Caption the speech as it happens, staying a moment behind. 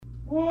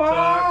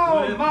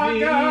Talk with my me,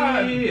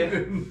 God.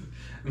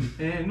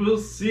 and we'll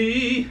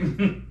see.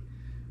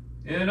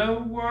 In a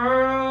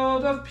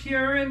world of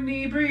pure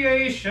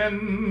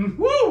inebriation.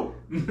 Woo! All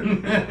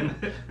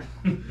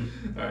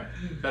right,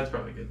 that's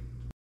probably good.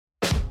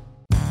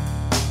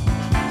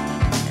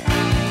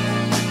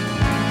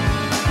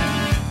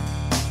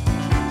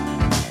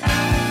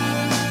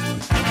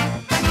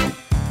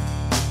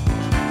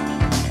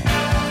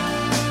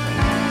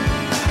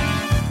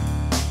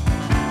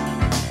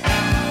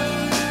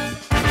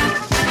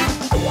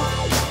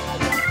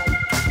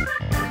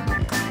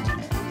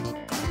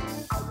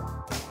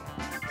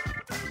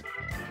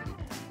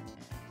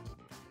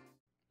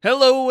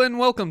 Hello and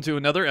welcome to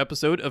another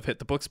episode of Hit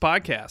the Books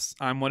Podcast.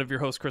 I'm one of your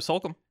hosts, Chris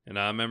Holcomb, And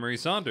I'm Emery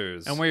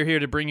Saunders. and we're here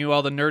to bring you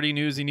all the nerdy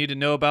news you need to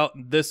know about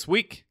this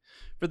week.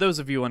 For those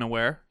of you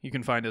unaware, you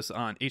can find us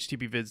on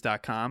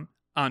htbvids.com,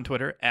 on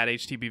Twitter at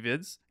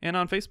htbvids, and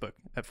on Facebook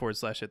at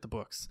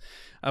 /hitthebooks.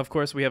 Of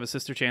course, we have a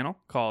sister channel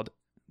called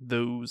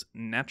Those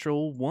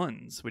Natural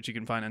Ones, which you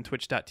can find on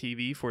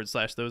twitch.tv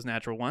 /Those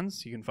Natural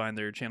Ones. You can find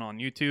their channel on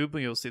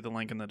YouTube. You'll see the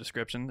link in the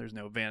description. There's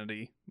no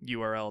vanity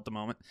URL at the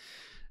moment.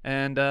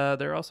 And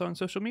they're also on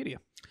social media.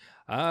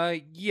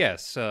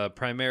 Yes,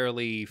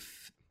 primarily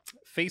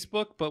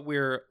Facebook, but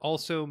we're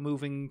also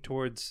moving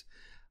towards,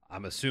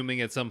 I'm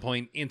assuming at some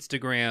point,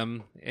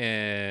 Instagram,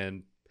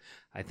 and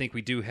I think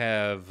we do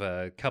have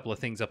a couple of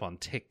things up on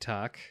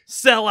TikTok.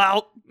 Sell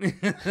out!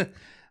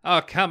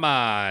 Oh, come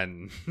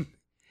on.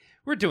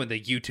 We're doing the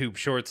YouTube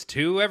shorts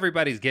too.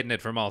 Everybody's getting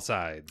it from all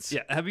sides.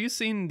 Yeah, have you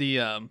seen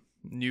the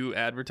new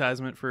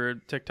advertisement for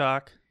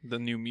TikTok? The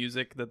new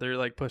music that they're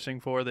like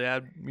pushing for, the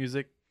ad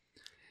music?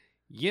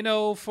 You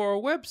know, for a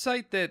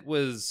website that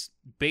was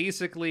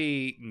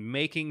basically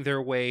making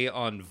their way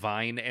on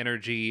Vine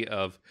energy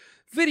of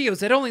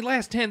videos that only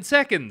last 10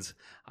 seconds,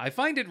 I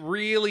find it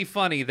really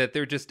funny that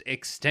they're just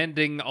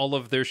extending all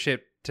of their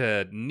shit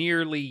to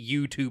nearly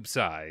YouTube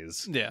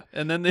size. Yeah,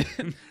 and then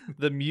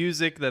the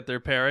music that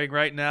they're pairing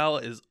right now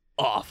is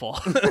awful.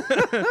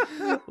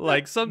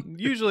 Like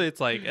usually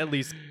it's like at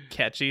least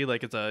catchy,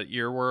 like it's a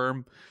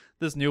earworm.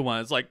 This new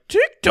one is like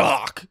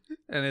TikTok,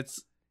 and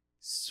it's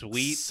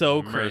Sweet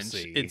so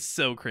mercy. cringe. It's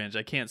so cringe.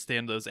 I can't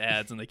stand those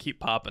ads, and they keep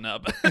popping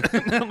up.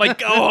 I'm like,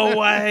 go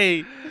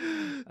away,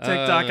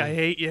 TikTok! I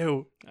hate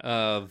you.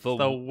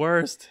 The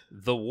worst.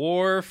 The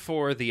war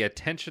for the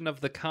attention of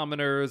the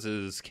commoners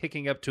is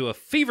kicking up to a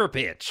fever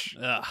pitch.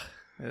 Ugh.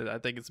 I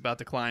think it's about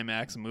to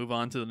climax and move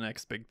on to the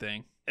next big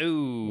thing.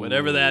 Ooh,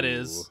 Whatever that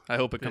is. I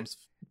hope it comes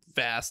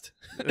fast.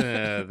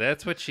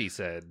 That's what she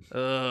said.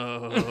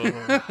 Oh,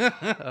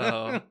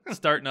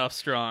 starting off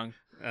strong.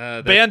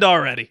 That-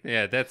 already.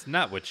 Yeah, that's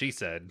not what she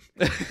said.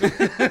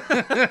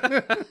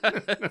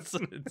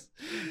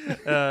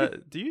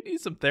 Do you need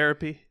some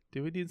therapy?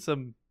 Do we need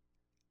some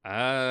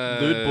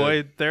lewd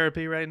boy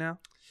therapy right now?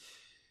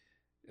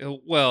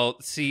 Well,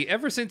 see,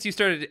 ever since you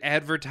started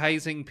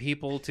advertising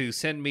people to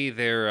send me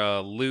their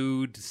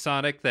lewd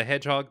Sonic the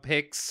Hedgehog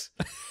pics,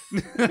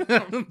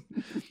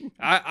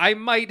 I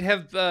might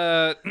have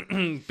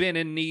been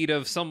in need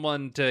of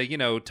someone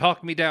to,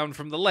 talk me down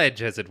from the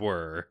ledge, as it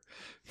were.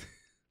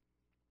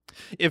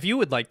 If you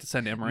would like to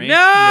send Emery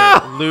No!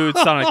 your lewd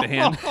Sonic the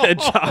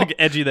Hedgehog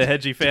Edgy the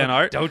Hedgy fan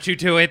art, Don't you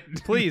do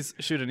it. please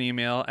shoot an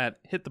email at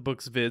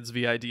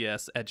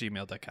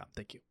hitthebooksvids@gmail.com.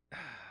 Thank you.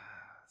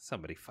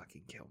 Somebody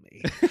fucking kill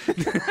me.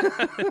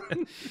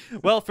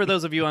 Well, for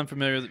those of you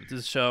unfamiliar with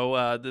this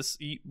show, this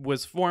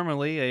was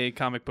formerly a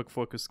comic book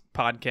focused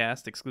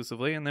podcast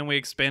exclusively, and then we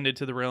expanded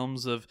to the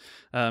realms of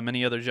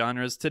many other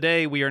genres.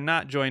 Today, we are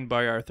not joined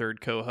by our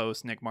third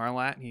co-host, Nick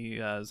Marlatt. He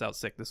is out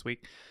sick this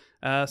week.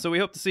 So we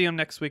hope to see him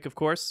next week, of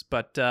course,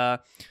 but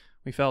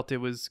we felt it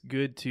was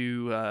good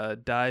to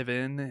dive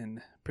in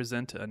and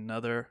present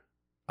another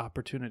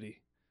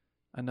opportunity,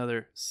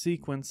 another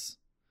sequence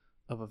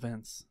of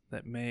events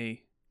that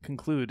may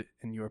conclude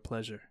in your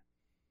pleasure.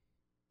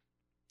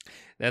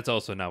 That's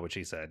also not what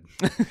she said.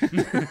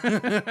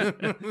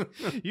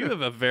 You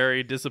have a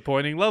very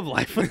disappointing love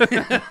life.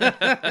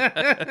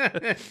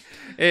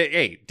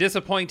 Hey,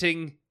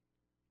 disappointing,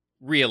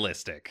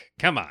 realistic.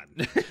 Come on.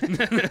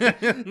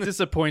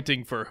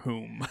 Disappointing for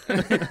whom?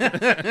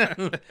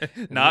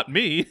 Not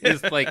me.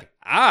 It's like,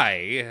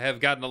 I have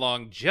gotten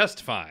along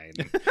just fine.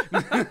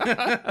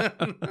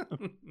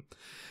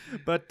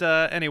 But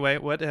anyway,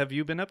 what have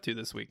you been up to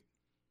this week?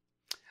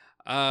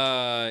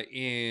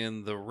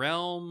 In the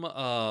realm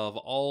of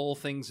all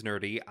things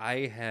nerdy,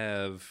 I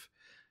have...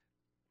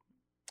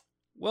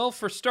 Well,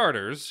 for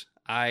starters,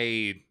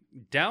 I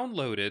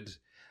downloaded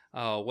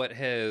what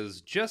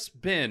has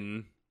just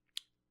been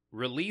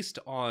released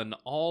on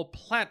all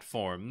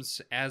platforms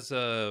as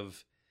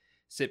of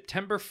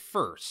September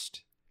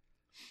 1st.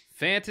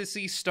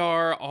 Phantasy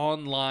Star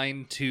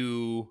Online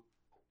 2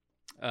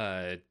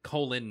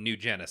 New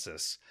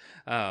Genesis.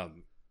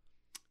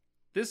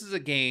 This is a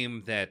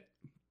game that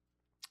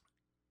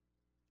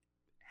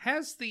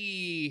has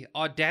the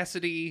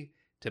audacity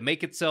to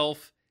make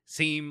itself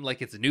seem like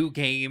it's a new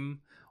game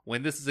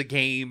when this is a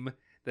game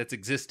that's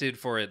existed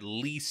for at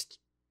least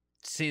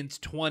since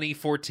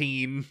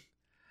 2014.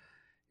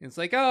 It's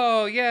like,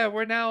 oh yeah,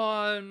 we're now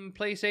on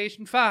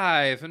PlayStation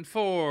 5 and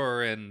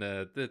 4 and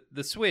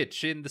the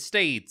Switch in the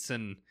States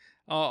and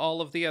all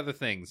of the other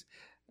things.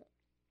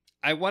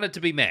 I wanted to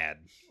be mad.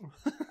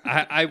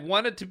 I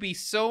wanted to be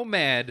so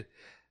mad,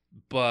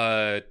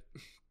 but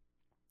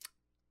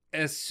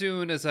as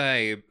soon as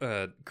I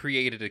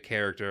created a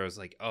character, I was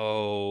like,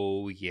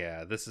 oh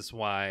yeah, this is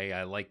why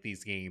I like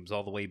these games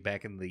all the way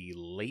back in the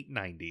late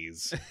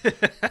 90s.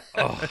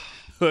 Oh.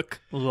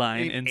 Hook,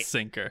 line, and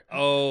sinker.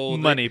 Oh,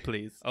 money,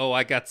 please. Oh,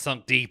 I got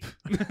sunk deep.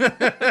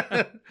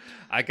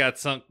 I got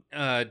sunk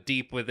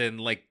deep within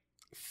like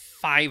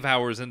 5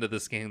 hours into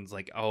this game. It's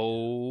like,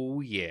 oh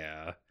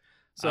yeah.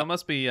 So it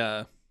must be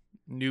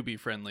newbie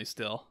friendly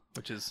still,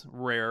 which is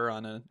rare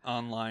on an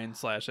online /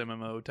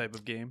 MMO type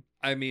of game.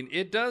 I mean,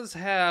 it does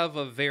have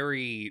a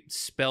very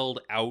spelled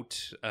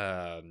out,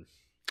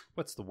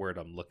 what's the word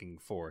I'm looking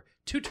for?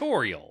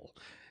 Tutorial.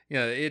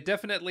 Yeah, it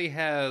definitely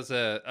has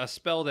a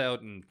spelled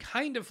out and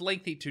kind of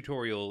lengthy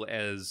tutorial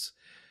as,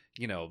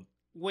 you know,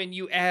 when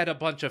you add a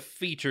bunch of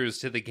features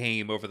to the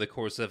game over the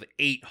course of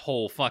 8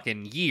 whole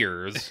fucking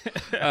years,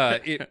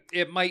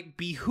 it might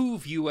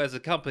behoove you as a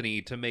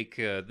company to make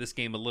this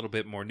game a little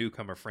bit more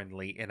newcomer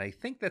friendly, and I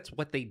think that's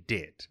what they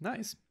did.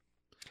 Nice.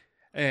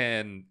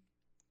 And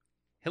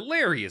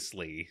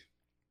hilariously,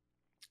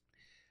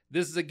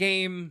 this is a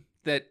game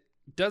that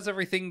does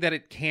everything that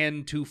it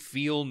can to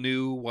feel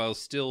new while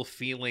still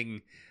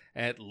feeling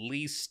at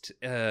least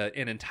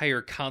an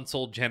entire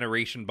console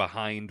generation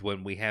behind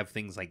when we have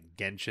things like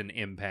Genshin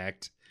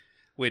Impact,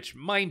 which,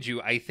 mind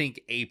you, I think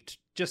aped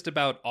just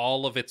about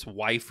all of its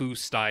waifu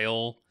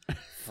style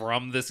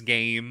from this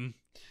game.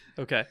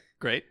 Okay,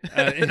 great.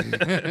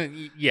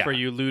 Yeah. For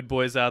you lewd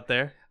boys out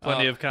there,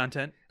 plenty of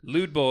content.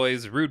 Lewd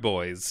boys, rude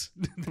boys.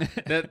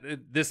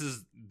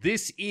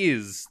 This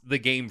is the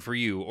game for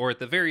you, or at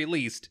the very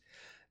least,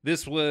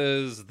 this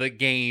was the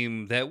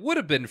game that would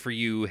have been for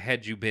you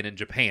had you been in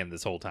Japan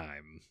this whole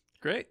time.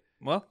 Great.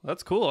 Well,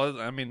 that's cool.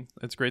 I mean,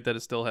 it's great that it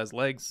still has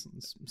legs.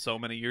 It's so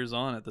many years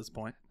on at this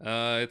point.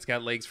 It's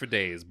got legs for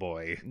days,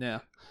 boy. Yeah.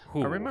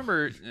 Ooh. I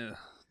remember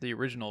the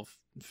original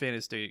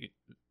Phantasy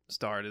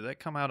Star. Did that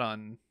come out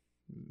on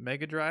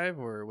Mega Drive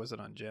or was it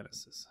on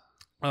Genesis?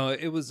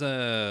 It was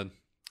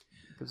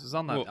Because it was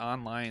on the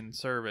online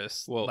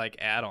service, like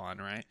add-on,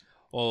 right?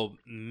 Well,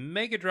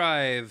 Mega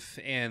Drive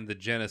and the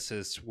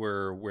Genesis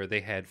were where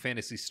they had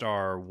Phantasy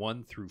Star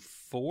 1 through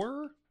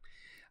 4.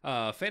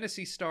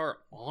 Phantasy Star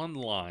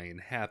Online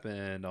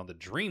happened on the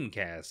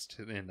Dreamcast,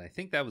 and I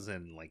think that was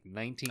in like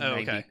 1990. Oh,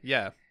 okay.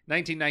 Yeah.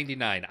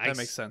 1999. That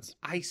makes sense.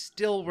 I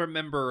still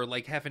remember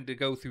like having to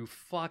go through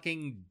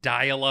fucking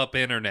dial-up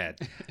internet.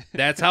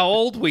 That's how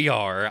old we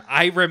are.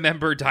 I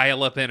remember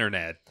dial-up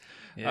internet.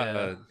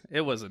 Yeah,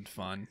 it wasn't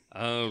fun.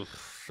 Not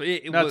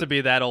to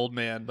be that old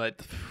man,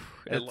 but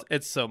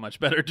it's so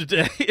much better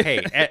today.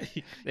 Hey,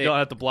 you don't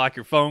have to block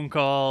your phone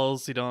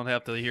calls. You don't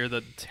have to hear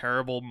the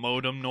terrible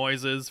modem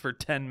noises for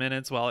 10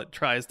 minutes while it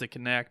tries to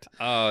connect.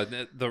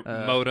 The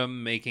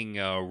modem making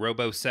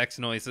robo-sex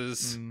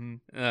noises.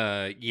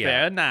 Mm-hmm. Yeah.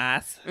 Very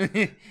nice.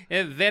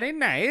 Very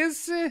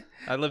nice.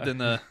 I lived in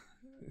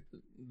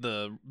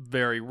the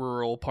very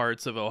rural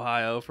parts of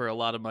Ohio for a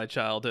lot of my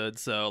childhood,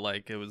 so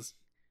like it was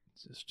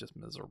just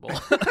miserable.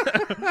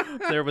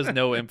 There was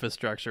no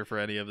infrastructure for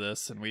any of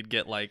this, and we'd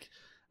get like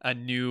a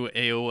new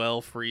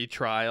AOL free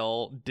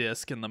trial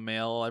disc in the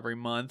mail every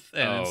month,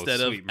 and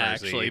instead of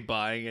actually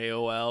buying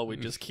AOL, we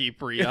just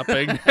keep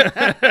re-upping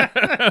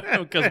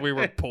because we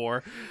were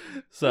poor.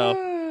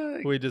 So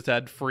we just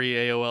had free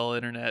AOL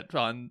internet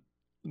on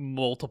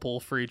multiple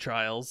free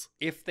trials.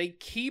 If they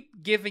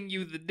keep giving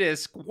you the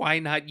disc, why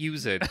not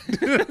use it?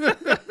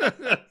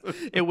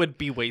 It would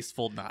be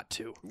wasteful not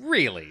to.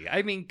 Really?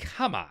 I mean,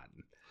 come on.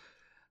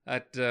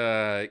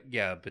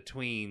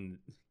 Between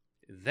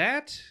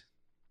that,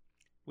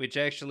 which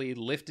actually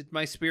lifted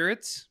my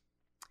spirits,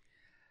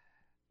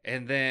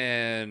 and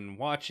then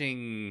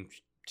watching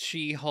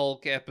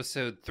She-Hulk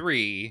episode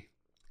 3,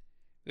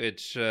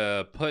 which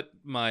put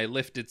my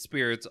lifted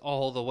spirits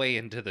all the way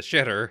into the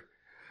shitter.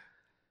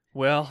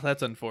 Well,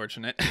 that's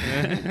unfortunate.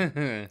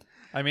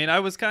 I mean, I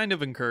was kind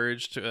of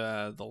encouraged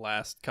the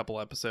last couple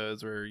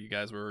episodes where you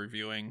guys were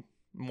reviewing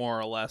more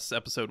or less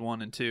episode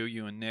 1 and 2,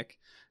 you and Nick.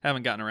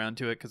 Haven't gotten around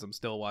to it because I'm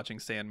still watching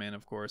Sandman,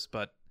 of course,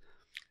 but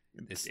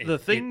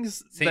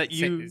Sandman's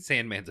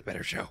a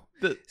better show.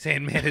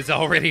 Sandman is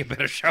already a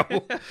better show.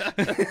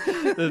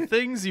 The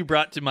things you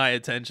brought to my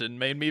attention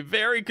made me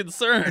very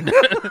concerned.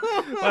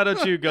 Why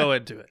don't you go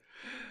into it?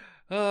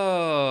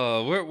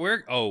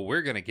 Oh,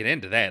 we're gonna get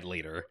into that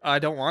later. I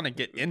don't want to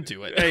get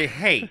into it.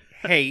 Hey,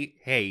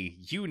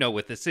 you know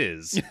what this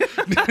is.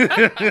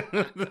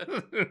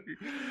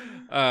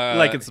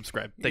 Like and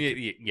subscribe. Thank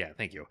you. Yeah,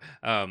 thank you.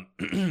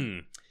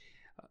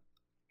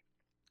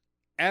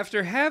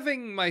 After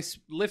having my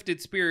lifted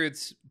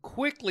spirits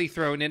quickly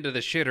thrown into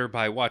the shitter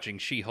by watching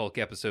She-Hulk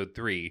episode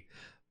 3,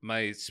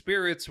 my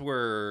spirits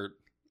were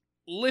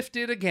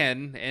lifted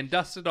again and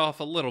dusted off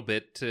a little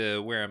bit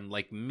to where I'm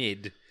like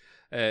mid.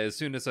 As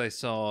soon as I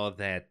saw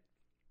that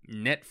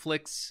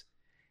Netflix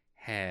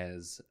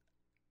has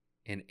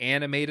an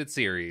animated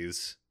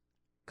series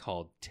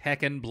called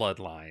Tekken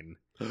Bloodline.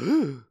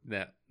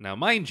 Now,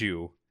 mind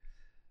you,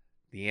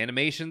 the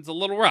animation's a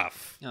little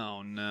rough.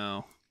 Oh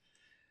no.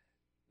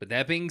 But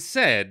that being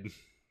said,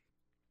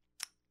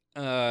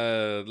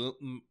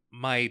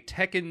 my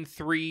Tekken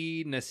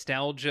 3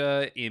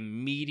 nostalgia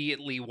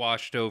immediately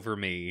washed over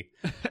me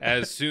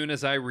as soon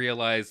as I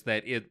realized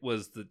that it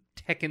was the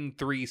Tekken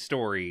 3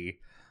 story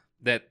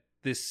that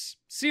this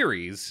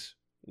series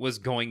was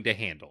going to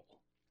handle.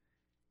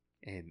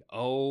 And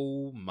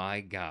oh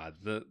my god,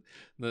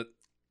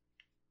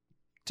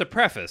 to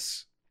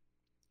preface,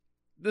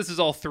 this is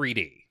all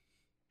 3D.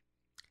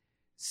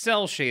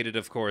 Cell shaded,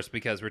 of course,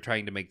 because we're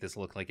trying to make this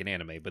look like an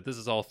anime, but this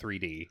is all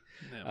 3D.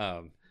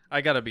 Yeah. I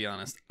gotta be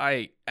honest.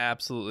 I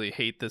absolutely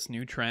hate this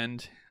new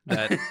trend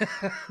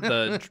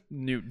that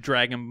new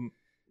Dragon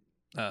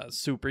Ball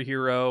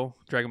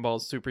superhero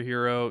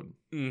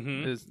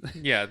is.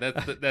 Yeah,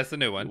 that's the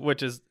new one.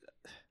 Which is,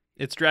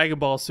 it's Dragon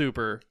Ball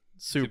superhero.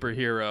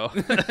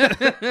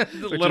 A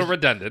little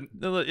redundant.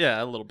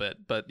 Yeah, a little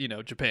bit, but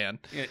Japan.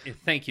 Yeah,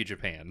 thank you,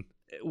 Japan.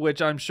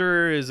 Which I'm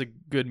sure is a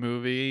good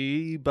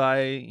movie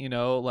by,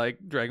 like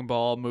Dragon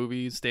Ball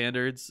movie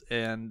standards.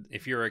 And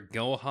if you're a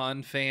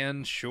Gohan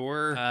fan,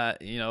 sure.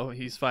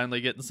 He's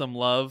finally getting some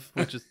love,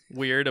 which is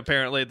weird.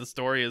 Apparently the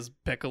story is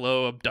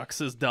Piccolo abducts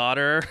his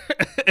daughter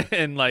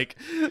and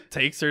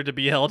takes her to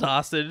be held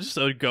hostage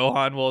so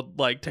Gohan will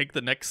take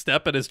the next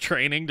step in his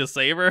training to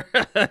save her.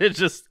 It's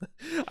just,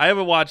 I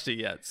haven't watched it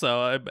yet,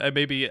 so I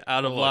may be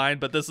out of line,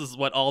 but this is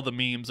what all the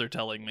memes are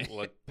telling me.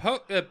 Look,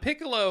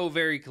 Piccolo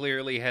very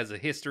clearly has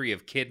a history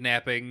of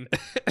kidnapping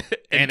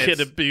and kid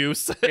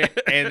abuse.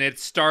 And it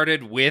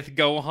started with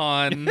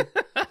Gohan.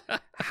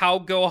 How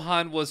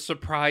Gohan was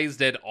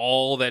surprised at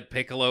all that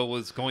Piccolo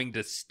was going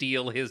to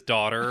steal his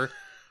daughter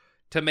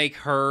to make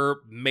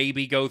her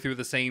maybe go through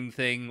the same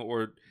thing,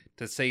 or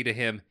to say to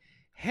him,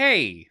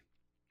 hey,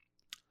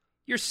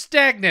 you're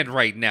stagnant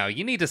right now.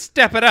 You need to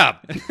step it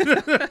up.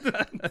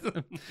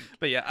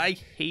 But yeah, I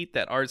hate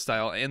that art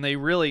style. And they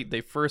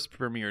first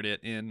premiered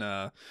it in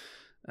the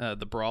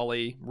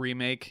Brawly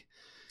remake.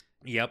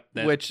 Yep.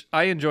 Which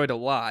I enjoyed a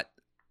lot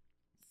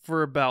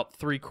for about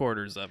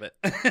 3/4 of it.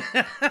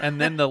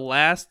 And then the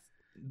last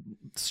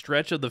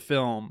stretch of the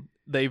film,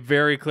 they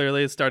very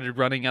clearly started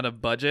running out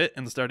of budget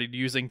and started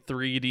using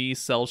 3D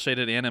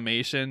cel-shaded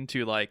animation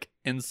to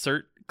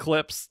insert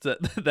clips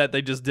that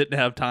they just didn't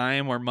have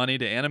time or money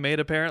to animate,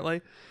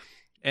 apparently.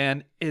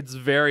 And it's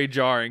very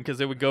jarring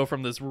because it would go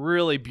from this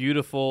really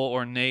beautiful,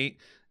 ornate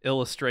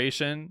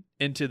illustration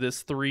into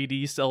this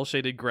 3D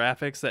cel-shaded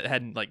graphics that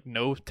had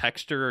no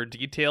texture or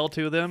detail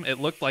to them. It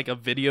looked like a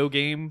video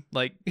game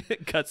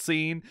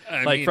cutscene,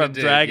 from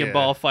Dragon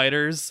Ball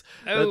Fighters.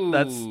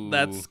 Oh.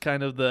 That's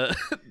kind of the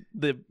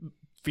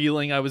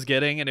feeling I was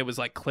getting, and it was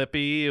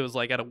clippy. It was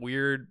at a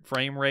weird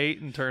frame rate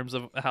in terms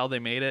of how they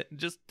made it. It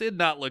just did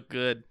not look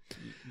good.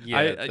 Yeah,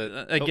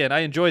 I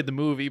enjoyed the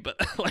movie, but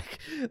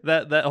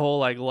that whole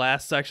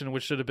last section,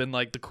 which should have been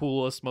the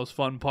coolest, most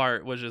fun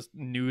part, was just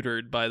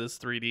neutered by this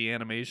 3D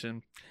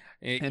animation.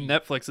 And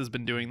Netflix has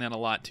been doing that a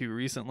lot too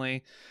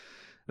recently.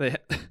 They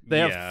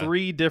have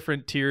 3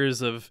 different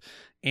tiers of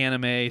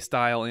anime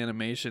style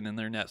animation in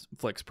their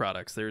Netflix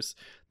products. There's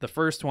the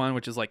first one,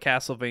 which is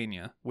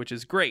Castlevania, which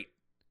is great.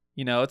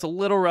 It's a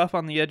little rough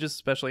on the edges,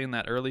 especially in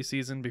that early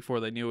season before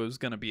they knew it was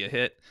going to be a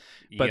hit.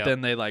 But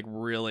then they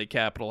really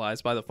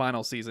capitalized by the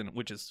final season,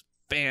 which is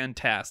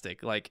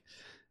fantastic.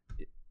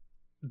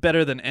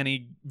 Better than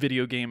any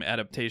video game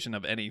adaptation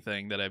of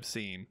anything that I've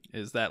seen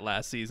is that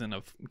last season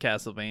of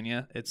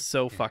Castlevania. It's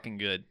so fucking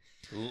good.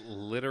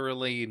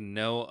 Literally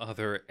no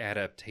other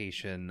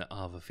adaptation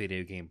of a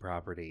video game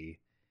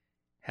property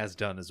has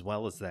done as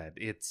well as that.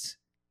 It's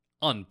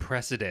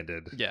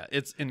unprecedented. Yeah,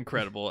 it's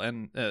incredible.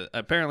 And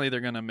apparently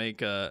they're going to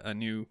make a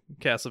new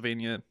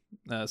Castlevania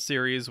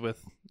series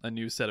with a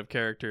new set of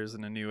characters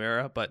in a new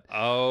era. But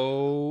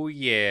oh,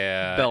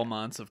 yeah.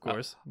 Belmonts, of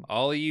course.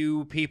 All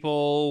you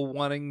people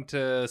wanting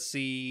to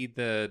see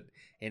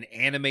an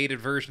animated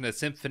version of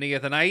Symphony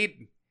of the Night,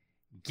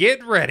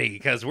 get ready,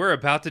 because we're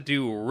about to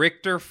do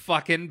Richter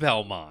fucking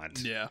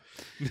Belmont. Yeah.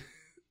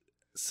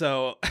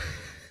 So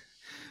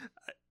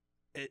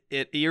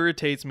it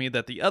irritates me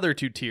that the other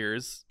 2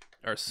 tiers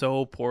are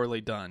so poorly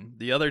done.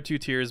 The other 2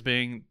 tiers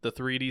being the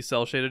 3D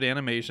cel-shaded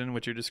animation,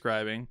 which you're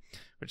describing,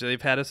 which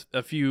they've had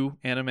a few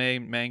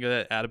anime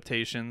manga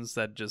adaptations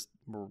that just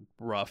were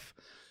rough.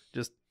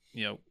 Just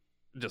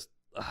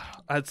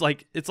it's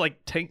like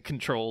tank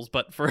controls,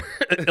 but for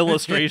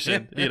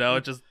illustration.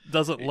 It just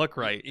doesn't look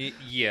right.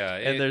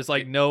 And there's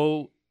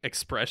no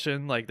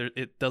expression.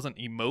 It doesn't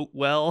emote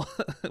well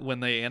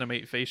when they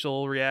animate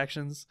facial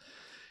reactions.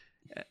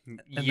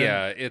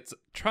 It's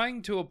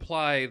trying to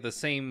apply the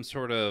same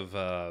sort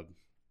of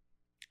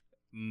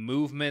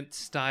movement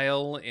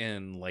style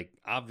and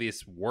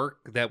obvious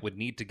work that would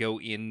need to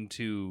go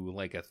into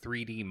a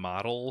 3D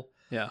model.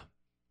 Yeah.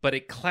 But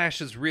it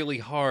clashes really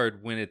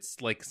hard when it's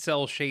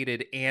cel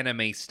shaded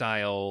anime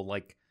style,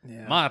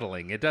 Yeah.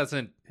 modeling. It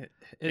doesn't.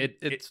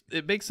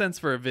 It makes sense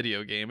for a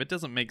video game. It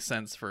doesn't make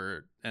sense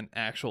for an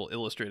actual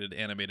illustrated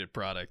animated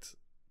product.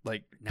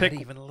 Like Not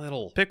even a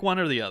little. pick one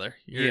or the other.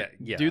 Yeah.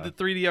 Do the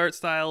 3D art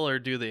style or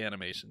do the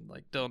animation.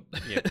 Like don't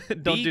Yeah.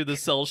 don't do the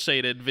cell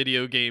shaded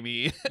video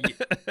gamey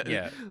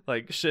Yeah.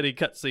 like shitty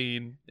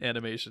cutscene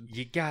animation.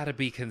 You gotta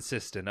be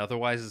consistent,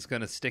 otherwise it's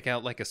gonna stick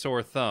out like a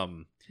sore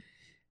thumb.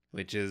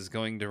 Which is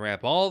going to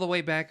wrap all the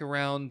way back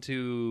around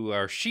to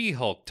our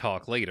She-Hulk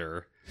talk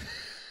later.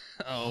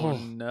 Oh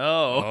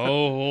no.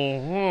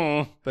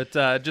 Oh. But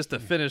just to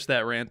finish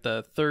that rant,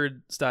 the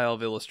third style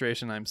of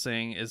illustration I'm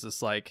seeing is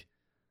this like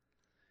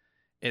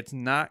it's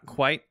not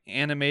quite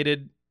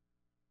animated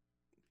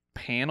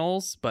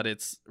panels, but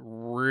it's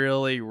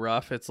really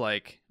rough. It's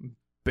like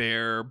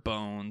bare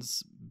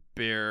bones,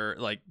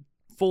 like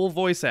full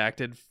voice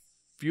acted,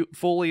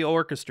 fully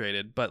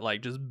orchestrated, but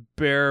like just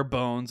bare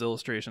bones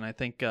illustration. I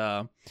think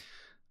what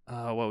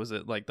was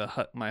it, like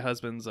my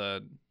husband's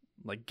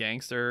like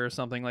gangster or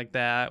something like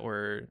that,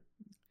 or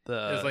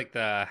It's like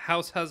the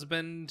house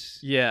husband.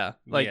 yeah,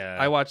 like Yeah.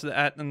 I watched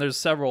that, and there's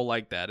several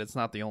like that. It's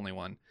not the only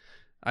one.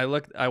 I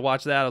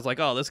watched that. I was like,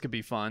 oh, this could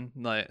be fun.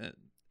 Like,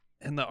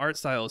 and the art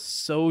style is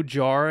so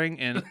jarring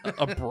and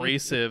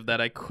abrasive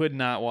that I could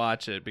not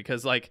watch it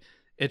because like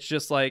it's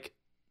just like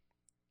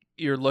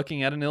you're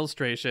looking at an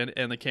illustration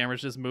and the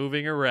camera's just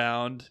moving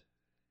around,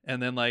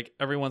 and then like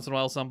every once in a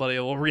while somebody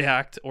will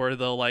react or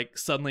they'll like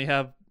suddenly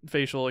have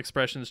facial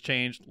expressions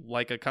changed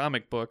like a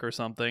comic book or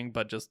something,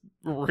 but just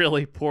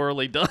really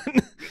poorly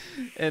done.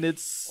 And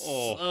it's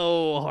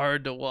so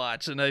hard to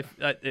watch, and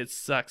it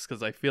sucks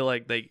because I feel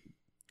like they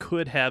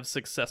could have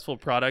successful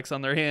products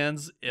on their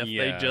hands if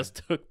they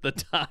just took the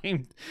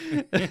time.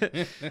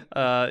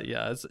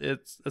 Yeah,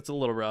 it's a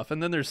little rough.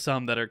 And then there's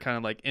some that are kind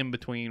of like in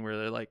between where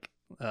they're like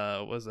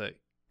was it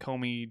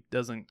Comey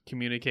doesn't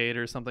communicate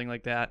or something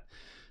like that,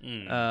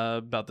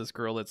 about this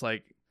girl that's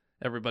like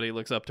everybody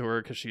looks up to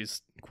her because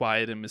she's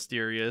quiet and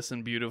mysterious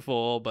and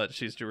beautiful, but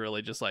she's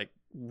really just like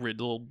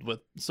riddled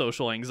with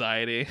social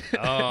anxiety.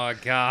 Oh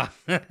god.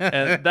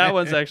 And that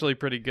one's actually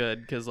pretty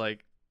good because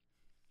like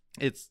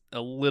it's a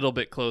little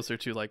bit closer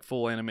to like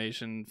full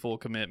animation, full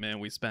commitment.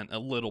 We spent a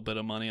little bit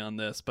of money on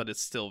this, but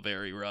it's still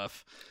very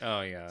rough.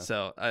 Oh yeah.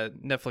 So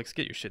Netflix,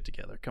 get your shit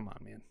together. Come on,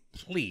 man.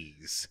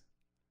 Please.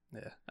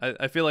 Yeah,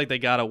 I feel like they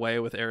got away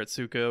with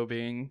Aritsuko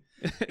being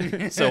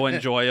so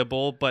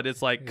enjoyable, but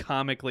it's like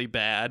comically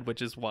bad, which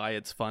is why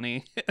it's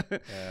funny.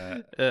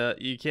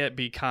 You can't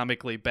be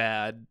comically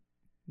bad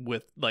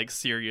with like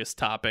serious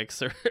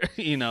topics or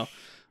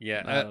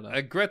Yeah, I don't know.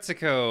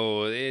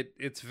 Agretsuko,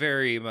 it's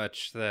very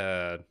much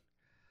the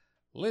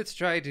let's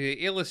try to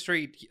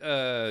illustrate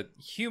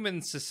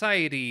human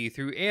society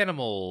through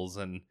animals,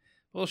 and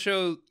we'll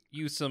show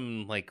you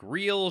some like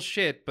real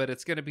shit, but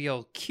it's gonna be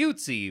all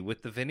cutesy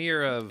with the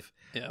veneer of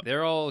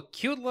they're all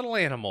cute little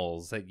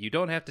animals that you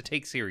don't have to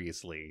take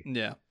seriously.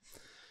 Yeah,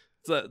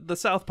 it's the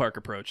South Park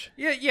approach.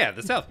 Yeah,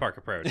 the South Park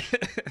approach.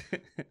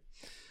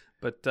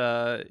 But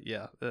I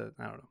don't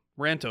know.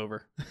 Rant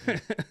over.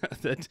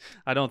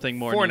 I don't think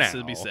more For needs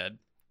now. to be said.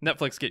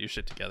 Netflix, get your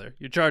shit together.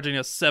 You're charging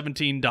us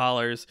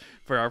 $17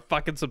 for our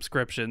fucking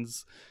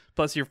subscriptions,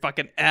 plus your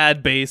fucking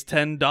ad-based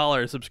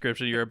 $10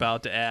 subscription you're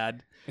about to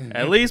add.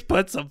 At least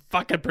put some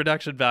fucking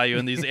production value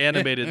in these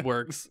animated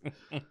works.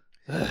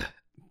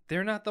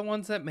 They're not the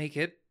ones that make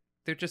it.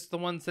 They're just the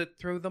ones that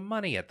throw the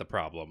money at the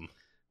problem.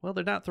 Well,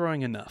 they're not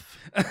throwing enough.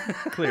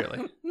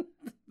 Clearly.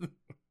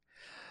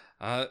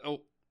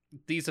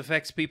 These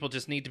effects people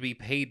just need to be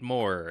paid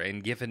more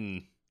and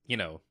given,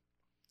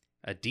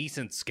 a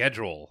decent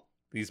schedule.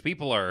 These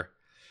people are...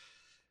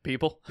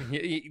 People?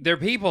 They're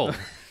people.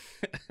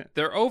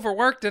 They're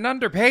overworked and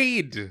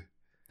underpaid.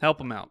 Help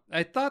them out.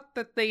 I thought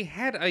that they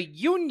had a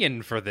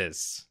union for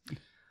this.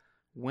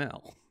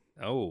 Well.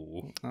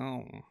 Oh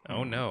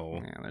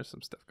no. Yeah, there's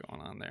some stuff going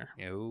on there.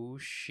 Oh,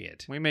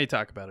 shit. We may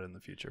talk about it in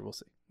the future. We'll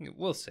see.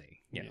 We'll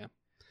see. Yeah.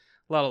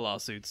 A lot of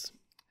lawsuits.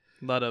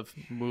 A lot of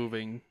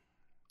moving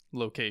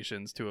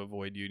locations to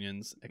avoid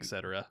unions,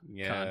 etc.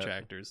 Yeah.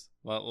 Contractors.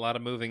 A lot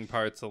of moving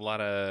parts, a lot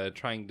of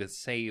trying to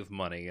save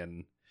money,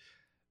 and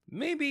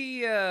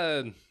maybe,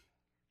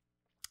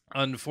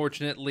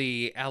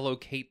 unfortunately,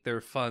 allocate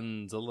their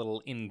funds a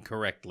little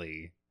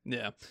incorrectly.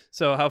 Yeah.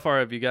 So how far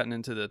have you gotten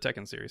into the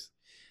Tekken series?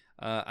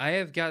 I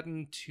have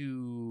gotten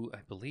to, I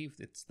believe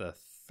it's the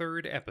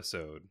 3rd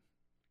episode.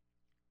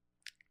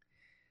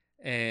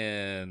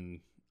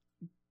 And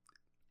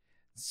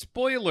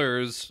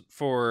spoilers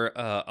for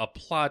a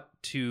plot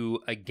to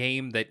a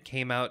game that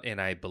came out in,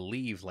 I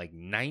believe, like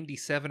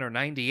 97 or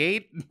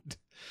 98.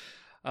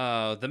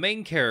 The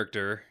main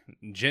character,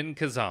 Jin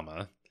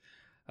Kazama,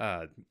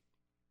 I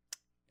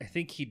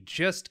think he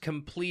just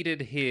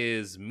completed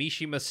his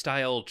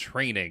Mishima-style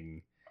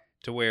training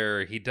to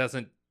where he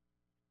doesn't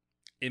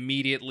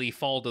immediately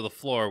fall to the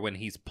floor when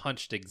he's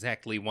punched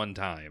exactly one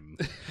time.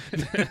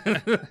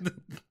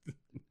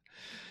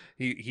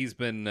 He's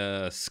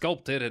been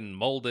sculpted and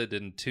molded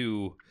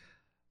into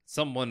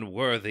someone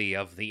worthy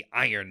of the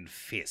Iron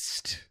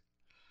Fist.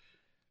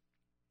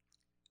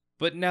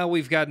 But now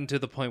we've gotten to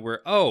the point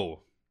where, oh,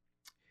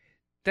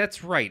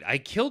 that's right, I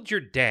killed your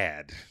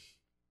dad,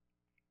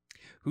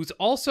 who's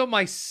also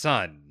my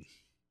son,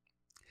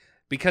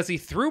 because he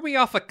threw me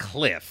off a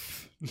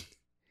cliff.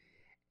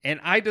 And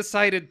I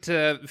decided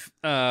to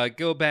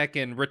go back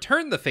and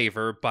return the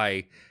favor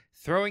by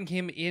throwing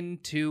him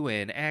into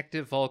an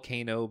active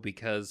volcano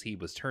because he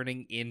was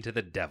turning into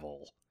the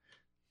devil.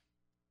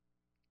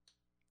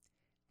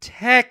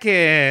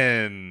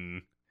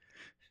 Tekken!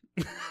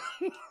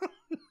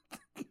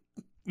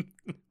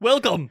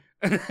 Welcome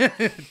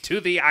to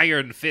the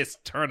Iron Fist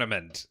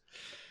tournament.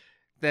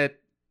 That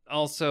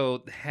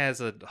also has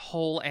a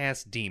whole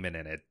ass demon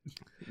in it.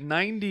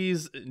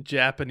 90s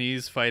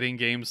Japanese fighting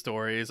game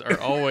stories are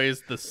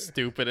always the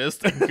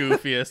stupidest and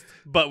goofiest,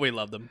 but we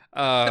love them.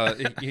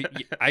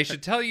 I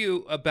should tell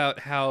you about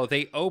how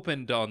they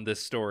opened on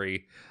this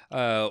story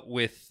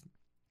with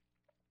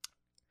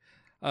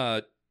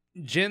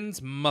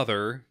Jin's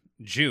mother,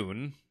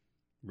 June.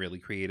 Really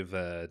creative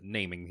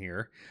naming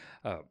here.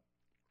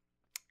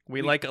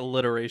 We like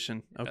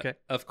alliteration, okay?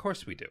 Of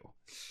course we do.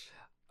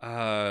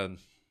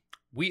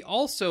 We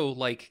also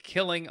like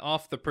killing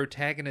off the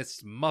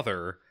protagonist's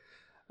mother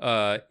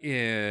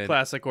in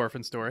Classic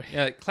orphan story.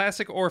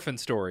 classic orphan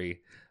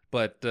story.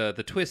 But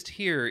the twist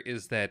here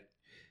is that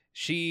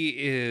she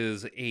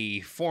is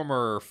a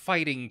former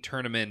fighting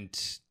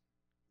tournament,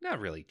 not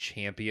really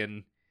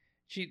champion.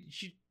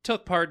 She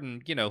took part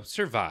and,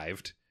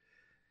 survived.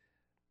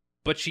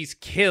 But she's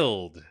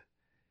killed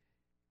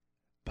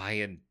by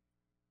a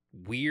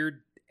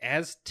weird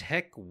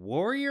Aztec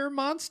warrior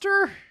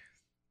monster?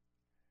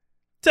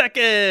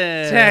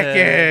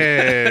 Tekken!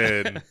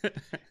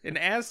 An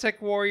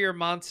Aztec warrior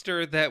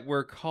monster that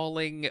we're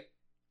calling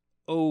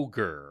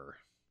Ogre.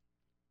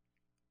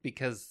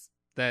 Because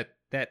that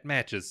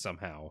matches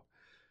somehow.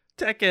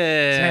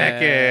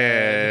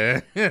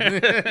 Tekken!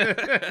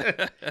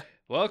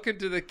 Welcome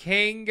to the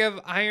King of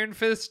Iron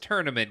Fist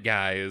tournament,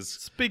 guys.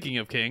 Speaking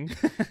of king.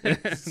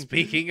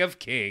 Speaking of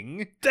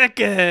king.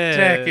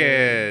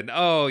 Tekken!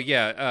 Oh,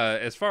 yeah.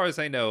 As far as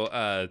I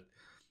know,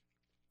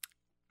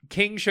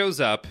 King shows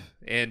up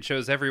and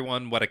shows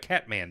everyone what a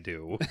Catman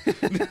do.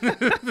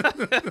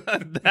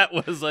 That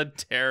was a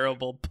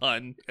terrible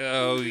pun.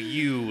 Oh,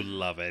 you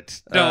love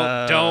it.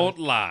 Don't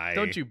lie.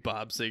 Don't you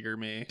Bob Seger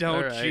me. Don't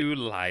All right. you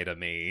lie to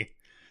me.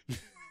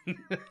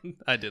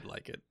 I did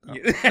like it. Oh.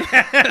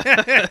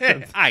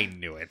 I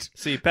knew it.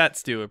 See, Pat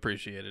Stew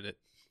appreciated it.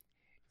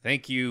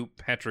 Thank you,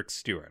 Patrick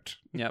Stewart.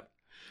 Yep.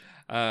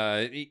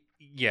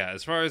 Yeah,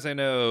 as far as I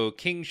know,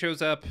 King shows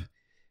up.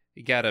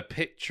 You got a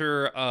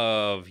picture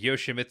of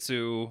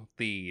Yoshimitsu,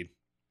 the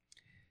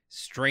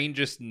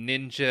strangest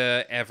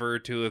ninja ever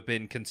to have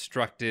been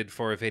constructed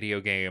for a video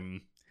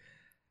game.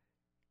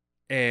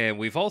 And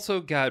we've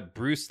also got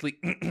Bruce Lee,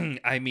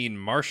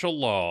 martial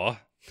law.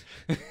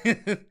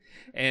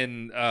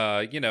 And,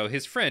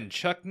 his friend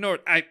Chuck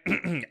Norris,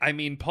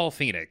 Paul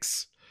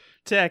Phoenix.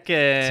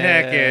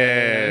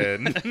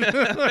 Tekken!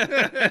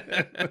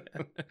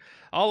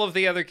 All of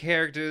the other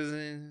characters,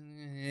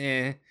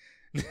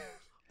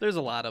 There's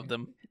a lot of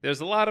them.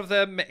 There's a lot of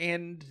them,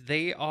 and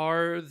they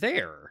are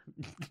there.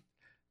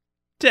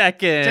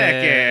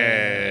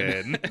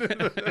 Tekken!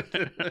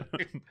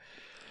 Tekken!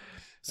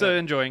 So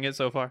enjoying it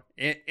so far?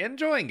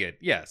 Enjoying it,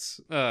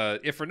 yes.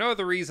 If for no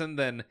other reason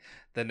than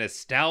the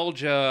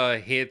nostalgia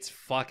hits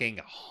fucking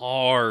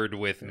hard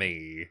with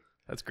me.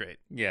 That's great.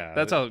 Yeah.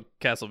 That's how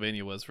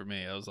Castlevania was for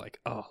me. I was like,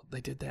 oh,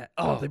 they did that.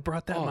 Oh, they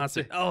brought that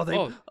monster.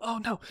 Oh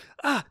no.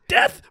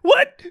 Death.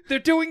 What? They're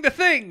doing the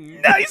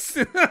thing. Nice.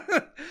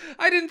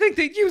 I didn't think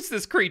they'd use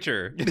this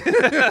creature.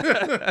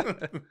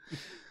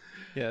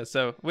 Yeah,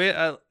 so we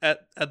at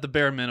the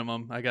bare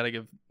minimum, I got to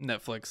give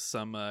Netflix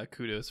some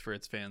kudos for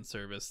its fan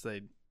service.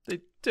 They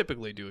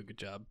typically do a good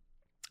job.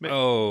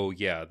 Oh,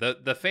 yeah.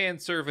 The fan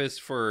service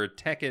for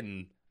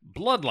Tekken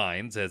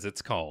Bloodlines, as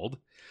it's called,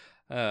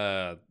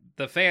 the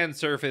fan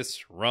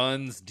service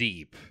runs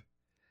deep.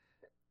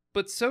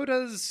 But so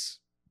does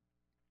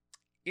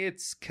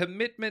its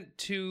commitment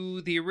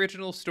to the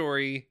original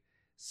story,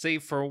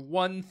 save for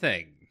one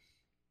thing.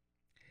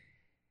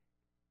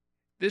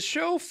 This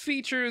show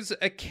features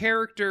a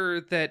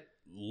character that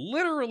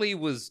literally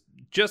was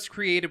just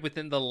created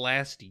within the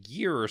last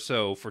year or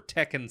so for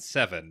Tekken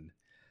 7.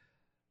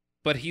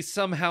 But he's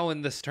somehow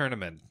in this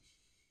tournament.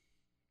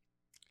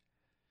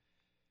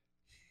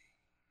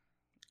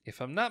 If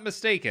I'm not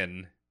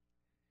mistaken,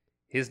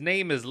 his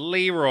name is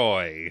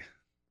Leroy.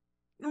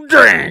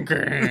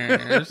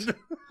 Jenkins.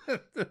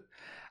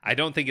 I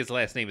don't think his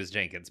last name is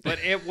Jenkins, but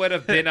it would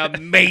have been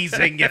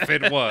amazing if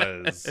it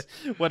was.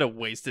 What a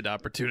wasted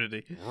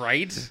opportunity.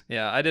 Right?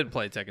 Yeah, I didn't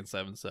play Tekken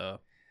 7,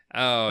 so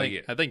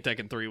I think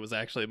Tekken 3 was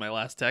actually my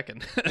last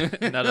Tekken,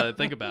 now that I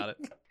think about it.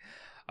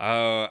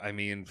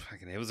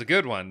 Fucking, it was a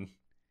good one.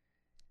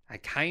 I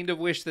kind of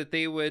wish that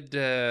they would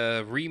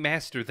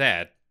remaster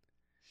that.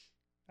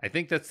 I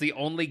think that's the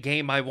only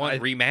game I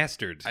want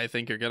remastered. I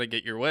think you're going to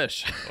get your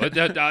wish. What?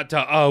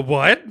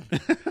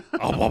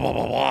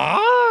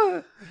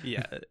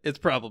 Yeah, it's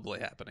probably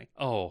happening.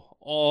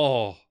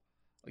 Oh,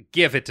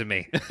 Give it to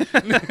me.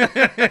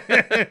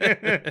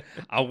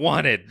 I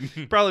want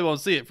it. Probably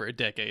won't see it for a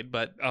decade,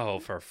 but Oh,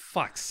 for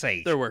fuck's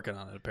sake. they're working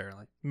on it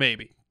apparently.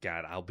 Maybe.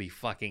 God, I'll be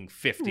fucking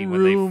 50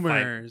 when they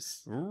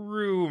Rumors.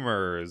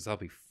 Rumors. I'll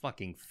be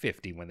fucking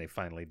 50 when they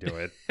finally do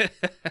it.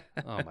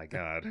 Oh my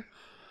god.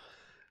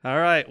 All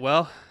right.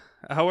 Well,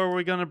 how are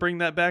we going to bring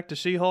that back to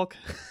She-Hulk?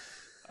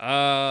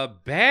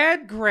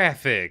 Bad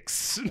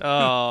graphics.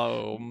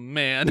 Oh,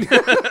 man.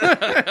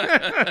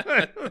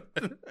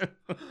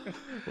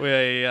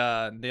 We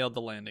nailed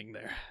the landing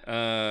there.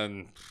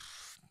 It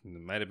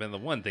might have been the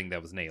one thing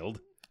that was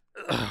nailed.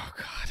 Oh,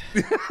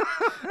 God.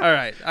 All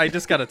right. I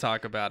just got to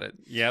talk about it.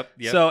 Yep.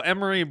 So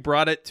Emery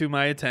brought it to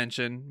my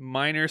attention.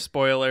 Minor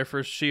spoiler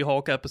for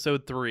She-Hulk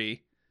episode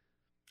 3.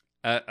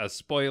 A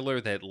spoiler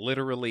that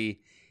literally,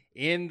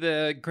 in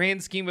the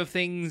grand scheme of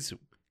things,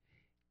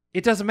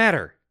 it doesn't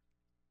matter.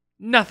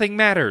 Nothing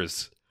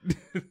matters.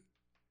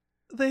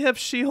 They have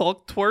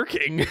She-Hulk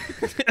twerking.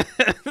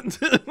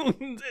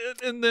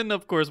 And then,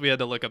 of course, we had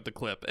to look up the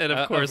clip. And,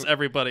 of course,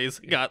 everybody's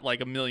got like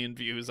 1 million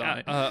views on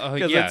it.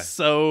 Because yeah. it's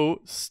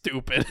so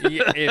stupid.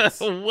 Yeah, it's-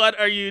 What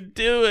are you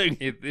doing?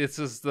 This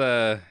is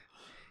the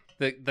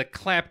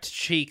clapped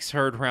cheeks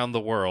heard round the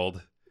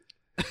world.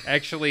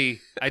 Actually,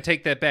 I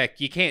take that back.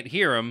 You can't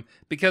hear them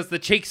because the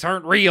cheeks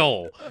aren't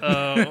real.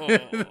 Oh,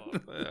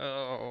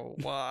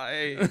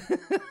 why?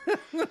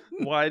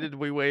 Why did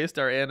we waste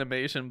our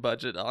animation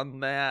budget on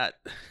that?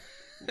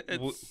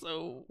 It's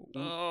so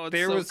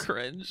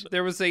cringe.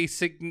 There was a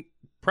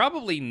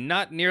probably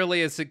not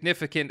nearly as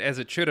significant as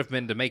it should have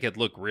been to make it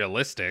look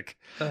realistic.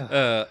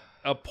 A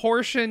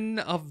portion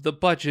of the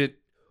budget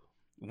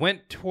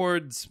went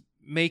towards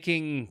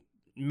making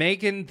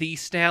Megan Thee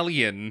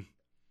Stallion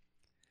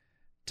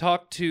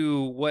talk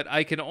to what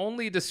I can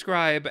only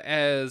describe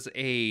as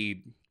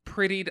a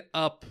prettied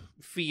up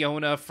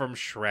Fiona from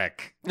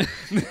Shrek.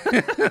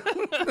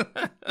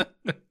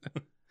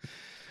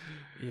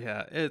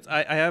 Yeah, it's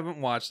I haven't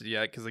watched it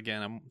yet because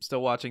again I'm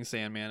still watching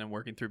Sandman and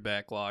working through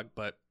backlog,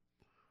 but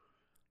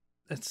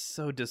it's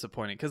so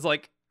disappointing because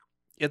like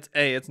it's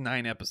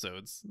 9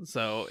 episodes,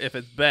 so if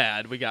it's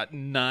bad, we got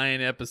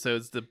 9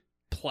 episodes to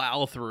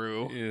plow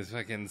through. There's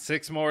fucking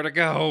 6 more to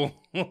go.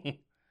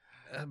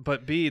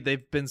 But B,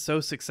 they've been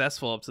so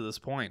successful up to this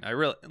point. I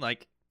really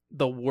like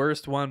the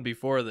worst one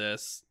before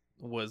this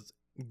was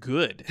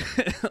good,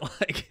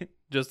 like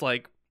just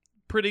like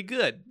pretty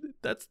good.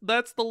 That's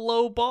the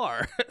low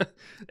bar,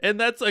 and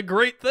that's a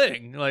great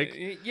thing. Like,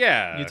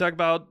 yeah, you talk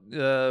about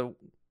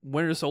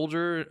Winter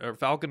Soldier or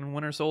Falcon and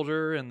Winter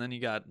Soldier, and then you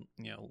got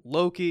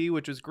Loki,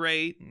 which was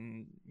great,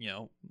 and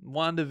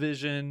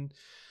WandaVision.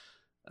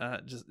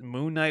 Just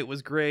Moon Knight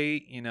was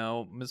great.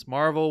 Miss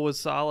Marvel was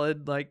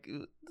solid. Like,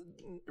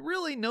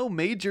 really no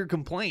major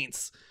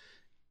complaints.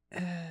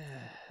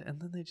 And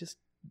then they just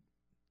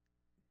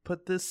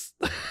put this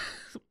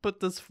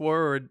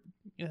forward,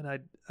 and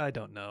I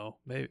don't know.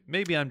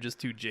 Maybe I'm just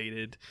too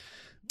jaded,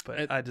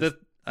 but I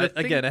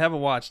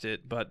haven't watched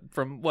it. But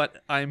from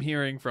what I'm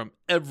hearing from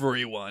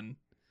everyone,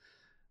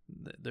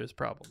 there's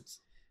problems.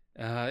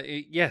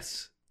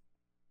 Yes,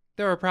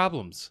 there are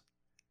problems.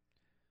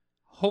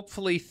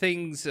 Hopefully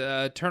things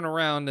turn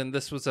around, and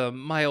this was a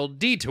mild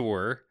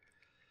detour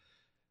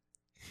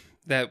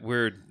that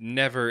we're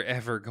never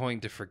ever going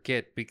to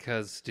forget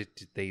because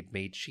they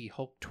made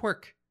She-Hulk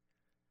twerk.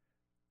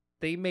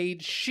 They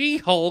made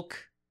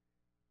She-Hulk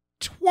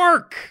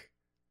twerk.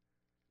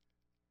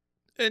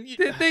 And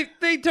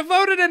they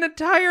devoted an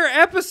entire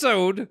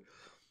episode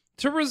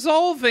to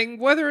resolving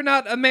whether or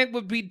not a man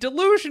would be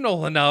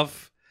delusional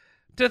enough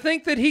to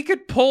think that he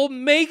could pull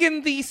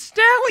Megan Thee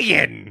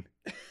Stallion.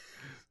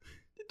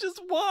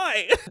 Just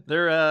why?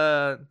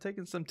 They're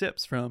taking some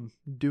tips from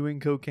Doing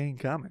Cocaine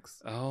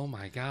Comics. Oh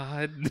my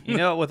god.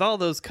 With all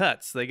those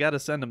cuts, they got to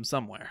send them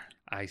somewhere.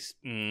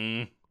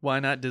 Why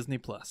not Disney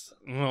Plus?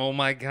 Oh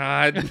my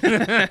god.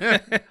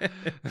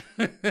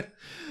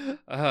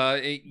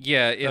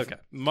 If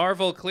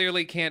Marvel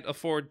clearly can't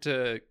afford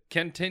to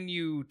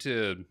continue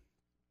to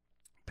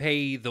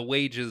pay the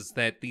wages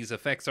that these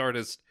effects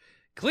artists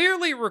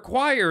clearly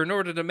require in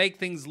order to make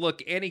things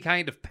look any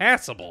kind of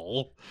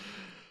passable.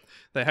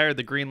 They hired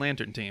the Green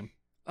Lantern team.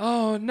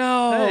 Oh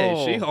no.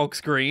 Hey, She-Hulk's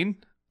green.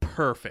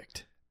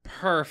 Perfect.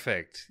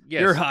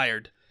 Yes. You're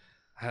hired.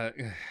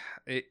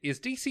 Is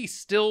DC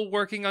still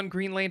working on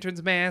Green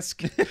Lantern's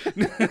mask?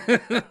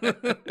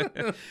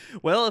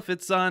 Well, if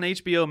it's on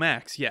HBO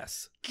Max,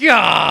 yes.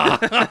 God!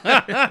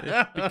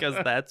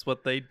 Because that's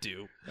what they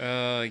do.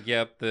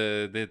 Yep.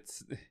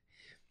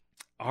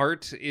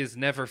 Art is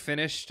never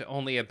finished,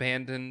 only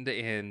abandoned,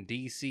 and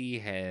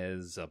DC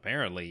has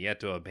apparently yet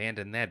to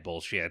abandon that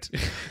bullshit.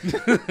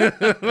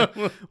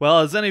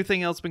 Well, has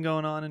anything else been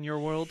going on in your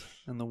world?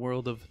 In the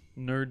world of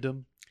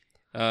nerddom?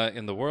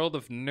 In the world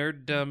of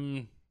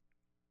nerddom,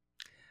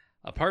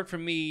 apart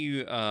from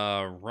me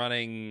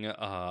running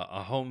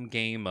a home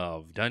game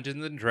of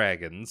Dungeons and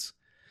Dragons,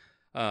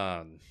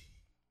 I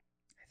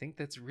think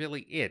that's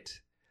really it.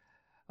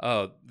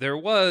 There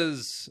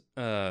was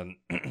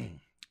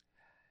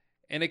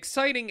an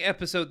exciting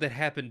episode that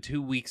happened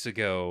 2 weeks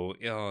ago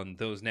on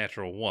Those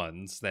Natural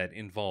Ones that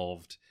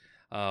involved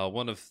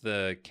one of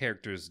the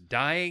characters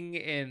dying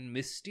and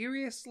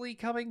mysteriously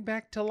coming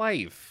back to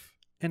life.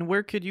 And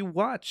where could you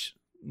watch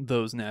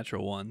Those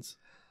Natural Ones?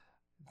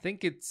 I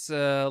think it's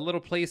a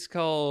little place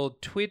called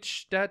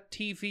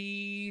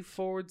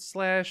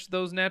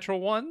twitch.tv/Those Natural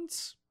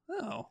Ones.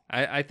 Oh.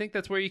 I think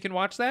that's where you can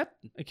watch that.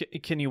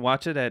 Can you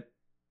watch it at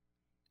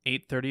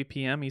 8:30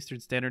 p.m. Eastern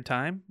Standard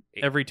Time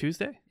every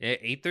Tuesday?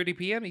 8:30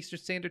 p.m. Eastern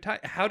Standard Time.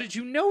 How did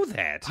you know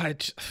that?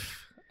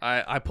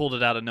 I pulled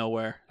it out of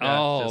nowhere.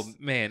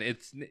 Man,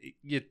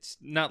 it's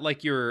not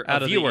like you're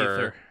out a of viewer. the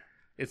ether.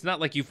 It's not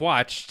like you've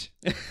watched.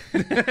 No,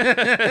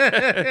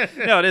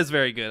 it is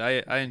very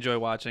good. I enjoy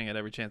watching it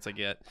every chance I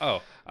get.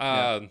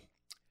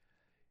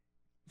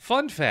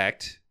 Fun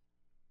fact,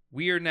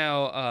 we are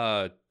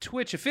now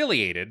Twitch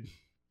affiliated,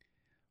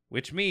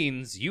 which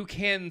means you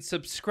can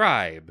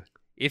subscribe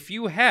if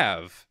you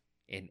have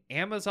an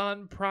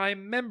Amazon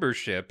Prime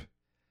membership.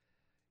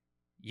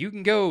 You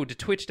can go to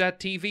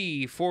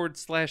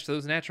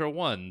twitch.tv/Those Natural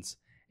Ones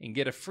and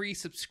get a free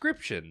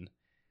subscription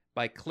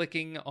by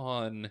clicking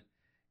on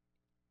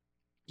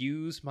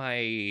use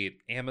my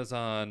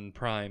Amazon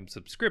Prime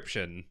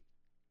subscription.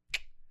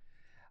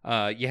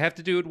 You have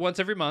to do it once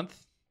every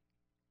month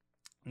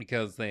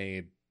because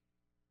they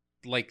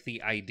like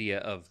the idea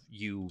of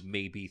you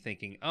maybe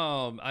thinking,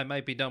 oh, I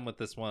might be done with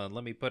this one.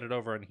 Let me put it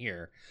over on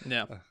here.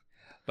 Yeah.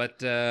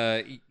 But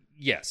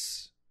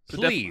yes, So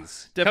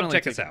please definitely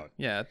come check us out.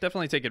 Yeah,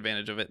 definitely take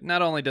advantage of it.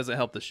 Not only does it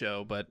help the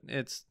show, but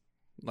it's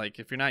like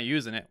if you're not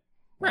using it,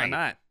 why Right.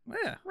 not?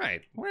 Yeah,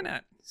 Right. why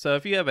not? So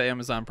if you have an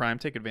Amazon Prime,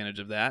 take advantage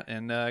of that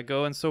and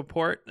go and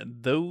support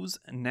Those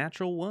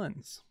Natural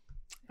Ones,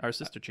 our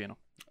sister channel.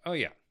 Oh,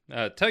 yeah.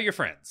 Tell your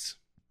friends.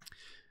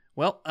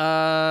 Well,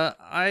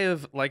 I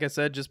have, like I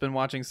said, just been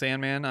watching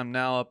Sandman. I'm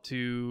now up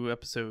to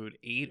episode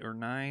 8 or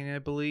 9, I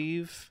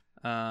believe.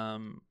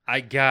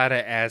 I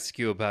gotta ask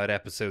you about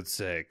episode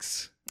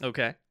 6.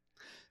 Okay.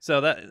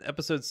 So that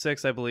episode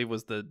 6, I believe,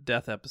 was the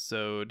death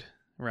episode,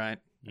 right?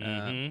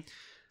 Mm-hmm.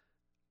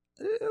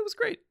 It was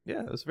great.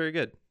 Yeah, it was very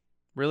good.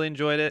 Really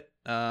enjoyed it.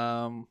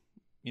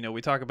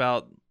 We talk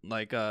about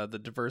like the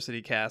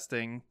diversity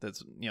casting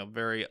that's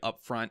very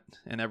upfront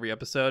in every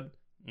episode.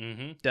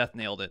 Mm-hmm. Death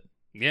nailed it.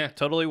 Yeah.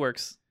 Totally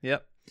works.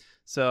 Yep.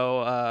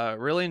 So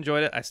really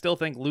enjoyed it. I still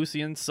think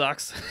Lucian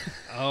sucks.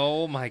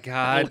 Oh my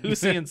God.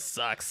 Lucian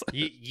sucks.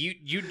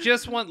 You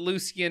just want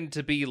Lucian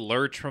to be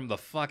Lurch from the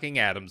fucking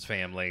Addams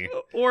Family.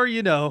 Or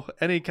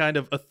any kind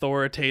of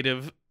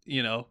authoritative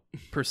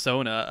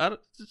persona.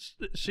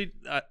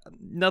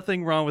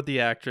 Nothing wrong with the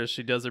actress.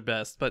 She does her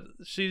best, but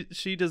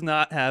she does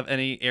not have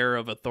any air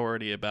of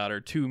authority about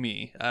her to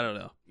me. I don't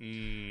know.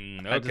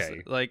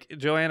 Okay. Like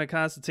Joanna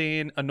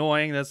Constantine,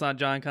 annoying. That's not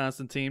John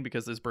Constantine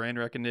because there's brand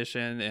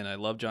recognition, and I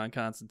love John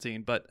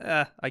Constantine, but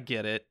I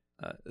get it.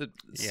 It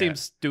seems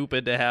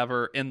stupid to have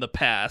her in the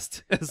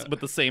past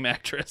with the same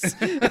actress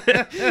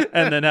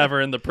and then have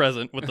her in the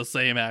present with the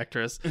same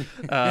actress.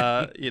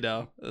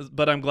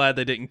 But I'm glad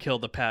they didn't kill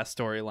the past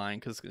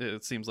storyline because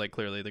it seems like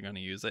clearly they're going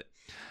to use it.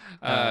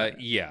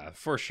 Yeah,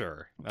 for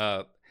sure.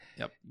 Yep.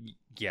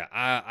 Yeah,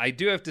 I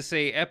do have to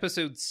say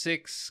episode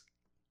 6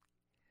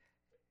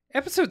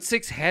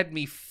 had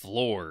me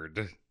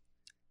floored.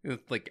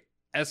 Like,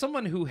 as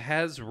someone who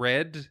has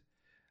read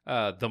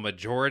the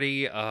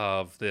majority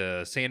of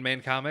the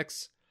Sandman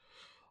comics,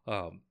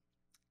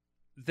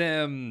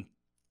 them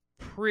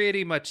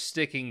pretty much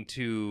sticking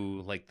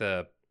to like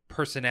the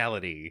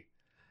personality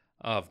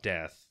of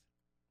Death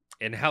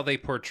and how they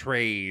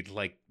portrayed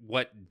like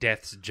what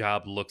Death's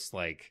job looks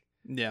like.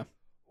 Yeah.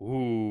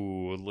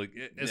 Ooh, like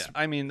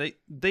I mean,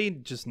 they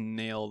just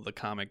nail the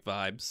comic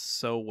vibes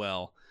so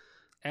well.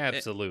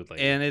 Absolutely.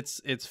 And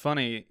it's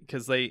funny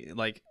because they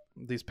like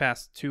these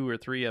past 2 or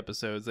 3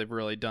 episodes, they've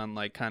really done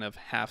like kind of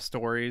half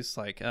stories.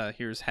 Like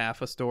here's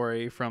half a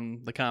story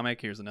from the comic,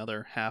 here's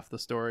another half the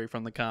story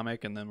from the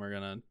comic, and then we're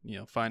gonna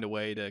find a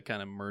way to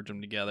kind of merge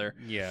them together.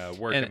 Yeah,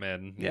 work them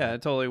in. Yeah,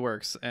 it totally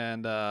works.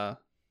 And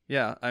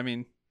yeah, I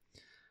mean,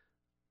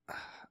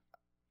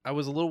 I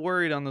was a little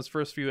worried on those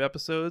first few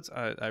episodes.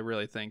 I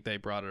really think they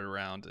brought it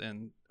around,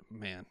 and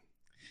man,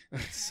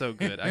 it's so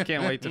good. I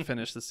can't wait to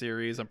finish the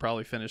series. I'll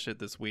probably finish it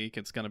this week.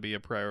 It's going to be a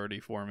priority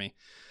for me.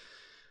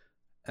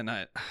 And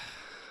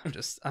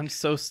I'm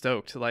so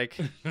stoked. Like,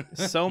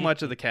 so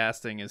much of the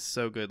casting is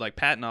so good. Like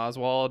Patton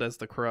Oswalt as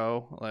the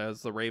Crow,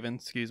 as the Raven,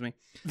 excuse me.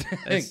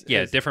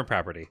 Different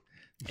property.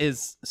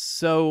 Is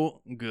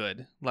so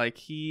good. Like,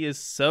 he is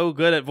so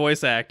good at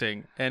voice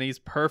acting, and he's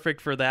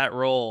perfect for that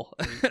role.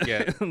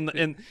 Yeah.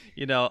 and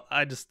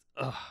I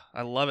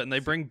love it. And they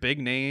bring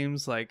big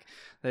names. Like,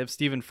 they have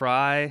Stephen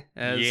Fry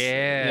as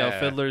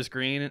Fiddler's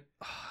Green.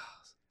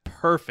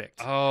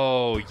 perfect.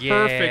 Oh, yeah.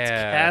 Perfect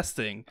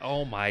casting.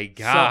 Oh my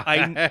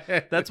god.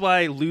 That's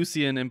why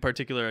Lucian in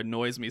particular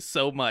annoys me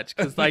so much,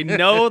 because I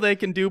know they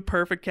can do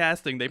perfect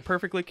casting. They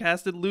perfectly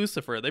casted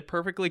Lucifer. They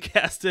perfectly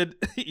casted,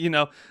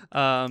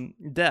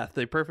 Death.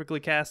 They perfectly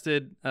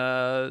casted,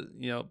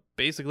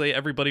 basically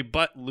everybody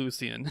but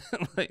Lucian,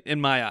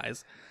 in my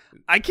eyes.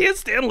 I can't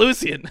stand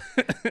Lucian.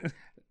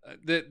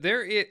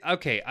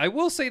 Okay, I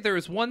will say there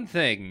is one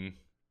thing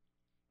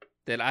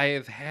that I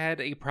have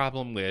had a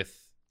problem with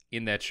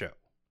in that show.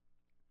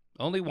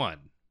 Only one.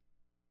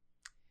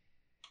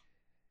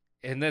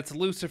 And that's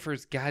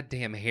Lucifer's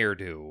goddamn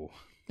hairdo.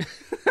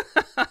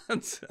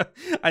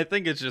 I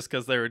think it's just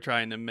because they were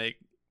trying to make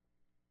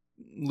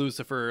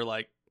Lucifer,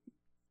 like,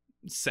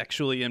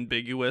 sexually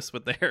ambiguous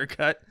with the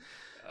haircut.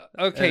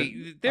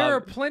 Okay, there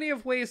are plenty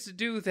of ways to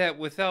do that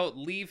without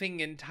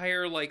leaving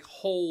entire, like,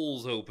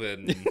 holes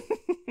open.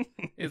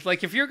 It's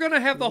like, if you're going to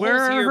have the Where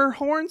holes are here... her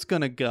horns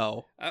going to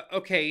go?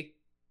 Okay,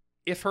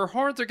 if her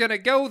horns are going to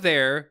go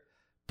there,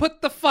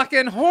 put the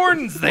fucking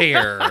horns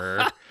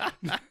there.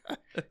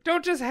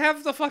 Don't just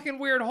have the fucking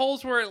weird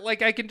holes where,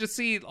 like, I can just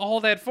see all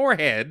that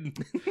forehead.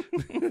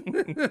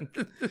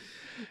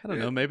 I don't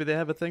know. Maybe they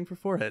have a thing for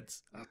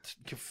foreheads.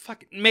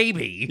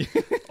 Maybe.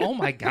 Oh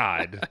my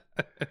god.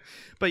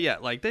 But yeah,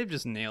 like, they've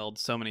just nailed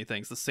so many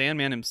things. The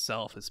Sandman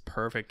himself is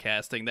perfect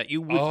casting that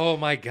you would Oh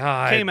my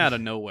god. came out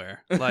of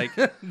nowhere. Like,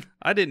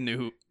 I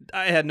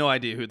had no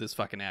idea who this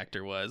fucking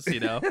actor was,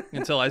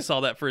 until I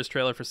saw that first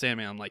trailer for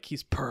Sandman. I'm like,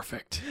 he's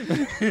perfect.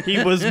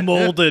 He was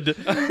molded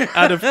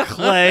out of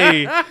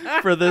clay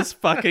for this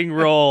fucking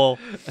role.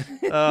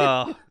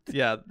 Oh,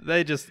 yeah,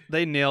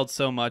 they nailed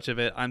so much of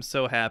it. I'm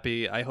so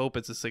happy. I hope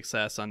it's a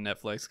success on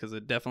Netflix, because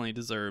it definitely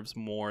deserves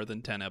more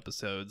than 10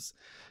 episodes.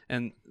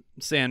 And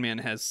Sandman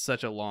has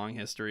such a long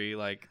history,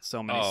 like,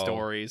 so many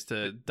stories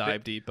to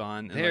dive deep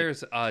on. And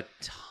there's a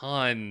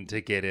ton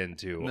to get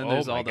into. And then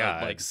there's all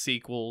god. the, like,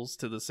 sequels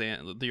to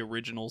the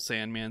original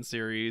Sandman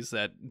series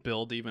that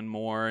build even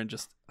more, and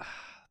just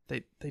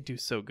they do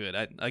so good.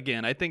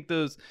 I think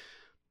the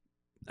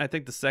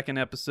second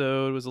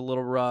episode was a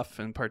little rough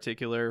in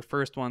particular.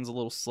 First one's a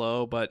little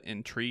slow but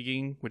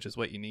intriguing, which is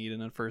what you need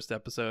in a first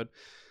episode.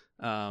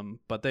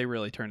 But they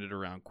really turned it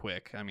around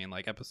quick. I mean,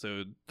 like,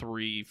 episode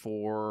 3,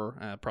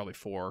 4, probably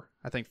 4.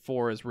 I think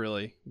 4 is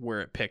really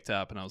where it picked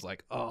up, and I was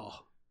like, oh,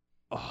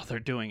 they're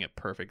doing it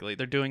perfectly.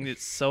 They're doing it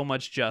so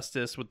much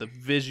justice with the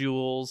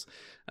visuals,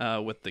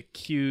 with the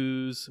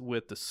cues,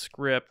 with the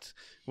script,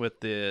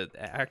 with the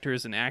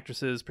actors and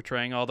actresses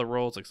portraying all the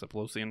roles except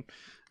Lucian.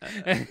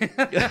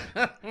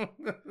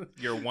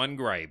 Your one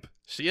gripe.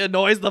 She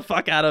annoys the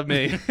fuck out of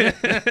me.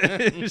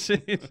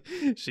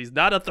 She's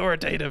not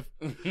authoritative.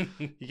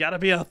 You gotta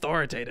be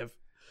authoritative.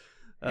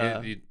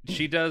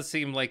 She does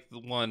seem like the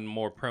one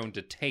more prone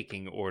to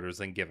taking orders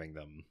than giving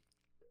them.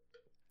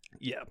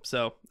 Yeah,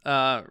 so,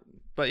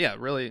 but yeah,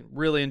 really,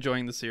 really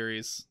enjoying the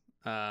series.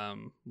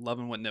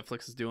 Loving what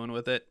Netflix is doing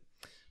with it.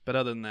 But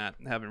other than that,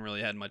 haven't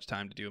really had much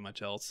time to do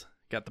much else.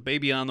 Got the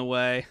baby on the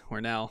way. We're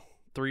now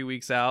 3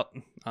 weeks out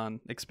on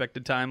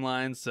expected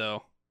timelines,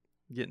 so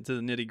getting to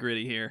the nitty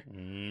gritty here.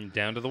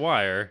 Down to the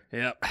wire.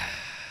 Yep.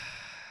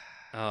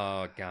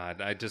 Oh god,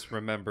 I just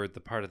remembered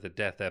the part of the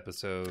death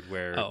episode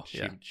where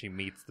she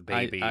meets the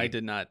baby. I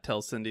did not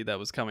tell Cindy that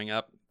was coming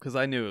up because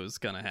I knew it was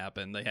gonna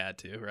happen. They had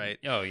to, right?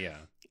 Oh yeah.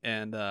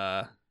 And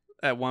at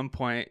one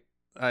point,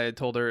 I had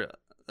told her,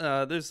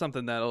 "There's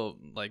something that'll,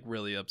 like,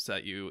 really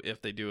upset you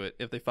if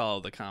they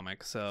follow the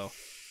comic." So,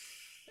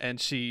 and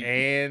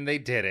they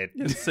did it.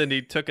 And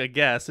Cindy took a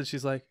guess, and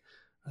she's like,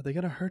 "Are they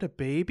gonna hurt a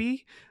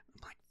baby?"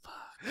 I'm like,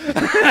 "Fuck."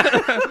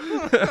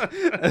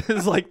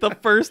 It's like the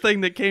first thing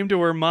that came to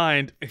her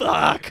mind.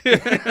 Fuck.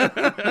 It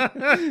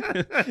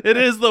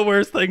is the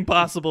worst thing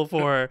possible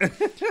for her.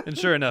 And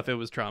sure enough, it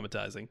was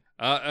traumatizing.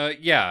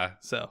 Yeah.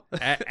 So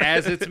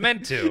as it's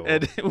meant to.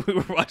 And we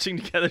were watching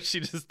together. She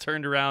just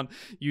turned around,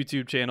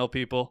 YouTube channel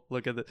people,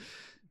 look at it,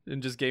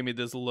 and just gave me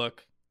this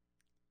look.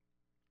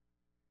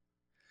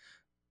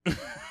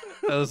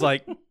 I was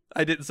like,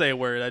 I didn't say a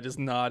word. I just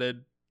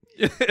nodded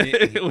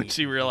when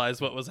she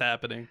realized what was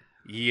happening.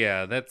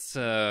 Yeah, that's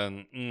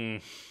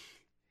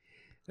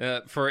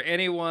for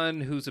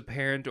anyone who's a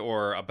parent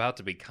or about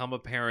to become a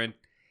parent,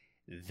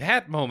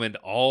 that moment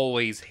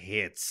always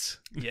hits.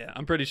 Yeah,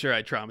 I'm pretty sure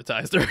I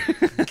traumatized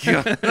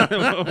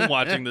her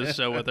watching this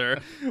show with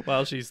her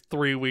while she's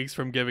 3 weeks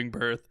from giving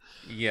birth.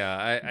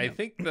 Yeah, I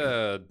think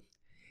the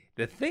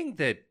thing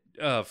that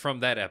from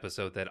that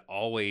episode that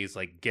always,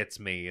 like, gets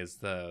me is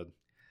the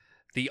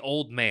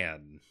old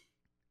man.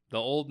 The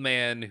old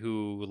man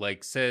who,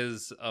 like,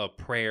 says a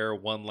prayer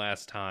one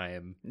last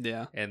time.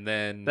 Yeah. And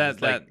then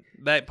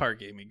that part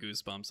gave me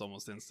goosebumps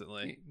almost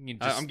instantly.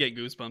 I'm getting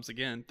goosebumps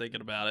again thinking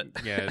about it.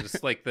 Yeah,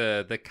 just like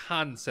the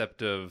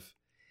concept of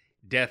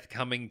death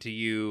coming to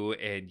you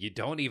and you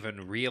don't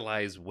even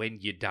realize when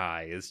you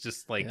die. It's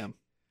just like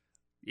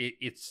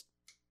it's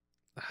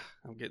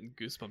I'm getting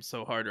goosebumps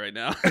so hard right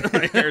now.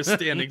 My hair's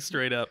standing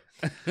straight up.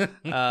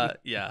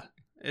 Yeah.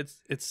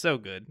 It's so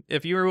good.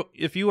 If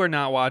you are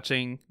not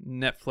watching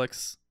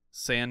Netflix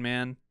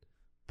Sandman,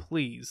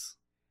 please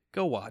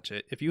go watch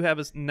it. If you have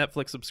a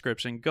Netflix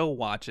subscription, go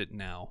watch it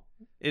now.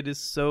 It is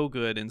so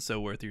good and so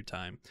worth your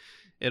time.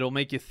 It'll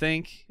make you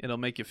think. It'll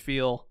make you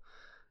feel.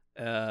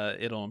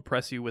 It'll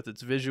impress you with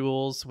its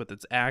visuals, with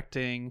its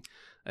acting.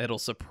 It'll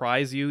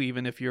surprise you,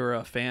 even if you're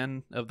a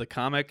fan of the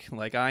comic,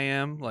 like I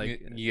am.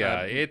 Like,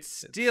 it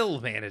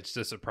still managed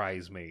to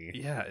surprise me.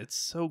 yeah, it's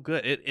so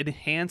good. It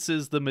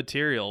enhances the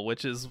material,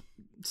 which is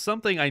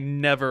something I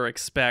never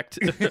expect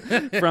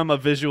from a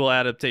visual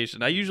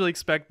adaptation. I usually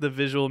expect the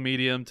visual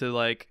medium to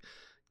like,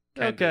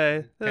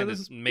 okay, this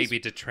is maybe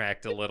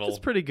detract a little. It's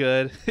pretty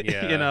good,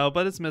 Yeah. you know,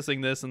 but it's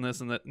missing this and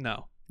this and that.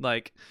 No,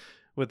 like,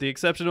 with the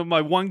exception of my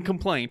one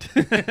complaint,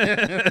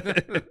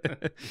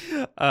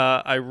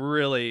 I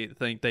really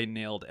think they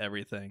nailed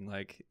everything.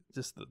 Like,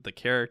 just the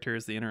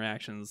characters, the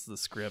interactions, the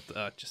script.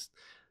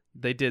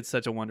 They did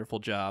such a wonderful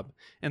job.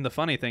 And the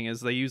funny thing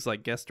is, they use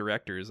like guest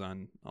directors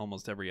on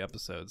almost every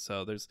episode.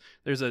 So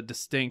there's a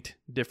distinct,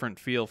 different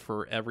feel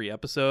for every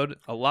episode.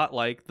 A lot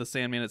like the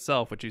Sandman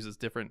itself, which uses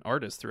different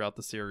artists throughout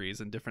the series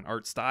and different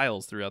art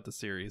styles throughout the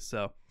series.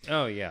 So,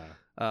 Oh yeah.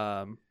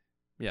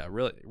 yeah,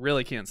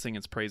 really can't sing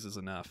its praises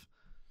enough.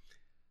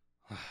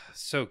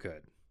 So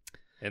good.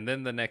 And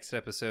then the next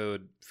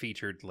episode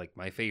featured like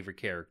my favorite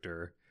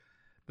character,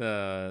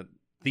 the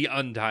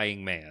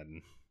Undying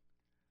Man.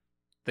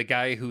 The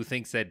guy who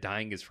thinks that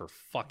dying is for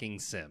fucking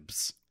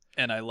simps.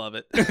 And I love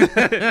it.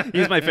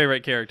 He's my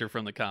favorite character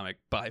from the comic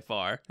by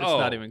far. It's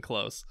not even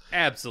close.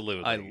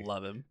 Absolutely. I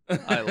love him.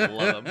 I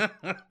love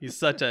him. He's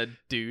such a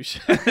douche.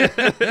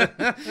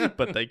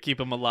 But they keep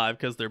him alive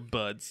because they're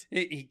buds.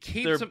 He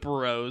keeps They're him,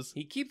 bros.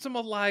 he keeps him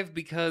alive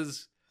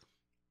because,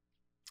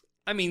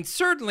 I mean,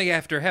 certainly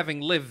after having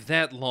lived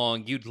that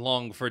long, you'd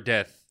long for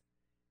death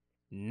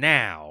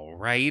now,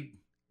 right?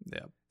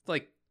 Yeah.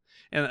 Like,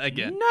 And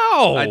again,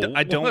 no!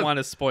 I don't want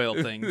to spoil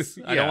things.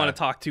 I Yeah. don't want to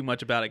talk too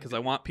much about it because I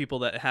want people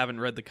that haven't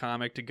read the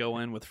comic to go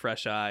in with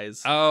fresh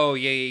eyes. Oh,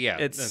 yeah.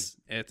 It's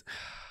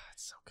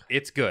so good.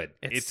 It's good.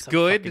 It's It's so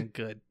good. fucking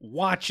good.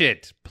 Watch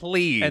it,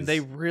 please. And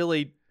they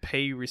really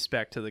pay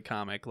respect to the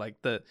comic.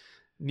 Like, the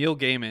Neil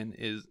Gaiman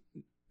is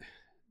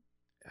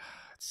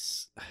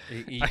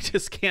I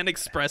just can't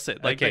express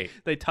it. Like, Okay.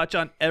 they touch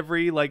on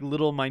every like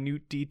little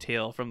minute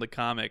detail from the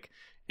comic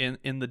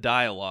in the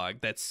dialogue.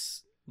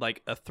 That's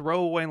like a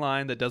throwaway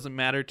line that doesn't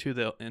matter to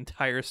the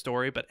entire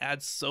story, but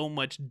adds so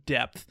much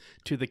depth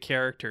to the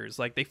characters.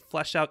 Like, they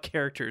flesh out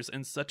characters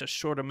in such a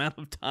short amount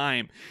of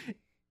time.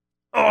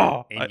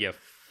 Oh, and you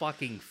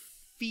fucking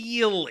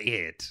feel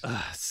it.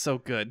 so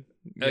good.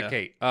 Yeah.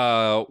 Okay,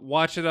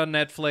 watch it on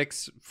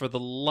Netflix. For the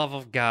love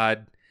of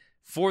God,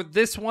 for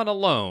this one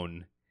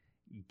alone,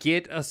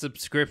 get a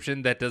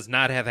subscription that does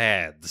not have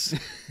ads.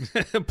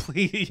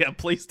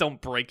 please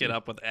don't break it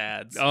up with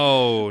ads.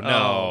 Oh no,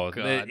 Oh,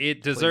 God. It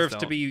Please deserves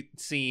to don't. be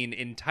seen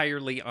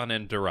entirely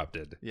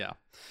uninterrupted. Yeah.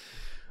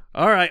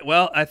 All right.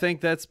 Well, I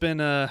think that's been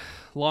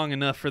long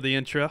enough for the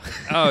intro.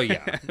 Oh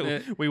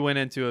yeah, We went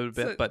into it a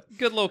bit, but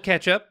good little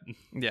catch up.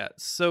 yeah,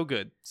 so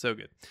good.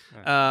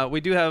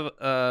 We do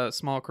have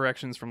small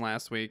corrections from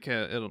last week.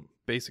 It'll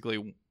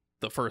basically,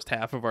 the first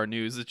half of our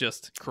news is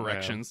just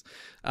corrections.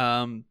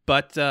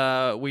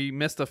 But we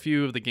missed a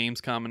few of the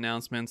Gamescom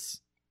announcements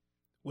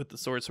with the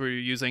sorts we were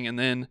using, and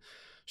then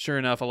sure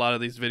enough, a lot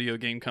of these video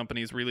game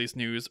companies release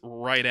news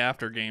right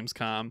after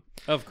Gamescom.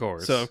 Of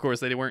course. So, of course,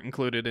 they weren't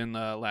included in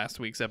last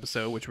week's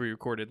episode, which we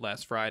recorded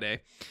last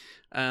Friday.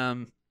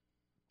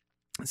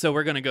 So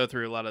we're going to go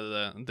through a lot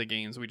of the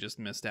games we just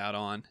missed out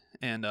on,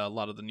 and a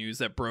lot of the news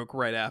that broke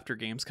right after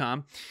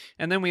Gamescom.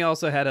 And then we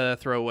also had a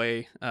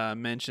throwaway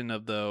mention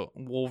of the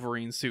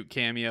Wolverine suit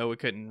cameo. We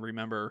couldn't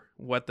remember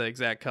what the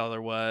exact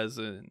color was,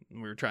 and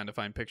we were trying to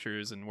find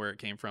pictures and where it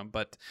came from.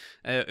 But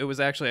it was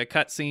actually a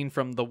cutscene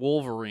from the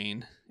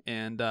Wolverine,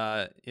 and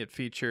it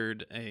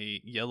featured a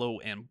yellow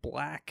and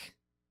black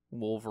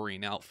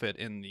Wolverine outfit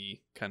in the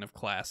kind of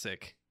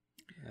classic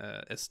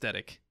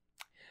aesthetic.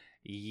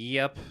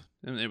 Yep.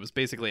 And it was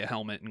basically a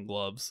helmet and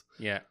gloves.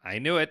 Yeah, I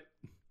knew it.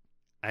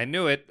 I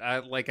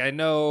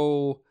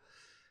know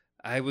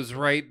I was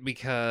right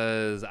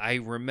because I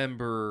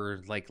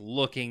remember like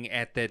looking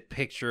at that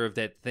picture of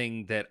that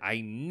thing that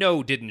I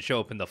know didn't show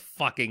up in the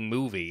fucking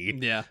movie.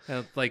 Yeah.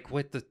 Like,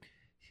 what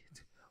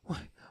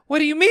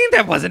do you mean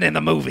that wasn't in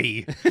the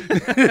movie?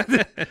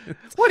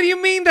 What do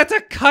you mean that's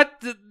a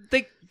cut?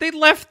 They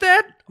left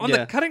that on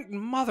the cutting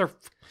mother.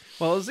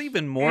 Well, it was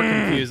even more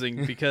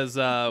confusing because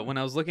when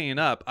I was looking it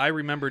up, I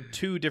remembered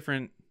two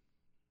different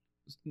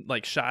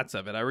like shots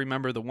of it. I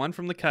remember the one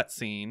from the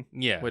cutscene,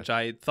 Yeah. which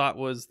I thought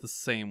was the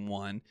same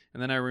one,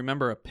 and then I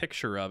remember a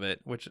picture of it,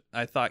 which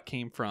I thought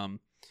came from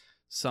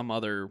some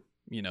other,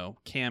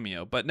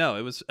 cameo. But no,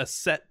 it was a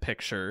set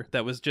picture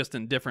that was just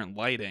in different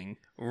lighting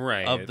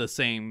Right. of the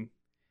same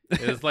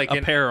It was like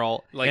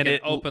apparel, like and an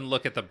it open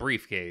look at the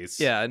briefcase.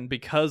 Yeah, and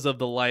because of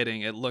the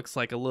lighting, it looks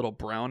like a little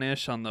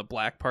brownish on the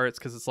black parts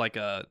because it's like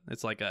a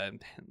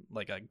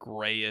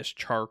grayish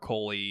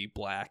charcoaly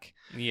black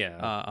Yeah.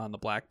 on the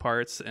black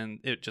parts, and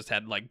it just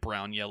had like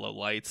brown yellow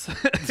lights.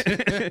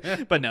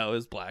 But no, it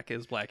was black. It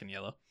was black and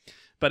yellow.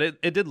 But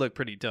it did look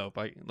pretty dope.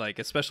 Like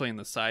especially in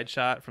the side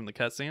shot from the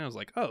cutscene, I was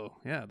like, oh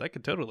yeah, that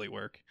could totally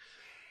work.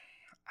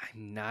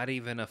 I'm not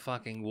even a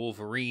fucking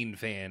Wolverine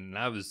fan. And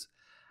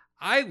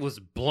I was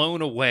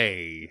blown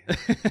away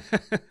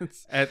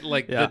at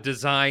like Yeah. the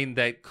design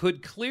that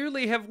could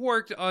clearly have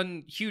worked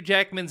on Hugh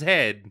Jackman's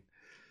head.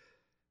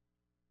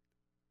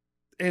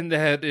 And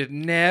that it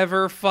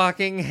never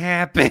fucking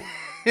happened.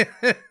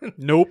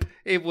 Nope.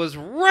 It was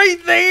right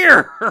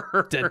there.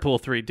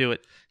 Deadpool 3, do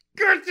it.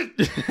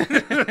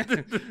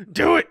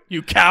 Do it,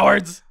 you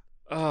cowards.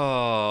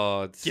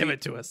 Oh, Give see,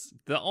 it to us.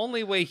 The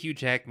only way Hugh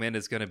Jackman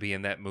is going to be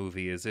in that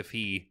movie is if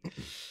he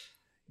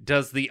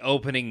does the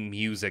opening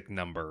music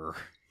number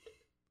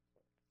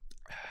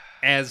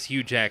as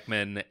Hugh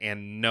Jackman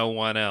and no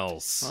one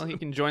else. Well, he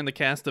can join the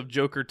cast of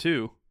Joker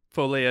 2.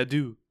 Folie à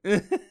deux.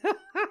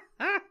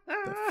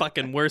 The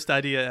fucking worst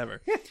idea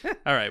ever.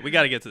 All right, we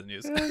got to get to the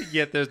news.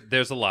 Yeah,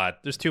 there's a lot.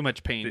 There's too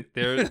much pain.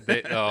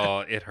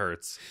 It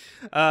hurts.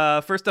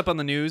 First up on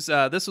the news,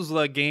 this was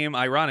the game,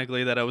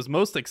 ironically, that I was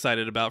most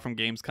excited about from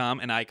Gamescom,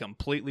 and I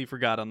completely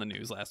forgot on the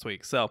news last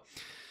week. So,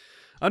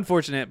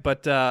 unfortunate,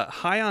 but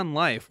High on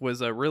Life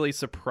was a really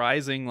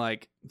surprising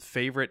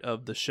favorite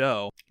of the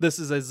show. This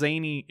is a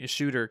zany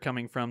shooter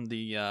coming from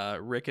the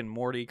Rick and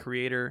Morty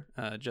creator,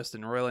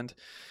 Justin Roiland,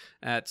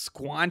 at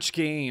Squanch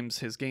Games,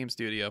 his game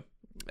studio.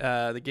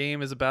 The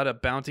game is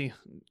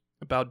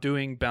about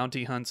doing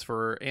bounty hunts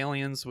for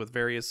aliens with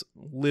various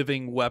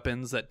living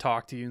weapons that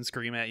talk to you and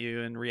scream at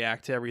you and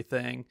react to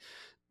everything.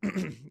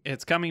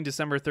 It's coming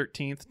December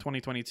 13th,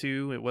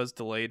 2022. It was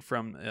delayed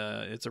from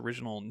its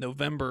original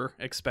November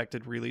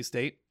expected release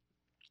date.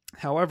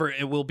 However,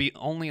 it will be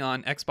only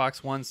on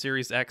Xbox One,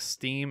 Series X,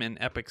 Steam, and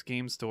Epic's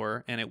Game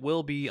Store, and it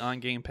will be on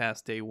Game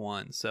Pass day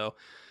one. So,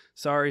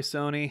 sorry,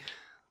 Sony,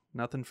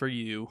 nothing for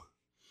you.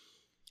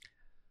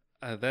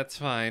 That's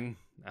fine.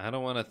 I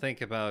don't want to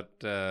think about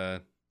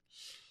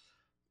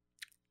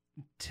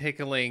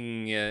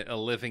tickling a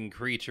living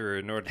creature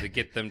in order to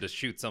get them to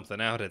shoot something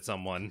out at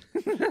someone.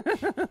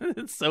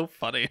 It's so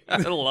funny. I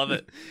love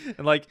it.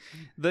 And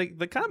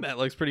the combat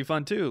looks pretty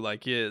fun too.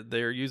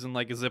 They're using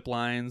zip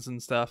lines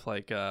and stuff.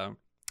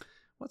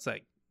 What's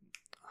that?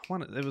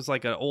 It was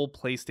an old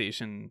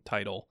PlayStation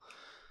title.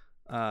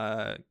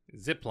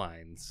 Zip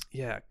lines.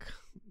 Yeah,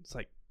 it's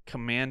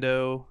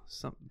Commando,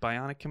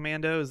 Bionic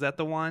Commando. Is that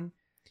the one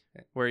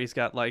where he's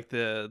got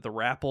the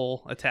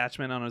rappel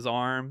attachment on his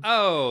arm?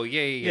 Oh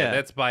yeah. Yeah.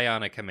 That's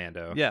Bionic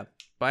Commando. Yeah,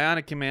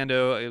 Bionic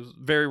Commando. It was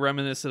very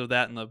reminiscent of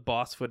that in the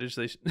boss footage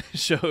they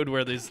showed,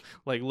 where these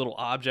little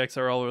objects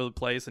are all over the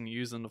place and you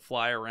use them to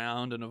fly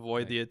around and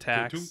avoid the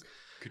attacks.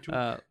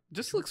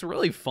 Just looks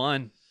really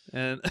fun.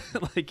 And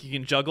you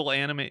can juggle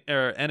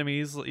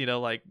enemies,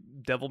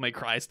 Devil May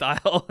Cry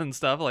style and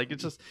stuff.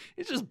 It's just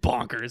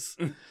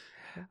bonkers.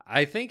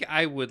 I think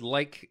I would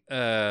like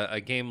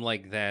a game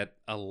like that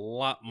a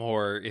lot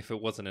more if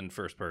it wasn't in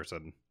first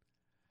person.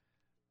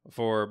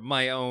 For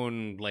my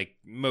own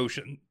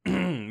motion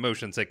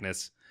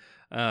sickness,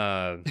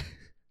 games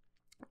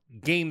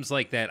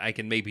like that I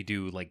can maybe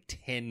do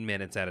 10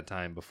 minutes at a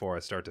time before I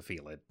start to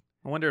feel it.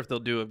 I wonder if they'll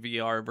do a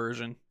VR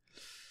version.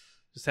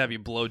 Just have you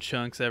blow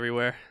chunks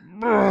everywhere.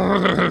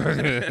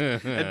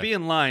 It'd be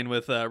in line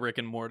with Rick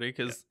and Morty,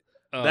 because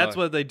that's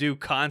what they do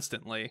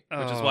constantly,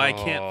 which is why I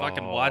can't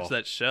fucking watch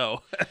that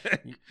show.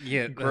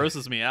 Yeah, It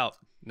grosses me out.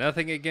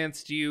 Nothing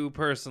against you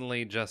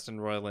personally, Justin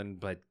Roiland,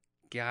 but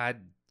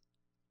god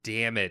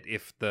damn it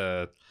if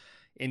the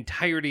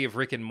entirety of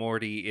Rick and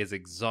Morty is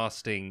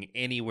exhausting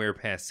anywhere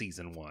past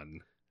season 1.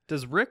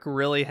 Does Rick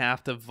really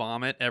have to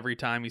vomit every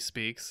time he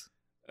speaks?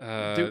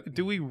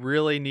 Do we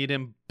really need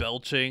him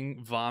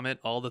belching vomit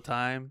all the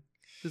time?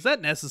 Is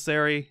that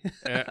necessary?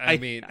 I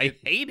mean, I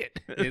hate it.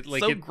 It's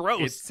so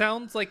gross. It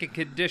sounds like a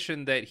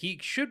condition that he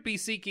should be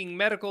seeking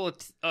medical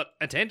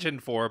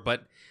attention for,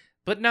 but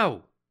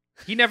no,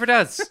 he never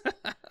does.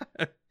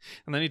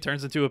 And then he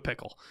turns into a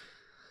pickle.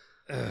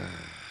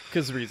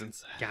 Because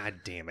reasons.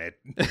 God damn it.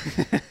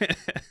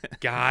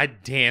 God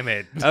damn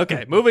it.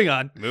 Okay, moving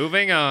on.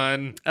 Moving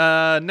on.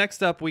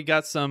 Next up, we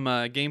got some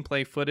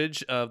gameplay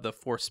footage of the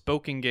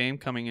Forspoken game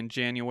coming in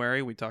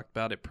January. We talked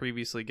about it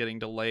previously getting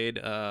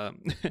delayed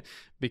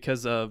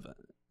because of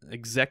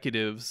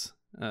executives,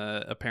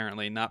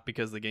 apparently, not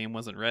because the game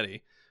wasn't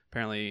ready.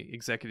 Apparently,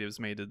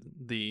 executives made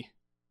the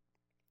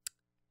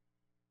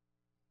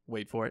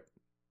wait for it,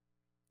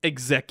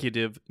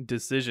 executive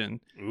decision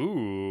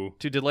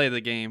to delay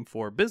the game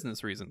for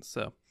business reasons.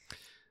 So,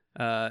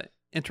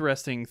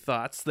 interesting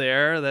thoughts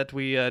there that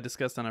we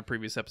discussed on a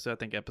previous episode. I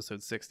think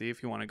episode 60,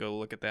 if you want to go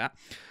look at that.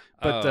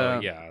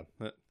 But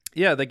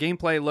yeah, the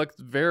gameplay looked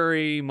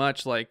very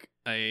much like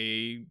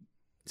a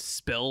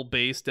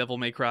spell-based Devil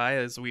May Cry,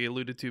 as we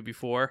alluded to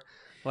before.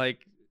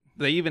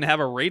 They even have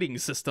a rating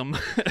system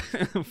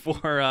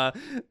for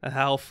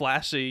how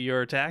flashy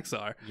your attacks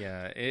are.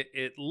 Yeah,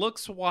 it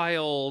looks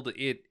wild.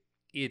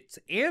 It's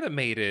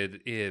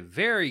animated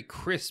very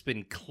crisp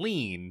and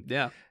clean.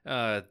 Yeah.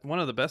 One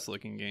of the best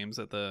looking games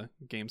at the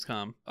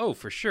Gamescom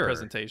for sure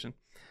presentation.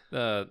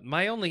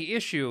 My only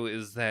issue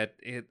is that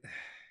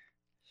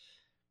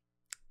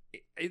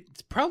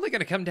it's probably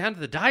going to come down to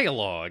the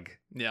dialogue.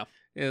 Yeah.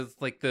 It's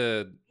like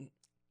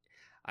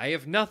I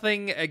have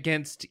nothing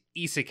against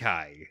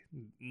isekai.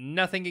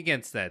 Nothing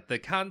against that. The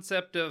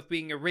concept of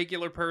being a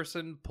regular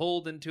person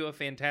pulled into a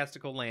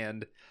fantastical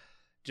land.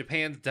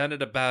 Japan's done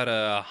it about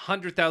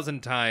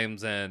 100,000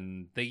 times,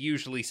 and they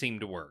usually seem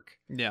to work.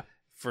 Yeah.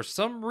 For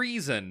some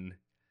reason,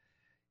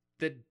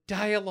 the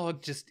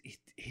dialogue just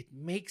it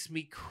makes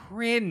me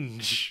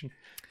cringe.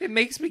 It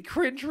makes me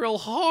cringe real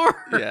hard.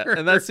 Yeah,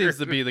 and that seems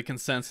to be the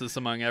consensus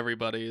among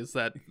everybody, is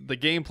that the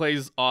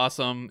gameplay's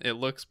awesome, it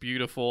looks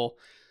beautiful,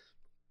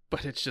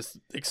 but it's just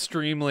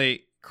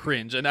extremely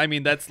cringe. And I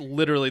mean, that's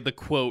literally the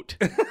quote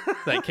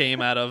that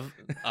came out of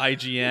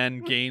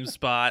IGN,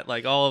 GameSpot,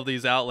 like all of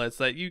these outlets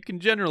that you can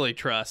generally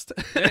trust.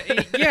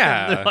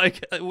 Yeah. They're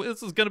like,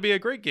 this is going to be a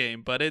great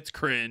game, but it's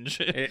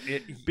cringe.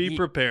 Be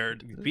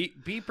prepared.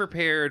 Be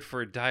prepared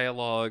for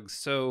dialogue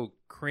so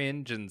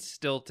cringe and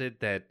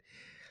stilted that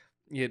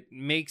it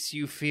makes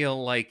you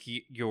feel like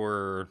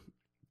your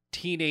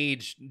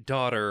teenage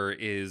daughter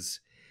is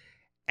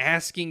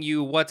asking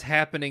you what's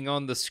happening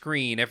on the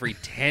screen every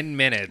 10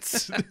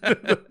 minutes.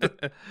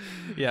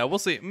 Yeah, we'll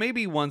see.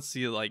 Maybe once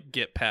you like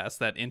get past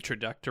that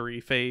introductory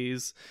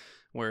phase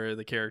where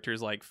the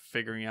character's like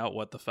figuring out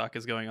what the fuck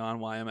is going on,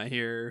 why am I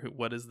here,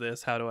 what is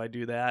this, how do I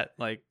do that,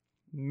 like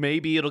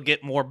maybe it'll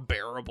get more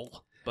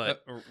bearable.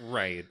 But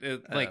right.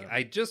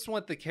 I just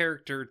want the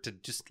character to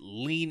just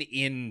lean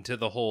into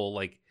the whole,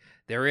 like,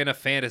 they're in a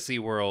fantasy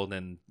world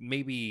and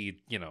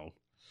maybe,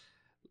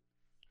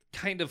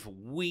 kind of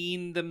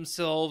wean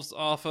themselves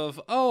off of,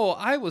 oh,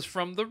 I was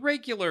from the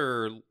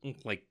regular,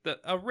 like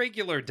a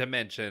regular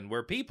dimension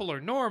where people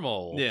are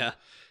normal. yeah.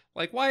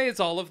 Like, why is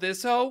all of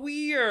this so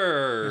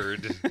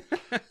weird?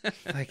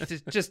 Like,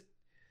 just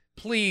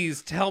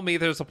please tell me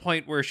there's a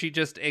point where she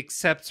just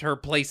accepts her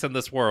place in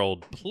this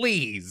world.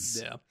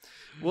 Please. Yeah.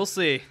 We'll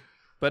see.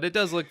 But it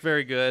does look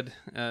very good.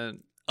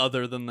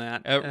 Other than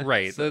that.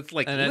 Right. So, It's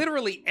like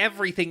literally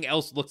everything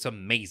else looks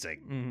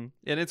amazing. Mm-hmm.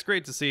 And it's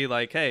great to see,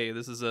 like, hey,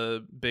 this is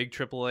a big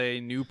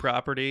AAA new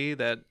property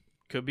that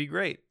could be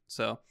great.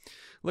 So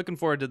looking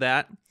forward to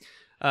that.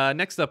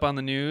 Next up on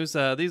the news,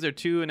 these are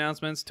two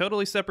announcements,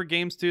 totally separate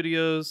game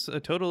studios,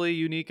 totally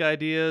unique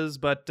ideas,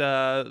 but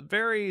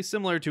very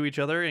similar to each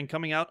other and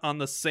coming out on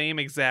the same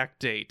exact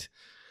date,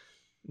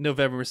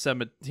 November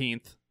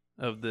 17th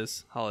of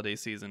this holiday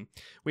season.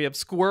 We have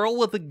Squirrel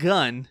with a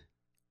Gun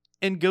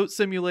and Goat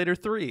Simulator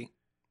 3.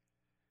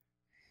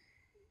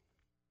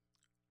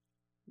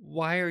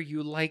 Why are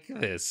you like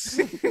this?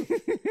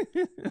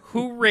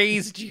 Who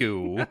raised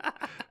you?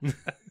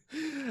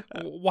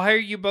 Why are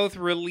you both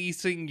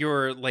releasing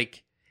your,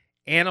 like,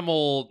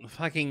 animal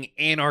fucking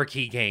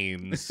anarchy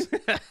games?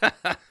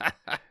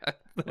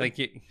 Like,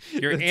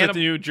 your It's a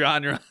new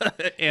genre,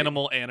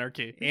 animal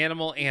anarchy.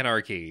 Animal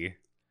anarchy.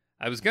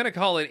 I was going to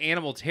call it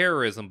animal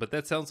terrorism, but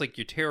that sounds like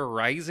you're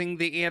terrorizing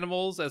the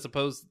animals as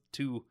opposed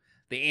to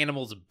the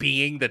animals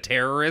being the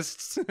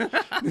terrorists.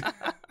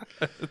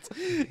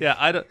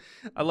 Yeah,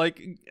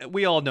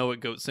 we all know what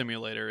Goat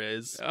Simulator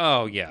is.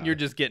 Oh, yeah. You're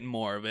just getting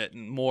more of it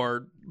and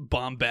more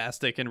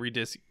bombastic and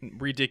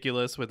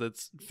ridiculous with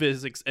its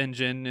physics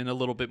engine and a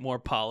little bit more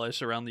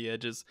polish around the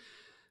edges.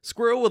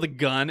 Squirrel with a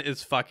Gun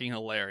is fucking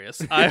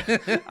hilarious.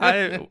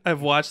 I've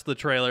watched the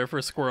trailer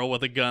for Squirrel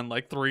with a Gun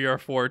like 3 or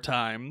 4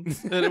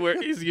 times,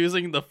 where he's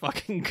using the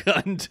fucking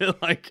gun to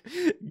like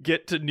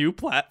get to new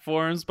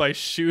platforms by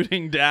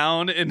shooting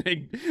down and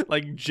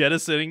like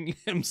jettisoning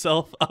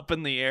himself up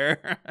in the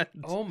air.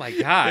 Oh my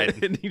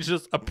god! And he's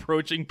just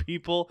approaching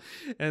people,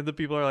 and the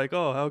people are like,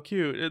 "Oh, how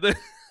cute!" And then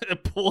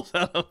it pulls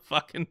out a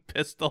fucking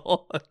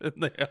pistol.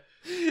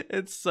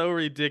 It's so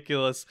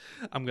ridiculous.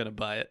 I'm gonna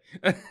buy it.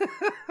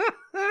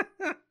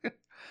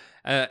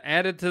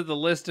 Added to the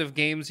list of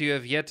games you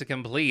have yet to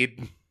complete.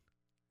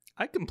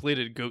 I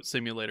completed Goat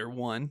Simulator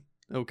 1.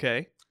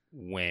 Okay.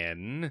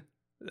 When?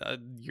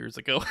 Years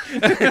ago.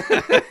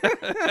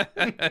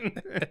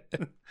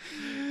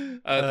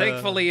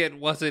 Thankfully, it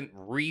wasn't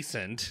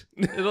recent.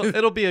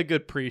 It'll be a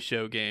good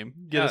pre-show game.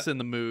 Get us in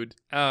the mood.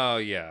 Oh,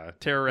 yeah.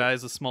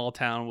 Terrorize a small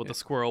town with a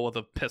squirrel with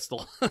a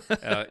pistol. Or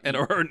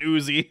an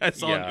Uzi. I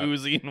saw an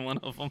Uzi in one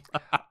of them.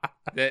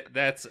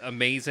 That's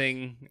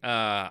amazing.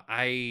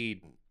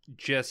 I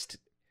just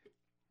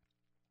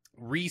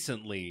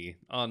recently,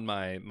 on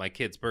my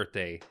kid's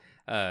birthday,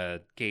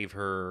 gave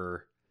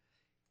her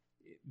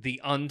the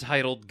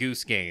Untitled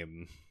Goose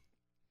Game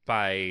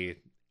by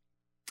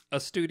a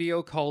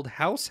studio called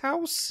House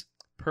House.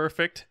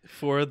 Perfect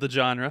for the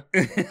genre.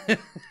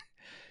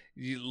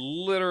 You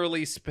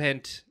literally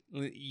spend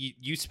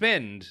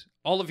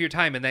all of your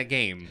time in that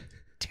game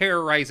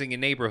terrorizing a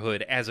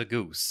neighborhood as a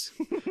goose.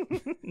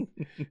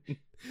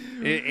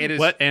 It is...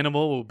 What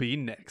animal will be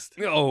next?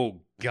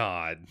 Oh,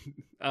 God.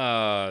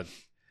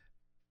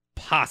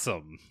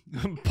 Possum.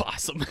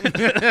 Possum.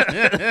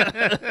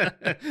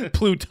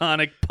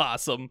 Plutonic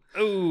possum.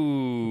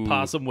 Ooh.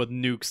 Possum with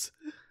nukes.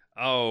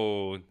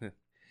 Oh.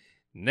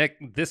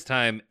 This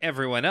time,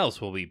 everyone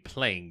else will be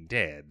playing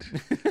dead.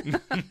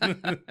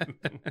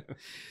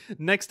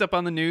 Next up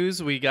on the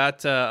news, we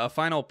got a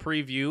final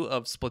preview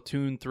of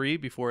Splatoon 3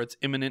 before its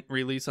imminent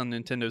release on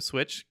Nintendo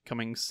Switch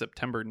coming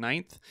September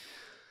 9th.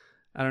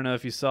 I don't know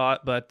if you saw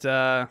it, but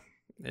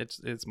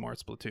it's more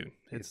Splatoon.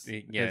 It's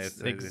the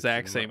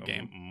exact same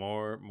game.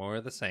 More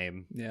of the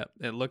same. Yeah,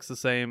 it looks the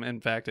same. In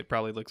fact, it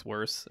probably looks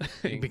worse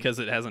because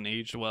it hasn't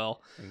aged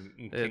well.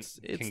 It's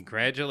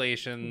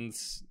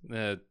Congratulations,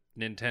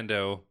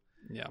 Nintendo.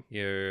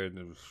 Yeah.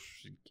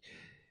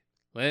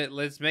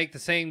 Let's make the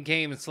same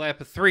game and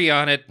slap a 3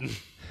 on it.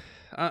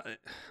 All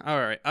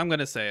right, I'm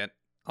gonna say it.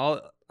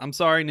 I'm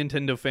sorry,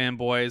 Nintendo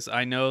fanboys.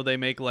 I know they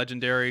make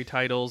legendary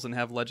titles and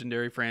have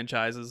legendary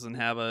franchises and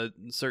have a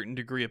certain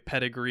degree of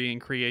pedigree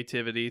and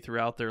creativity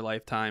throughout their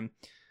lifetime.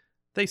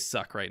 They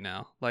suck right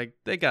now. Like,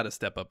 they got to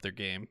step up their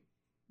game.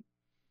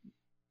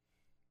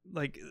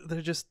 Like,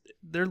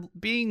 they're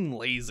being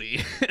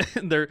lazy.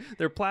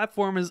 Their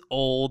platform is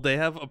old. They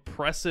have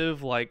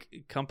oppressive,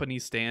 like, company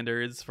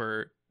standards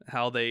for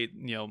how they,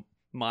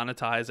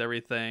 monetize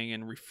everything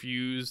and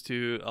refuse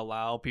to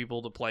allow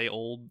people to play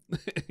old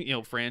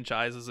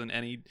franchises in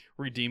any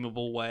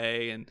redeemable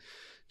way, and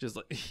just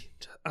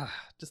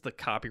the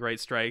copyright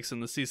strikes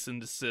and the cease and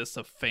desist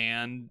of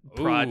fan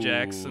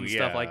projects and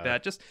stuff like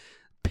that. Just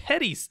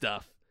petty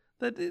stuff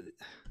that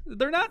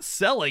they're not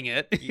selling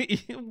it.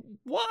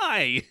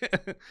 Why?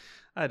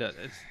 I don't.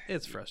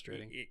 It's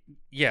frustrating.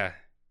 Yeah.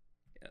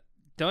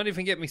 Don't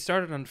even get me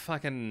started on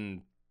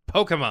fucking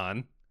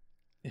Pokemon.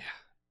 Yeah.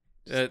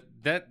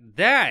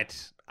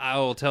 That I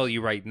will tell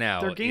you right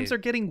now. Their games are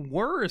getting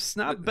worse,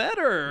 not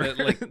better.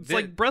 It's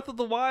like Breath of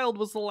the Wild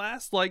was the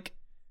last, like,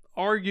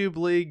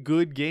 arguably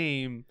good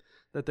game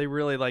that they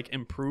really, like,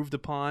 improved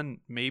upon.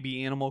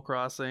 Maybe Animal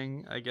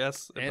Crossing, I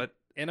guess.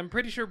 And I'm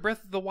pretty sure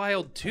Breath of the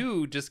Wild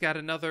 2 just got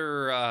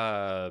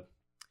another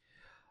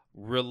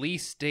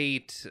release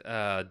date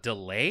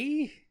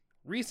delay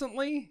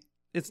recently.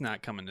 It's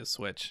not coming to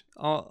Switch.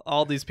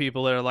 All these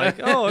people are like,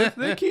 oh, if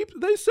they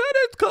said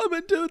it's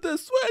coming to the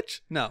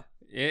Switch. No,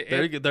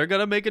 they're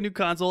gonna make a new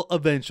console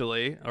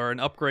eventually, or an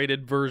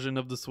upgraded version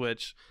of the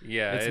Switch.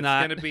 Yeah, it's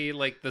gonna be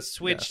like the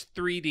Switch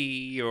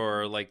 3D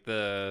or like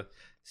the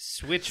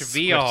Switch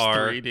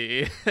VR. Switch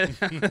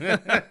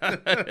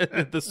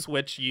 3D. The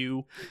Switch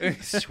U.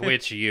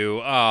 Switch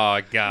U.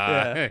 Oh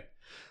god. Yeah.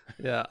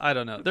 Yeah, I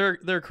don't know.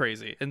 They're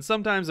crazy, and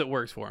sometimes it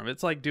works for them.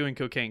 It's like doing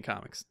Cocaine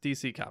Comics,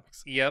 DC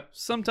Comics. Yep.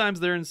 Sometimes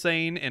they're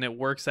insane, and it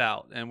works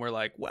out, and we're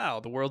like, wow,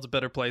 the world's a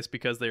better place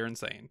because they're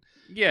insane.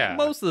 Yeah.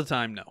 Most of the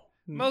time, no.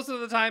 Most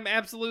of the time,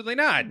 absolutely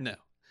not. No.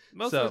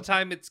 Most of the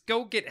time, it's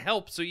go get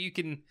help so you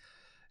can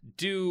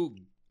do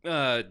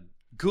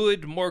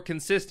good more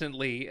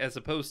consistently, as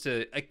opposed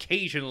to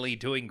occasionally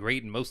doing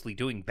great and mostly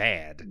doing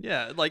bad.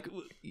 Yeah, like,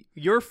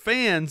 your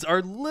fans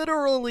are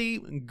literally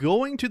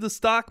going to the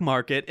stock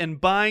market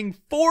and buying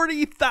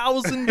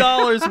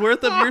 $40,000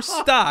 worth of your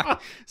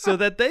stock so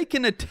that they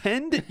can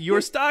attend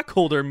your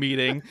stockholder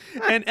meeting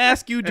and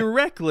ask you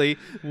directly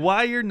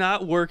why you're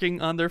not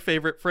working on their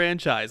favorite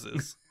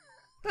franchises.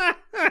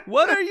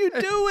 What are you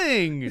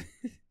doing?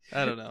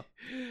 I don't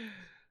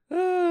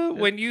know.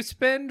 When you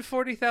spend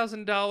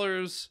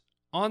 $40,000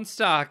 on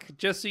stock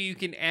just so you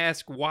can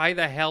ask why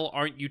the hell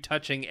aren't you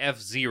touching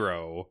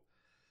F-Zero,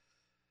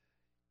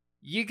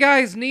 you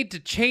guys need to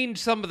change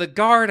some of the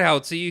guard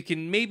out so you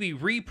can maybe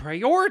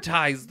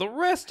reprioritize the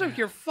rest of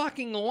your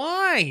fucking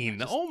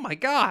line. Oh my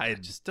god. I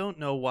just don't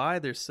know why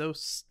they're so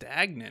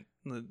stagnant.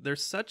 They're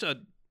such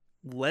a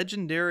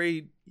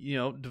legendary,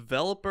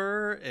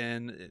 developer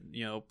and,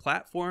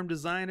 platform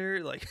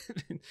designer. Like,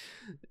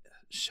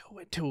 show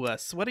it to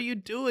us. What are you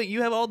doing?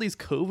 You have all these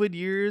COVID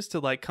years to,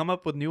 like, come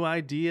up with new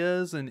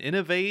ideas and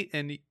innovate,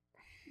 and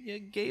you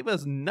gave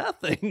us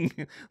nothing.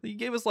 You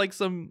gave us, like,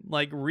 some,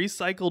 like,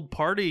 recycled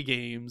party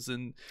games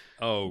and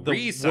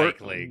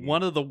recycling.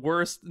 One of the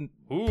worst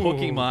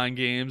Pokemon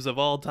games of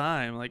all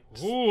time. Like,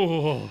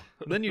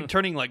 then you're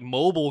turning, like,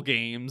 mobile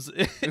games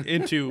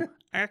into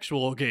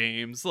actual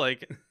games.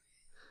 Like,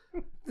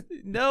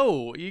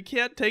 no, you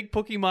can't take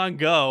Pokemon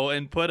Go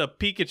and put a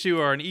Pikachu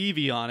or an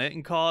Eevee on it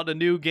and call it a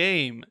new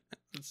game.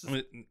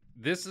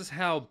 This is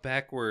how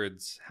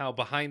backwards, how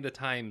behind the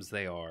times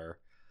they are.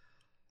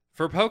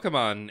 For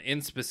Pokemon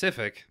in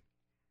specific,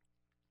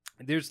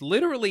 there's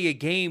literally a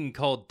game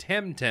called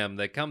Temtem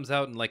that comes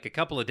out in like a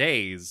couple of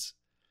days.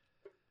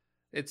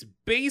 It's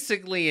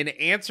basically an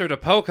answer to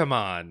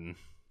Pokemon.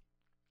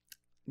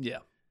 Yeah.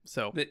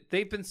 So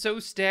they've been so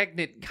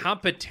stagnant,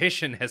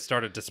 competition has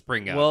started to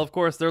spring up. Well, of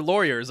course, their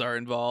lawyers are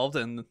involved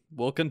and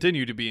will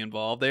continue to be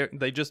involved.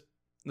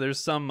 There's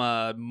some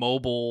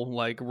mobile,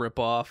 like,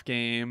 rip-off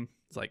game.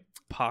 It's like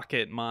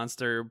Pocket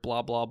Monster,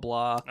 blah, blah,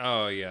 blah.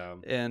 Oh, yeah.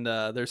 And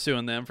they're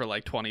suing them for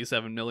like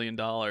 $27 million.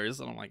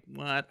 And I'm like,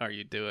 what are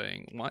you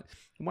doing?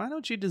 Why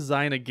don't you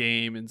design a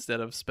game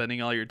instead of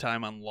spending all your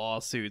time on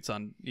lawsuits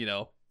on,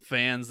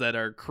 fans that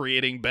are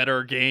creating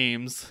better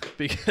games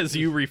because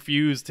you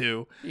refuse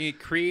to?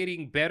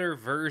 Creating better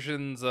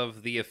versions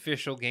of the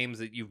official games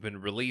that you've been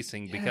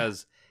releasing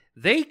because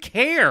They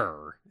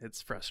care.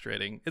 It's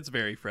frustrating. It's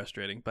very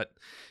frustrating, but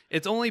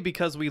it's only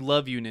because we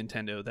love you,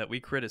 Nintendo, that we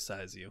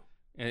criticize you.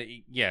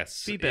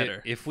 Yes. Be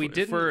better. If we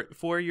didn't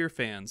for your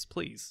fans,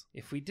 please.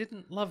 If we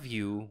didn't love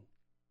you,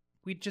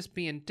 we'd just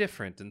be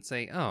indifferent and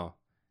say, "Oh,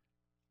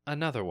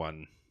 another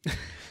one."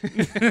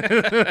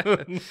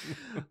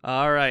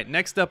 All right.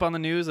 Next up on the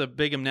news, a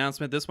big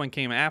announcement. This one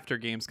came after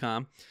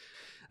Gamescom.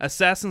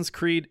 Assassin's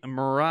Creed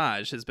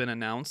Mirage has been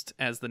announced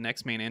as the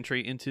next main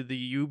entry into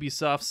the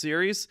Ubisoft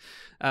series.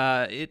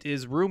 It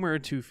is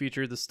rumored to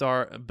feature the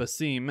star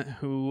Basim,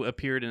 who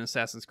appeared in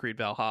Assassin's Creed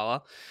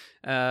Valhalla.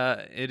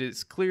 It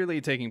is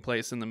clearly taking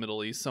place in the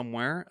Middle East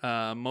somewhere.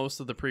 Most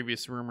of the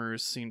previous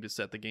rumors seem to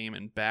set the game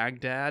in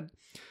Baghdad,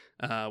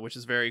 which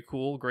is very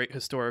cool. Great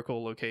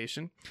historical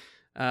location.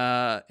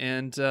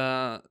 And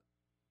a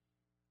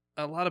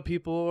lot of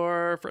people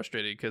are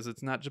frustrated because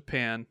it's not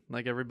Japan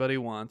like everybody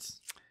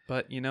wants.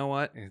 But you know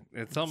what?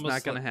 It's almost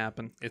not going to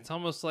happen. It's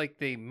almost like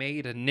they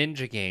made a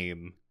ninja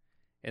game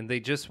and they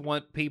just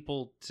want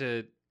people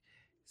to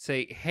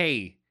say,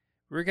 "Hey,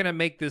 we're going to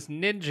make this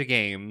ninja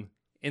game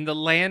in the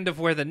land of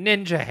where the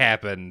ninja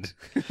happened."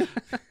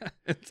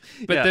 But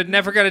they're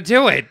never going to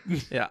do it.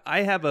 Yeah,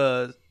 I'm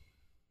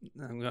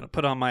going to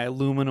put on my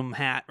aluminum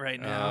hat right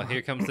now.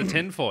 Here comes the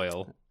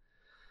tinfoil.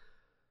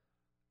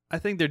 I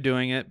think they're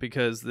doing it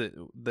because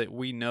that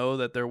we know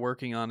that they're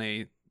working on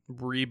a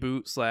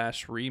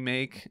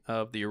reboot/remake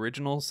of the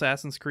original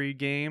Assassin's Creed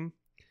game.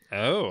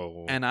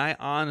 Oh. And I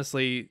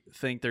honestly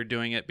think they're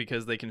doing it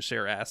because they can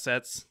share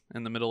assets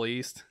in the Middle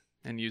East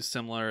and use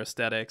similar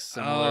aesthetics,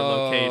 similar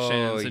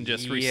locations, and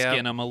just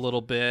reskin them a little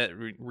bit,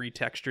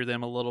 retexture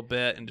them a little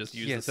bit, and just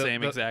use the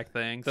same exact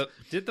things.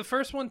 Did the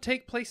first one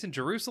take place in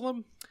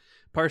Jerusalem?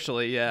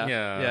 Partially, yeah.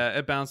 Yeah,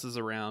 it bounces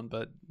around,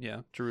 but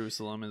yeah,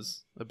 Jerusalem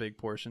is a big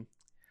portion.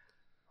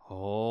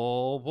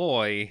 Oh,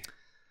 boy.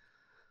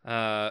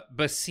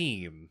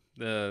 Basim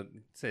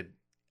said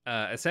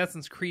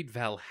Assassin's Creed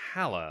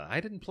Valhalla. I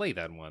didn't play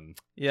that one.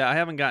 Yeah, I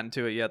haven't gotten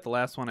to it yet. The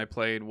last one I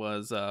played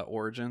was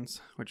Origins,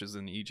 which is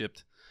in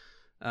Egypt.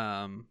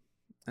 And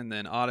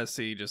then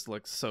Odyssey just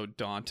looks so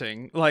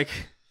daunting, like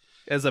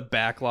as a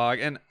backlog.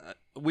 And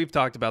we've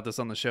talked about this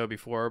on the show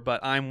before,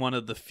 but I'm one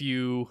of the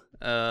few,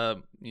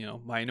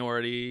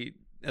 minority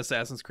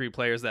Assassin's Creed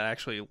players that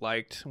actually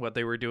liked what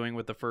they were doing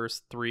with the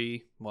first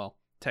 3. Well,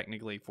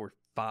 technically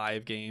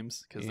 5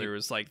 games, because there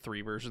was like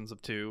 3 versions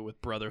of 2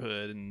 with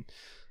Brotherhood and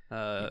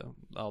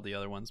all the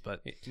other ones.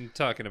 But you're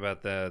talking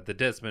about the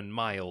Desmond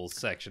Miles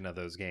section of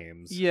those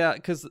games. Yeah,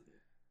 because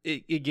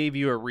it gave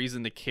you a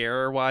reason to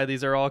care why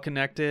these are all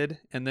connected.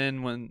 And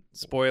then when,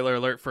 spoiler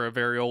alert for a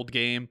very old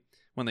game,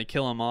 when they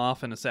kill him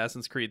off in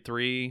Assassin's Creed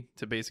 3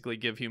 to basically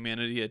give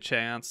humanity a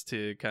chance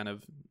to kind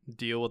of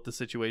deal with the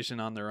situation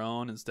on their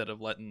own instead of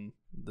letting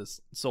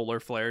this solar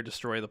flare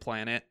destroy the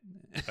planet.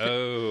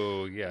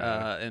 Oh,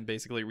 yeah. And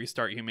basically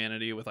restart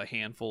humanity with a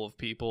handful of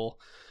people.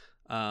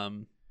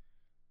 I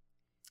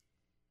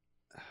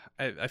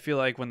feel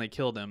like when they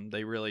killed him,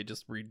 they really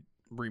just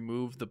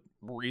remove the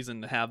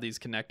reason to have these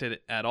connected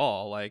at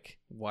all. Like,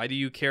 why do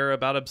you care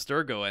about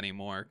Abstergo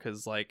anymore?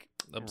 Because like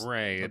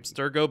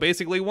Abstergo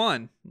basically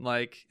won.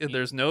 Like,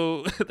 there's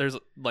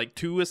like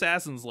 2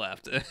 assassins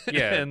left.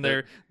 Yeah, and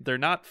they're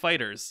not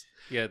fighters.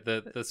 Yeah,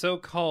 the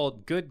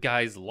so-called good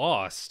guys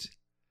lost.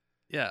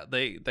 Yeah,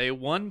 they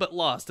won but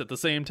lost at the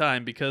same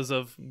time because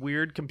of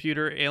weird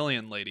computer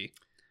alien lady.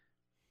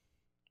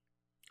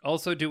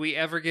 Also, do we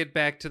ever get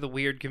back to the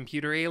weird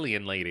computer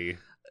alien lady?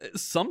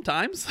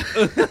 Sometimes.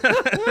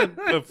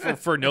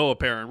 for no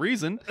apparent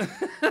reason.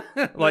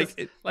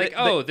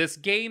 This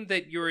game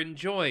that you're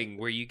enjoying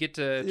where you get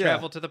to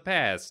travel to the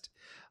past.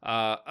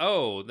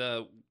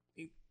 The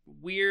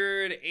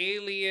weird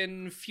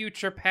alien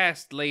future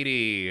past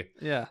lady.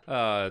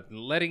 Yeah.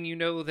 Letting you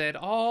know that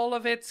all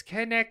of it's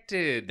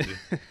connected.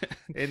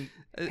 And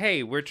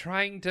hey, we're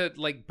trying to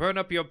burn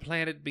up your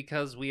planet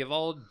because we have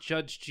all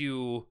judged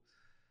you.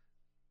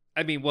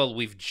 I mean, well,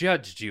 we've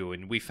judged you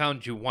and we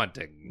found you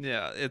wanting.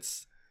 Yeah,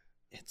 it's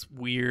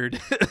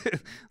weird.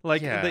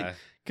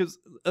 Because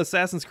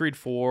Assassin's Creed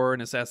 4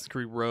 and Assassin's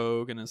Creed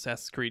Rogue and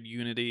Assassin's Creed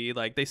Unity,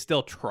 they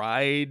still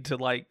tried to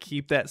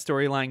keep that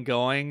storyline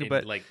going,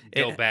 but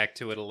go back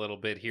to it a little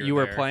bit here. You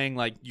were playing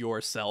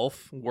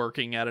yourself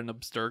working at an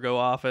Abstergo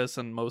office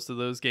in most of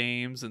those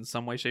games in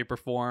some way, shape, or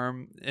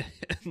form,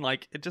 and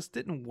it just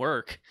didn't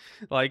work.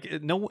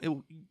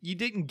 You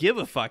didn't give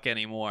a fuck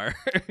anymore,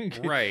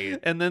 right?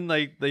 And then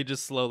they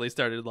just slowly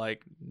started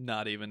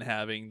not even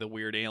having the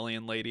weird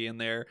alien lady in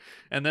there,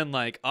 and then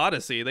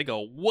Odyssey, they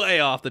go way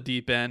off the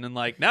deep end and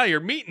now you're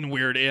meeting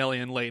weird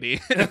alien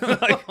lady.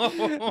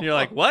 You're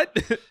like, what?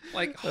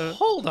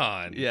 Hold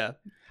on. Yeah,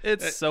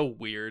 it's so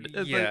weird.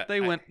 It's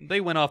they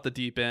went off the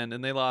deep end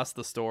and they lost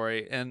the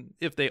story. And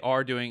if they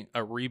are doing a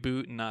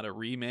reboot and not a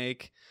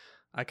remake,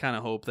 I kind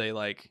of hope they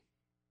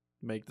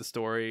make the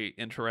story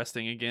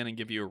interesting again and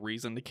give you a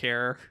reason to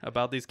care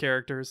about these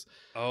characters.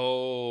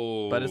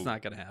 Oh, but it's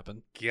not gonna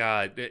happen.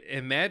 God,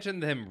 imagine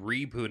them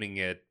rebooting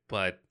it,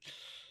 but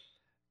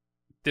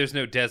there's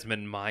no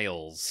Desmond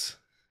Miles.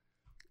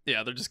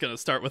 Yeah, they're just gonna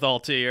start with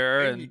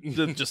Altair and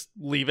then just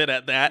leave it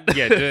at that.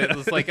 Yeah,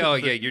 it's like, oh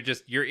yeah,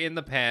 you're in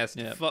the past.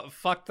 Yeah.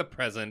 Fuck the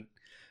present.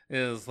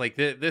 It's like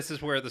this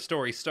is where the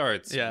story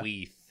starts. Yeah.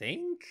 We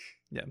think.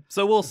 Yeah,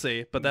 so we'll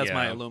see. But that's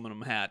my Yeah.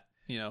 aluminum hat,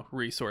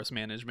 resource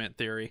management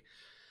theory.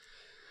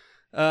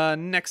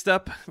 Next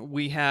up,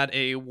 we had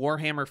a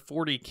Warhammer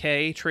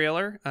 40k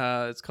trailer.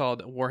 It's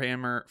called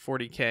Warhammer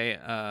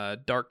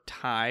 40k Dark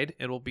Tide.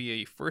 It'll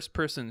be a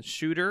first-person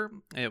shooter.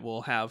 It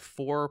will have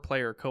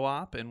 4-player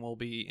co-op and will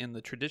be in the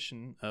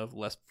tradition of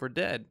Left 4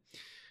 Dead.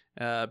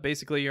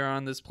 Basically, you're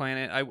on this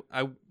planet.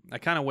 I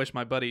kind of wish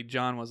my buddy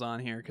John was on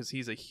here because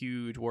he's a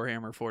huge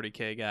Warhammer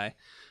 40k guy.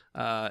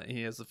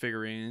 He has the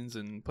figurines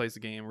and plays the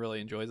game, really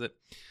enjoys it.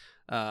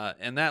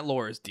 And that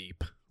lore is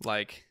deep.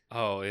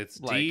 Oh, it's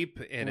Like, deep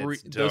and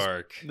it's those-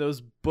 dark.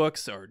 Those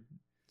books are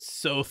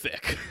so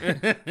thick.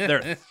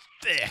 They're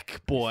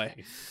thick, boy.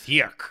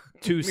 Thick.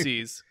 2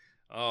 C's.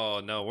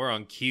 Oh no, we're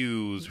on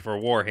cues for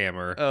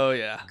Warhammer. Oh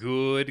yeah.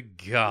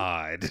 Good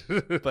God.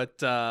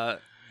 But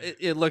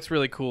it looks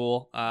really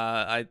cool.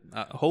 I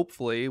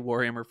hopefully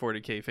Warhammer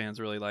 40k fans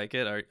really like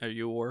it. Are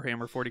you a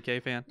Warhammer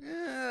 40k fan?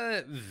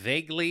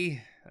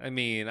 Vaguely. I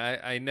mean,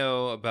 I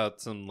know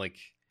about some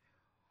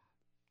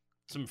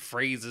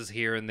phrases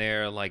here and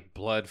there, like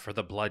blood for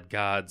the blood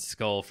god,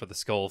 skull for the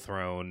skull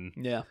throne.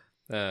 Yeah.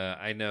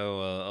 I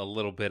know a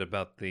little bit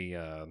about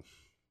the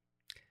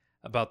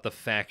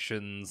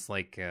factions,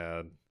 like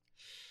the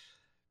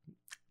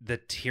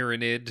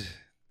Tyrannid,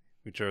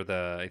 which are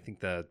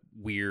the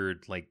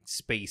weird like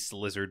space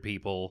lizard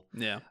people.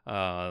 Yeah.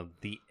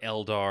 The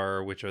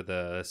Eldar, which are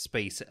the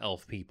space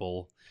elf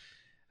people.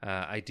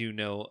 I do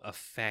know a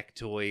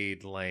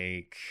factoid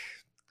like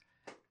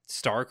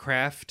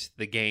StarCraft,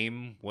 the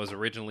game, was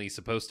originally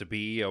supposed to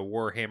be a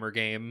Warhammer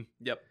game.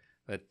 Yep.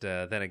 But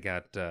then it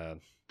got,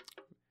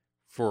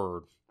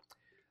 for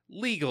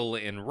legal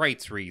and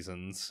rights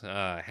reasons,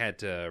 had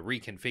to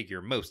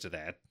reconfigure most of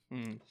that.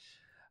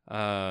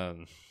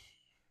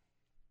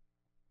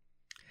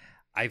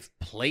 I've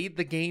played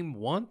the game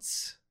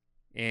once,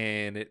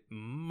 and it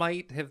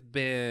might have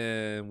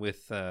been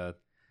with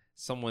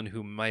someone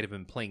who might have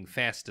been playing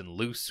fast and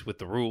loose with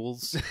the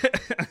rules.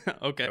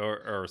 Okay.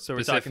 Or So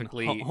we're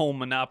specifically talking home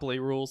Monopoly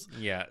rules.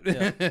 Yeah.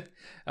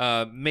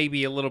 Yeah.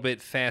 Maybe a little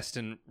bit fast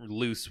and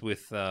loose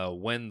with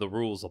when the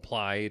rules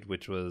applied,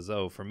 which was,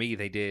 for me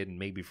they did, and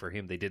maybe for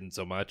him they didn't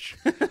so much.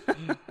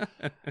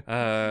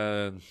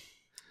 But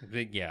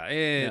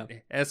yeah.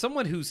 As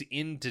someone who's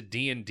into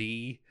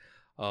D&D,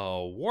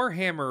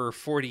 Warhammer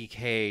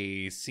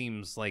 40k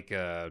seems like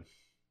a...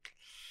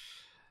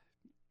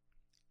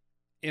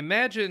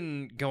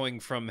 Imagine going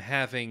from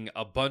having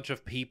a bunch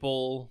of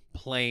people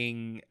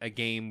playing a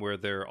game where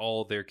they're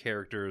all their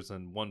characters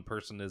and one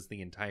person is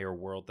the entire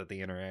world that they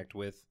interact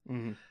with.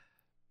 Mhm.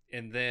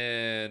 And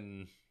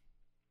then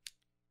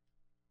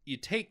you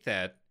take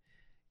that,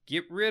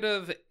 get rid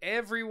of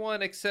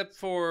everyone except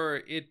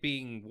for it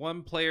being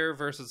one player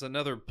versus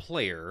another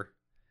player,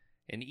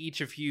 and each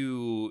of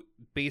you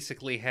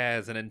basically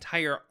has an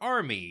entire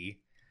army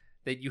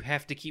that you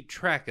have to keep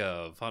track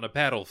of on a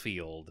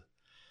battlefield.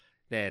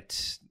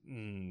 That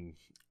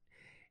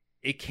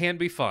it can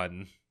be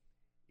fun.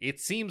 It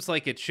seems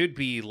like it should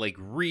be like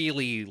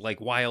really like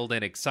wild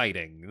and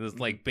exciting. It's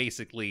like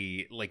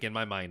basically like in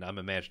my mind I'm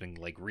imagining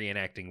like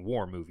reenacting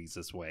war movies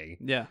this way.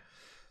 Yeah.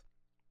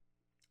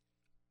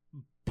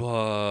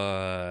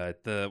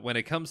 But when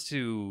it comes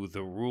to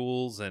the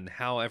rules and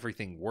how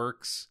everything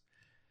works,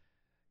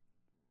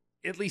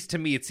 at least to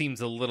me it seems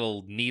a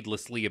little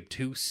needlessly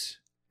obtuse.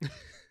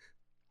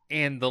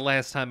 And the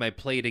last time I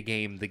played a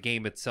game, the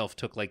game itself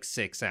took like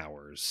 6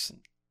 hours.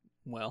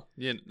 Well,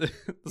 yeah, it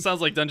sounds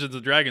like Dungeons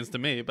and Dragons to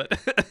me, but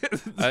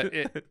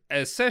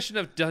A session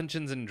of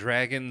Dungeons and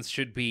Dragons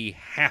should be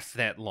half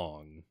that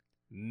long.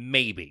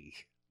 Maybe.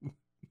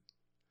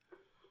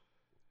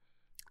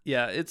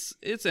 yeah, it's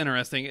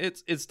interesting.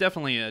 It's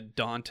definitely a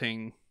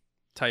daunting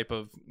type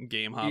of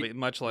game hobby,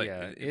 much like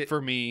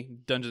for me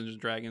Dungeons and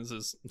Dragons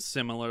is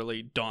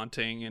similarly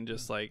daunting and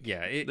just like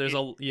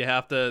you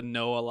have to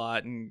know a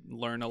lot and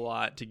learn a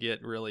lot to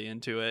get really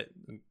into it.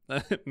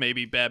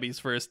 Maybe Babby's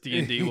first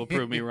D&D will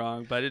prove me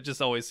wrong, but it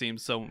just always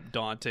seems so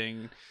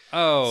daunting.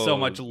 So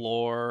much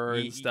lore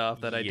and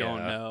stuff that I don't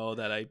know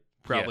that I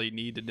probably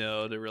need to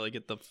know to really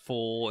get the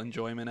full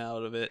enjoyment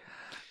out of it.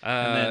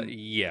 And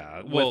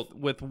then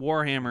with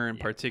Warhammer in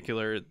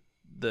particular,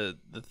 the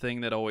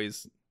thing that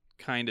always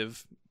kind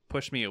of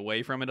pushed me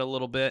away from it a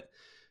little bit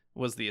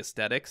was the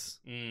aesthetics.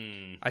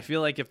 I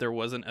feel like if there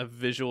wasn't a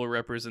visual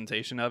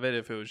representation of it,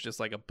 if it was just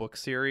like a book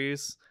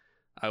series,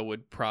 I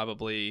would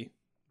probably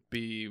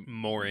be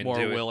more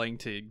willing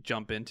to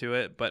jump into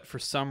it. But for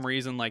some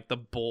reason, like the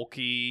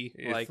bulky,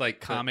 like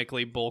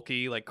comically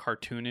bulky, like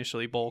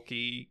cartoonishly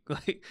bulky,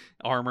 like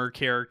armor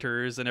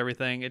characters and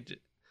everything,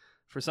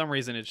 for some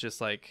reason it's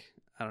just like,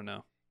 I don't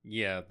know.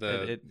 Yeah,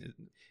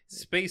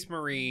 Space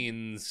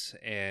Marines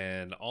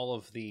and all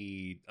of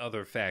the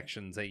other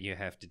factions that you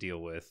have to deal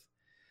with,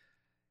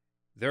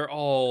 they're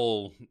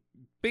all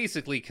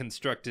basically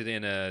constructed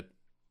in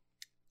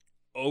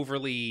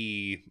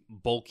overly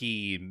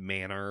bulky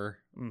manner.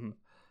 Mhm.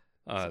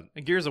 Uh,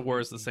 And Gears of War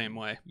is the same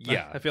way.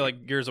 Yeah. I feel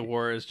like Gears of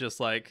War is just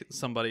like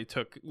somebody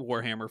took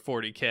Warhammer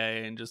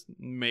 40K and just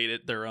made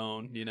it their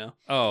own, you know?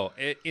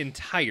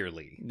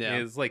 entirely. Yeah.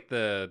 It's like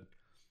the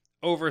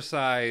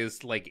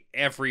oversized, like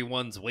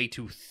everyone's way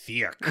too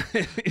thick.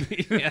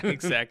 Yeah,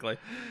 exactly.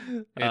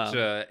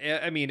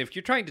 I mean, if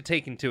you're trying to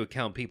take into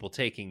account people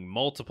taking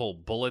multiple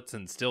bullets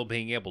and still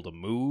being able to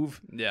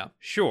move, Yeah.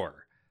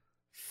 sure,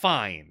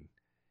 fine.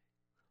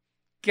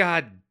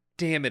 God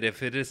damn it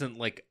if it isn't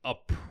like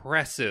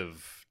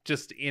oppressive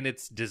just in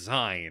its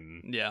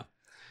design. Yeah.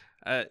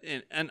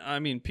 And I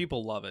mean,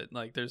 people love it.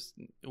 Like,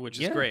 which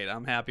is Yeah. great.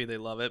 I'm happy they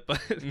love it. But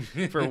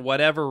for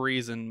whatever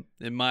reason,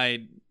 in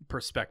my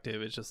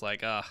perspective, it's just like,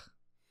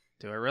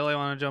 do I really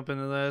want to jump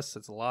into this?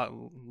 It's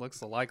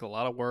looks like a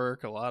lot of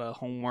work, a lot of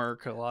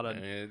homework, a lot of.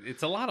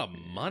 It's a lot of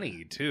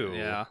money too.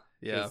 Yeah.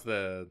 Yeah.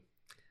 'Cause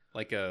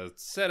like a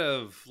set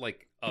of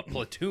like a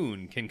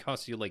platoon can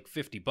cost you like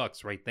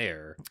 $50 right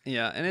there.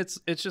 Yeah, and it's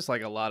just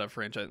like a lot of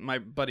franchise. My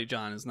buddy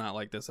John is not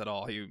like this at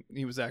all.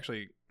 He was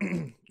actually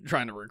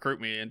trying to recruit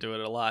me into it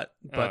a lot.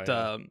 But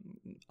yeah.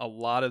 a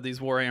lot of these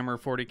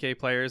Warhammer 40K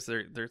players,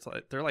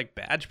 they're like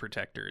badge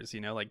protectors,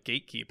 you know, like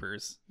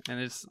gatekeepers. And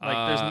it's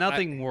like there's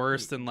nothing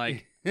worse than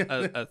like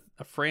a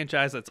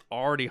franchise that's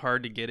already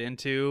hard to get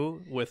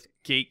into with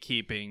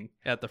gatekeeping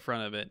at the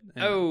front of it.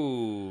 And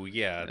Oh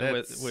yeah,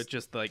 that's with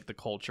just like the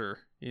culture,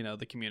 you know,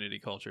 the community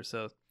culture.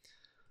 So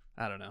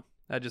I don't know.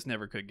 I just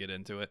never could get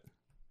into it.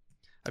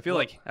 I feel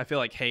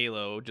like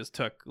Halo just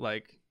took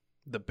like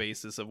the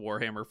basis of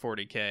Warhammer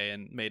 40K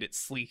and made it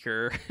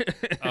sleeker,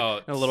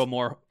 Oh, a little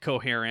more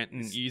coherent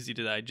and easy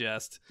to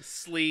digest.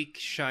 sleek,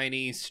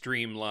 shiny,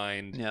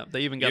 streamlined. Yeah,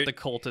 they even got You're- the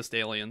cultist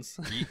aliens.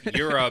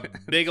 You're a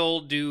big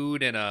old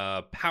dude in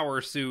a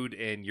power suit,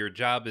 and your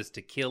job is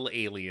to kill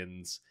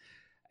aliens.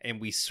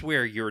 And we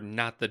swear you're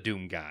not the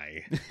Doom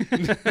guy.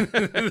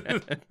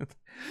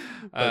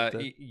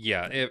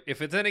 Yeah,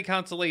 if it's any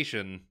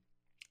consolation,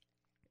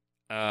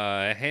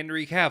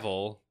 Henry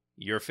Cavill,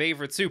 your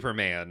favorite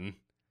Superman,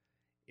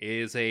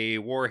 is a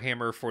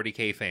Warhammer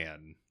 40K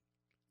fan.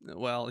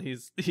 Well,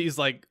 he's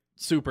like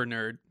super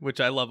nerd, which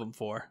I love him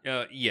for.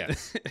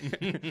 Yes.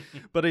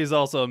 But he's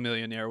also a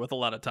millionaire with a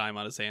lot of time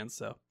on his hands,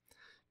 so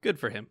good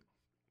for him.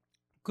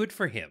 Good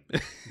for him.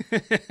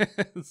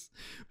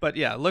 But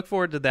yeah, look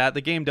forward to that.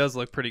 The game does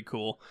look pretty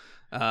cool.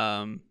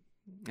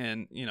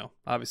 And, you know,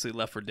 obviously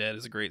Left 4 Dead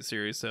is a great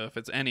series, so if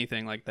it's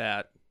anything like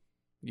that,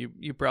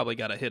 you probably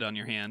got a hit on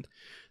your hand.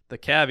 The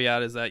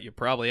caveat is that you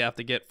probably have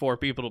to get 4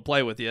 people to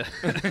play with you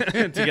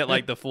to get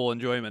like the full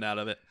enjoyment out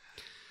of it.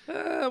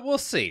 We'll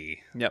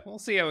see. Yep. We'll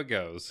see how it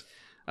goes.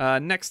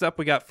 Next up,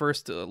 we got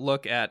first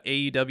look at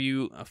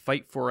AEW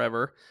Fight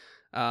Forever.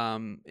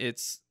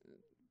 It's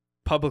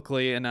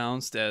publicly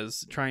announced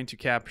as trying to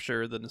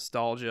capture the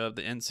nostalgia of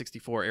the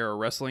N64 era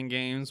wrestling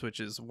games, which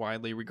is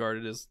widely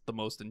regarded as the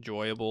most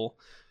enjoyable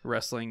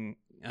wrestling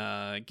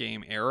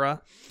game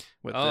era,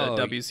 with the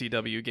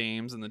WCW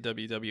games and the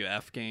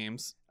WWF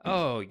games.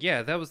 Oh,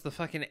 yeah, that was the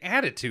fucking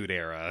Attitude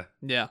Era.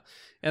 Yeah,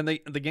 and the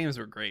games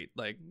were great,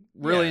 like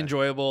really Yeah.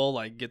 enjoyable.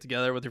 Like get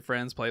together with your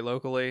friends, play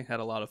locally, had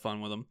a lot of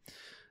fun with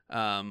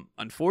them.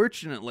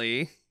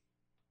 Unfortunately,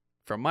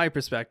 from my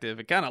perspective,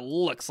 it kind of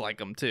looks like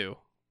them too.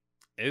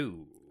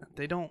 Oh.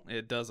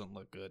 It doesn't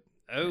look good.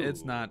 Oh.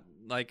 It's not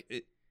like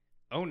it.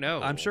 Oh,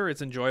 no. I'm sure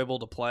it's enjoyable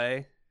to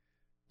play,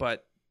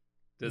 but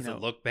Does you know,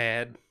 it look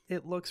bad?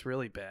 it looks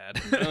really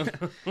bad.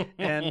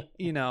 And,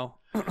 you know,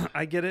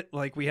 I get it.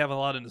 Like, we have a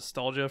lot of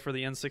nostalgia for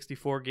the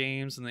N64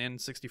 games and the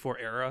N64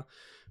 era,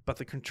 but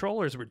the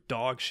controllers were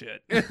dog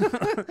shit.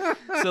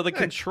 So the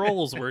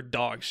controls were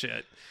dog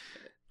shit.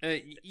 Yeah.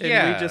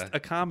 And we just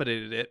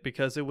accommodated it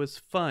because it was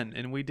fun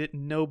and we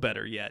didn't know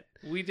better yet.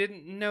 We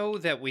didn't know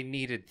that we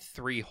needed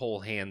 3 whole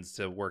hands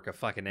to work a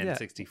fucking Yeah.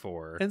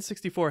 N64.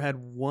 N64 had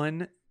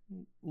one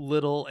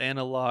little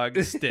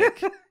analog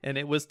stick and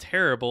it was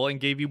terrible and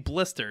gave you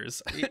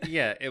blisters.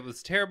 Yeah, it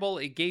was terrible.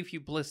 It gave you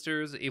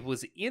blisters. It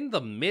was in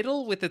the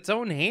middle with its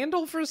own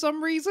handle for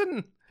some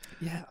reason.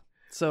 Yeah.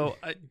 So,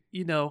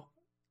 you know,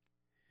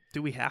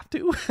 do we have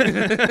to?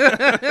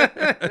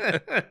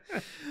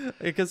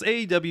 Because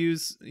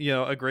AEW's, you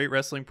know, a great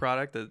wrestling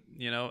product that,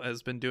 you know,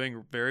 has been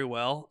doing very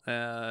well,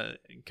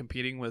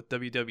 competing with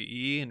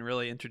WWE and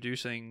really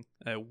introducing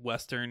a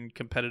Western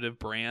competitive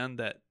brand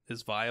that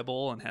is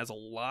viable and has a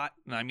lot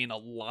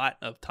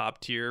of top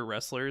tier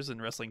wrestlers and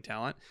wrestling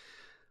talent.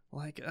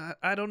 Like,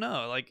 I don't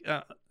know. Like,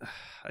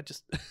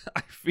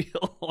 I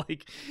feel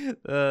like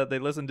they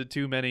listened to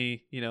too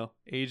many, you know,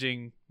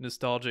 aging,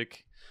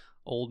 nostalgic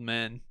old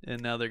men, and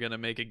now they're going to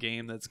make a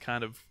game that's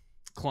kind of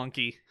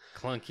clunky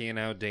and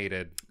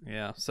outdated.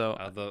 Yeah, so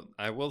Although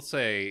I will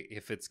say,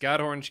 if it's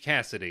got Orange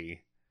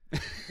Cassidy,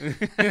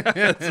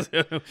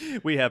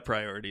 we have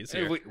priorities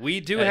here. we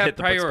do At have Hit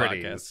the Books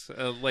priorities.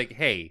 Like,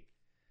 hey,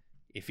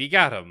 if you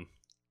got them,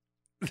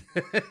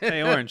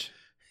 Hey, Orange,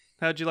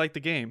 how'd you like the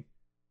game?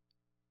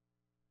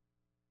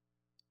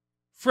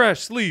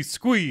 freshly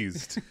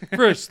squeezed.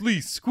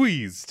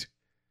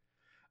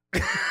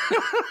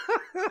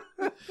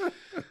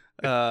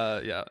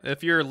 Yeah.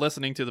 If you're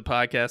listening to the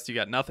podcast, you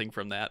got nothing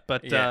from that.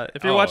 But Yeah.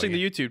 if you're Oh, watching yeah.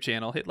 the YouTube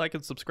channel, hit like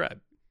and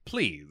subscribe.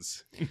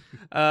 Please.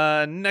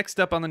 Next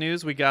up on the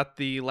news, we got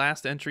the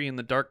last entry in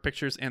the Dark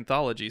Pictures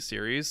anthology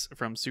series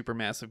from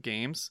Supermassive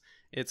Games.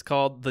 It's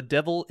called The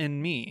Devil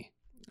in Me.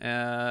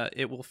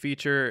 It will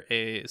feature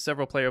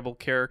several playable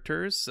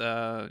characters.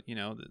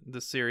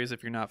 This series,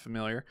 if you're not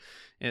familiar,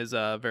 is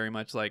very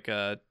much like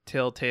a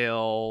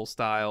Telltale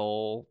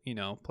style,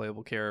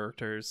 playable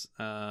characters.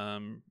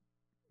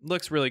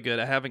 Looks really good.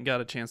 I haven't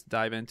got a chance to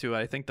dive into it.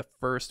 I think the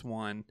first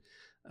one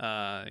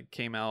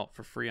came out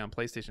for free on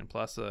PlayStation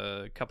Plus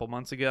a couple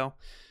months ago.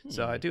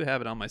 So I do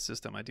have it on my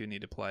system. I do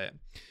need to play it.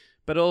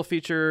 But it'll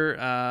feature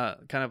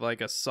kind of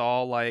like a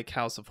Saw-like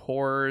House of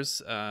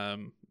Horrors.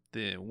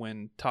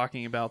 When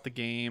talking about the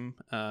game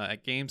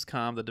at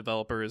Gamescom, the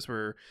developers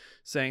were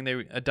saying they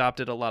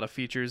adopted a lot of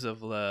features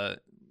of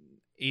the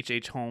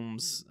H.H.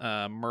 Holmes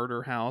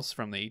murder house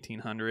from the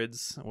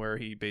 1800s, where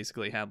he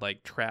basically had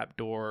like trap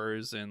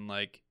doors and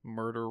like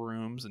murder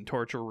rooms and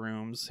torture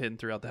rooms hidden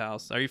throughout the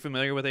house. Are you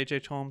familiar with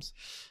H.H. Holmes?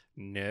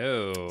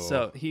 No.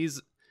 So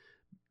he's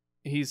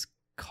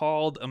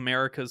called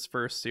America's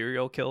first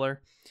serial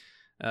killer.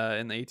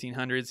 In the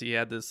 1800s, he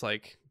had this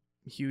like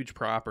huge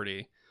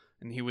property,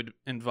 and he would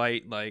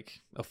invite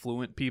like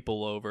affluent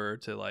people over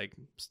to like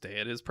stay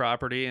at his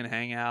property and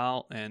hang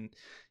out, and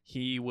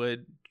he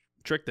would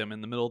trick them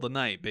in the middle of the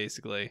night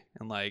basically,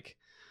 and like,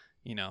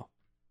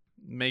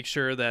 make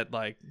sure that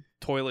like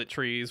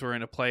toiletries were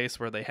in a place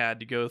where they had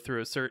to go through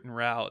a certain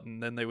route,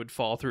 and then they would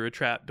fall through a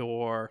trap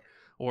door,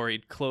 or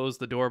he'd close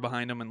the door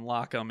behind them and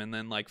lock them, and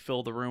then like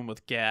fill the room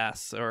with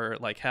gas, or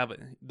like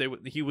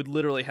he would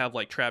literally have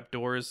like trap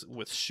doors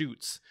with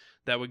chutes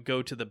that would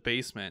go to the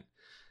basement,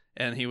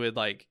 and he would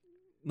like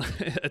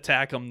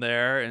attack them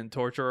there and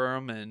torture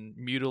them and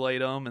mutilate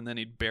them, and then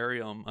he'd bury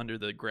them under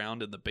the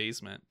ground in the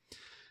basement.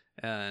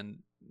 And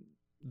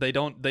they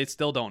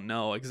still don't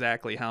know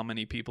exactly how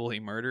many people he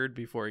murdered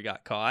before he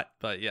got caught,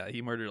 but yeah,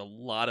 he murdered a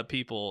lot of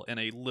people in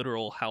a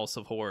literal house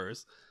of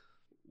horrors.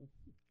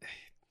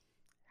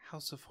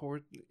 House of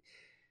Horrors.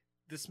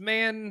 This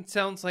man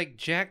sounds like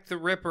Jack the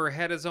Ripper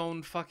had his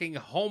own fucking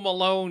Home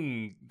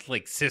Alone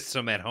like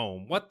system at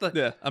home. What the?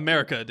 Yeah,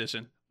 America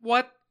edition.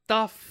 What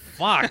the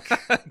fuck?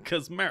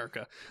 Because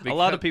America. A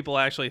lot of people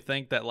actually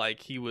think that like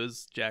he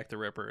was Jack the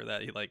Ripper,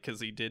 that he like, because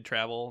he did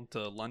travel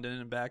to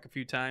London and back a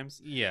few times.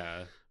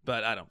 Yeah,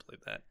 but I don't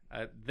believe that.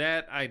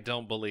 That I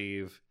don't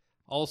believe.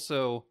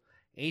 Also,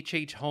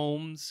 H.H.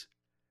 Holmes.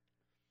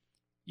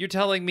 You're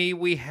telling me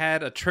we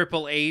had a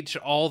Triple H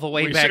all the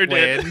way back sure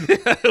when?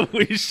 Did.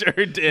 We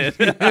sure did.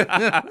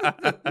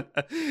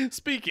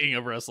 Speaking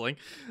of wrestling.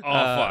 Oh,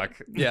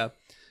 fuck. Yeah.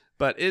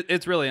 But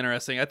it's really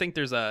interesting. I think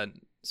there's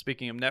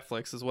speaking of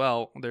Netflix as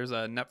well, there's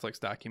a Netflix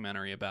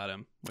documentary about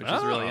him, which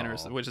is really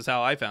interesting, which is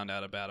how I found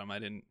out about him. I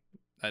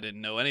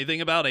didn't know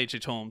anything about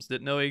H.H. Holmes,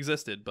 didn't know he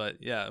existed. But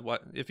yeah,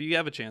 if you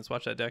have a chance,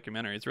 watch that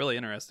documentary. It's really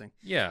interesting.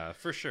 Yeah,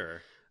 for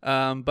sure.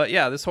 But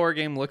yeah, this horror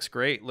game looks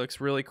great.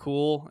 Looks really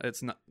cool.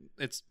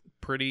 It's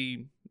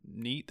pretty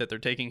neat that they're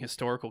taking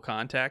historical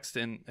context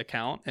in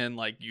account and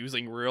like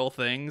using real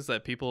things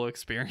that people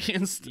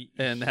experienced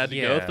and had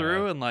to go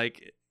through. And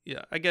like,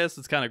 yeah, I guess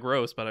it's kind of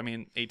gross, but I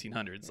mean,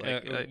 1800s.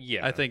 Like,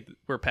 yeah, I think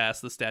we're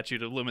past the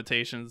statute of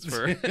limitations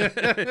for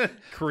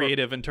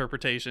creative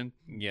interpretation.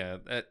 Yeah,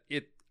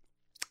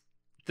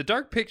 the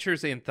Dark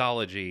Pictures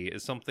anthology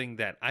is something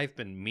that I've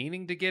been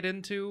meaning to get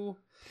into,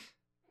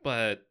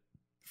 but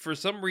for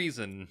some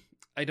reason,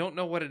 I don't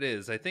know what it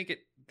is. I think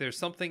there's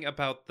something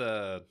about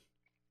the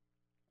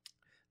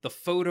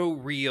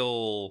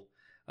photoreal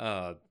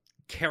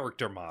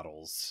character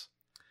models.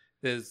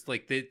 There's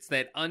like, it's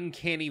that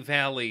uncanny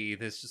valley.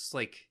 There's just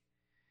like,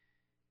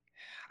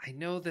 I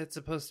know that's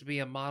supposed to be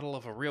a model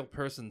of a real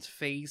person's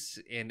face,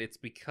 and it's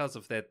because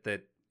of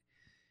that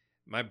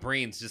my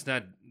brain's just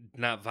not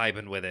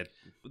vibing with it.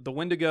 The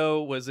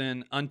Wendigo was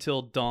in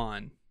Until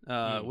Dawn,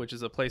 which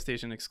is a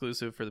PlayStation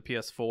exclusive for the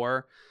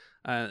PS4.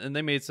 And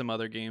they made some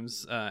other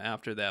games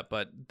after that,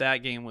 but that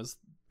game was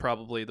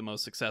probably the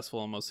most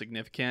successful and most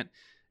significant.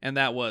 And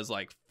that was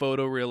like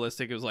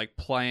photorealistic. It was like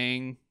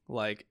playing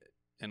like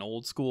an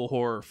old school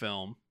horror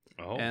film.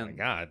 Oh and, my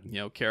god.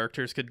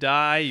 Characters could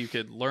die. You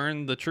could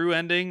learn the true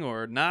ending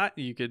or not.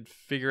 You could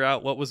figure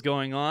out what was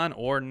going on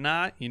or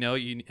not.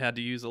 You had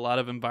to use a lot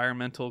of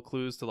environmental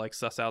clues to like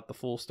suss out the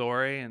full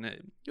story. And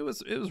it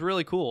was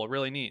really cool,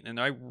 really neat. And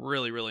I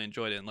really, really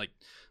enjoyed it. And like,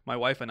 my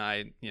wife and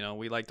I,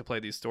 we like to play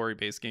these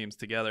story-based games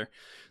together.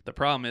 The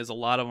problem is a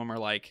lot of them are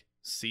like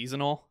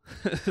seasonal.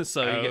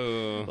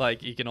 So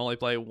you can only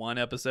play one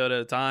episode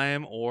at a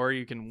time, or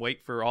you can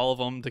wait for all of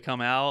them to come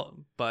out.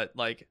 But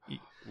like,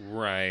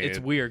 right, it's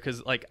weird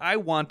because like I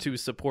want to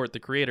support the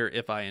creator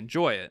if I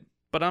enjoy it,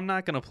 but I'm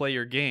not going to play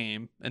your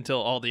game until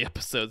all the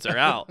episodes are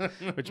out,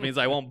 which means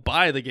I won't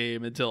buy the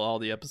game until all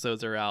the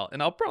episodes are out,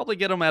 and I'll probably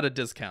get them at a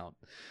discount.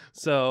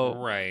 So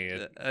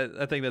right,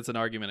 I think that's an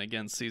argument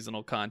against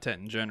seasonal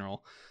content in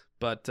general.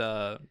 But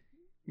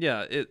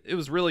yeah, it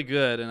was really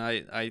good, and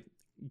I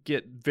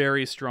get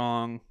very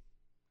strong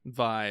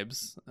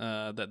vibes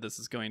that this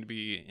is going to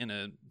be in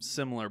a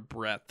similar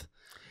breadth.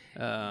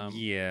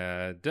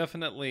 Yeah,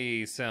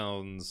 definitely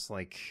sounds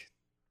like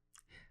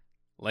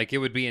it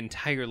would be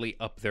entirely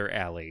up their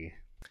alley.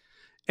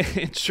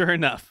 And sure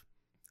enough,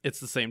 it's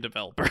the same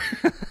developer.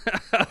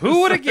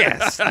 Who would have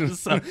guessed?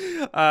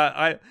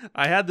 I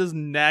had this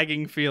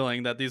nagging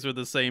feeling that these were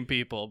the same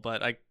people,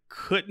 but I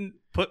couldn't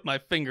put my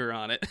finger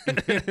on it.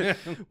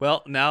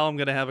 Well, now I'm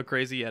going to have a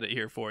crazy edit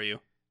here for you.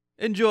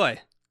 Enjoy.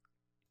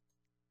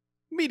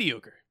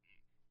 Mediocre.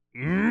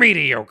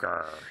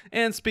 Mediocre.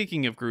 And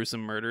speaking of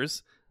gruesome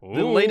murders,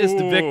 the latest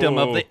victim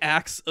of the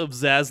Axe of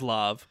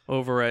Zaslav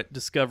over at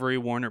Discovery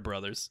Warner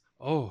Brothers.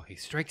 Oh, he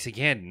strikes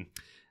again.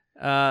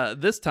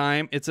 This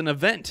time, it's an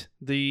event.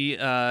 The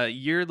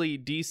yearly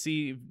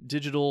DC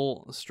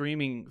digital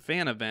streaming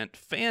fan event,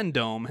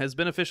 Fandome, has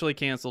been officially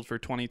canceled for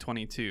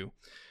 2022.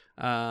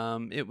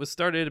 It was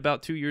started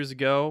about 2 years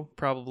ago,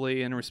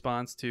 probably in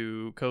response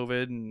to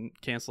COVID and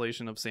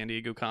cancellation of San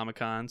Diego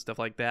Comic-Con, stuff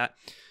like that,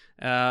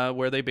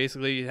 where they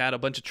basically had a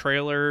bunch of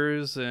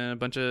trailers and a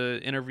bunch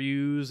of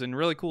interviews and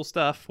really cool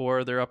stuff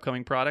for their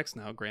upcoming products.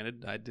 Now,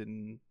 granted, I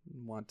didn't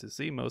want to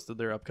see most of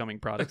their upcoming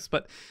products,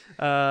 but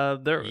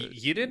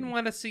you didn't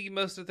want to see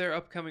most of their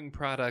upcoming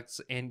products,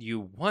 and you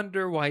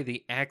wonder why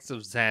the Axe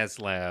of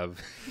Zaslav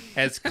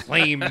has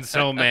claimed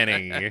so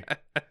many.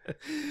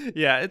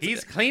 Yeah,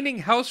 he's cleaning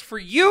house for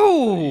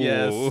you.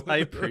 Yes, I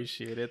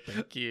appreciate it.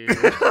 Thank you.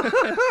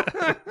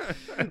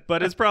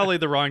 But it's probably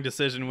the wrong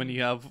decision when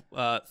you have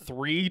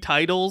 3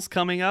 titles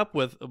coming up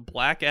with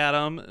Black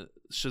Adam,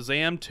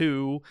 Shazam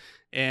 2,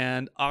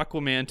 and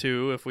Aquaman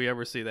 2, if we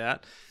ever see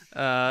that.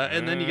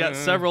 And then you got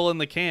several in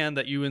the can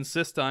that you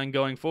insist on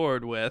going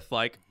forward with,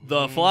 like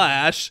The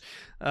Flash.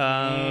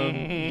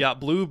 You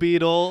got Blue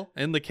Beetle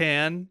in the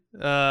can.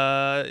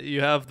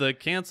 You have the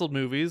canceled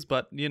movies,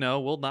 but,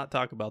 we'll not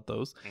talk about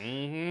those.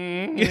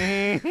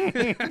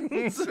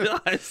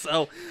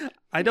 So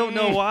I don't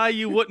know why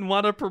you wouldn't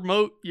want to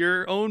promote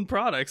your own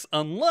products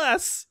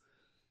unless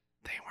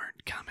they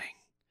weren't coming.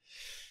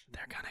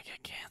 They're going to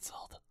get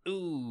canceled.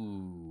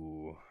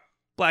 Ooh.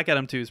 Black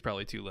Adam 2 is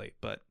probably too late,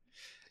 but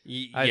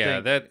I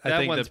think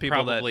that one's the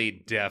people probably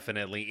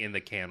definitely in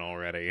the can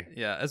already.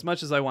 Yeah, as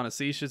much as I want to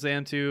see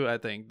Shazam 2, I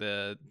think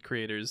the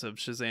creators of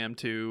Shazam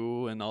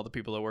 2 and all the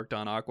people that worked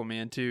on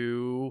Aquaman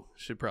 2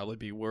 should probably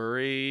be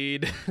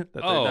worried that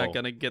they're not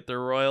going to get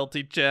their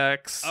royalty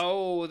checks.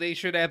 Oh, they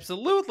should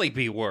absolutely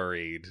be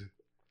worried.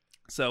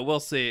 So we'll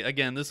see.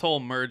 Again, this whole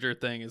merger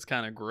thing is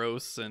kind of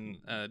gross and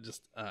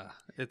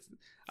it's...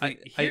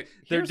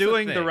 they're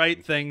doing the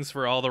right things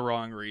for all the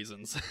wrong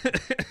reasons.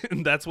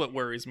 And that's what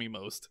worries me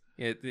most.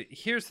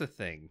 Here's the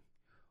thing.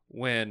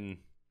 When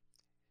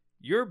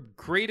your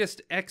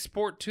greatest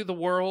export to the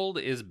world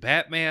is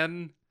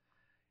Batman,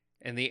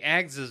 and the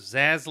Axe of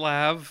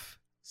Zaslav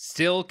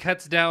still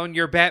cuts down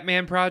your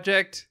Batman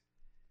project,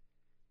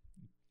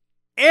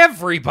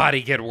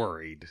 everybody get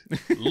worried.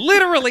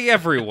 Literally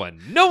everyone.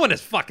 No one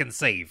is fucking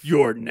safe.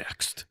 You're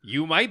next.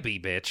 You might be,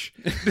 bitch.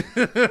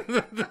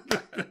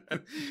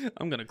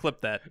 I'm going to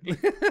clip that.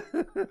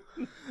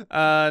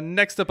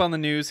 Next up on the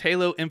news,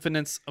 Halo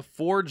Infinite's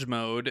Forge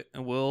Mode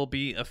will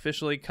be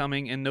officially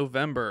coming in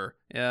November.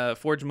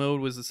 Forge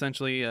Mode was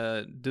essentially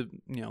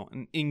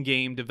an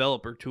in-game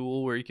developer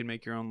tool where you can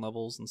make your own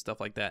levels and stuff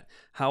like that.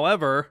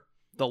 However,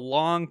 the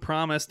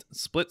long-promised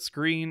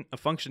split-screen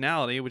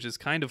functionality, which is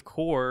kind of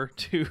core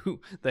to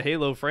the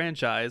Halo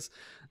franchise,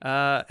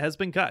 has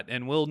been cut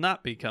and will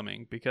not be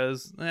coming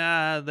because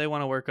they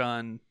want to work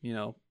on,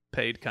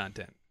 paid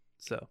content.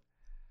 So,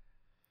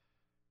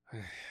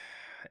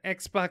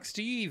 Xbox,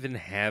 do you even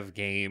have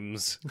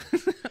games?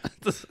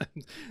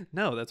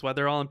 No, that's why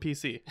they're all on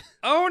PC.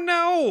 Oh,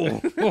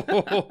 no!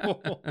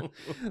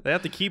 They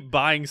have to keep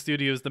buying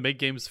studios to make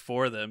games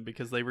for them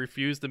because they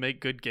refuse to make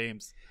good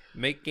games.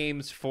 Make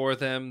games for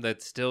them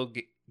that still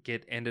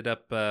get ended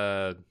up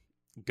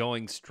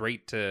going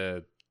straight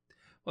to,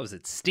 what was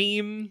it,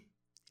 Steam?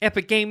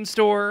 Epic Game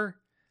Store?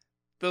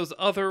 Those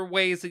other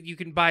ways that you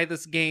can buy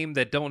this game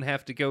that don't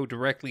have to go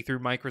directly through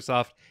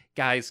Microsoft.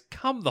 Guys,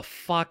 come the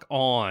fuck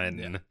on.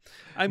 Yeah.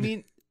 I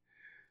mean,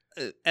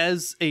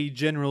 as a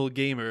general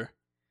gamer,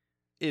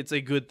 it's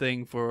a good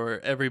thing for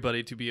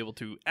everybody to be able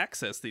to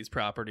access these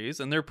properties,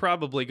 and they're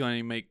probably going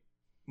to make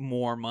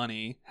more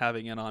money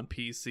having it on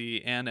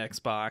PC and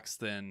Xbox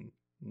than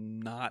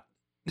not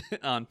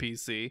on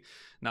PC,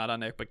 not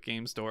on Epic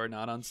Game Store,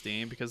 not on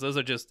Steam, because those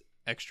are just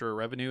extra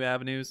revenue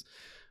avenues.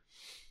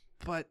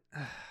 But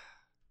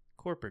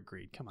corporate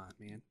greed, come on,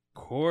 man.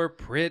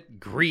 Corporate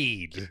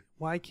greed.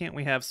 Why can't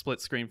we have split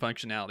screen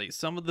functionality?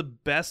 Some of the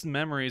best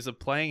memories of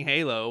playing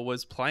Halo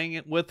was playing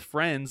it with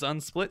friends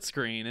on split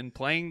screen and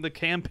playing the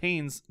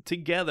campaigns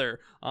together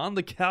on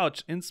the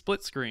couch in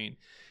split screen.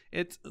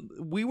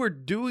 We were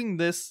doing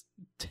this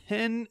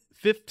 10,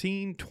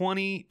 15,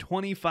 20,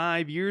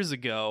 25 years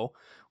ago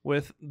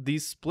with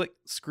these split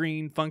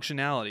screen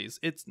functionalities.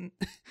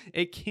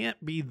 It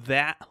can't be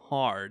that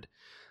hard.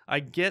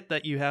 I get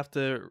that you have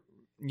to,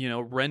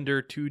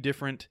 render 2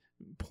 different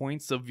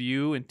points of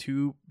view and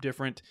 2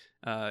 different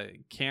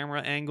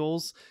camera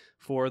angles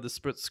for the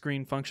split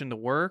screen function to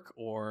work,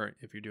 or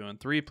if you're doing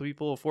 3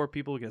 people or 4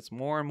 people, it gets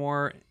more and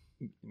more,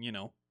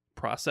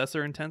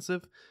 processor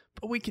intensive.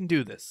 But we can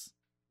do this.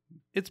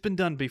 It's been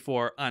done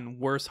before on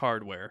worse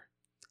hardware.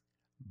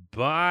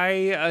 Buy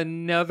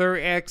another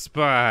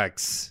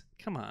Xbox.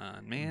 Come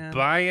on, man.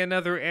 Buy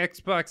another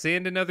Xbox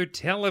and another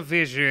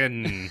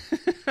television.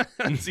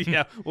 So,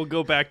 yeah, we'll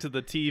go back to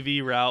the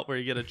TV route where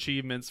you get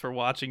achievements for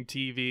watching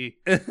TV.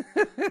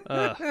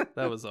 That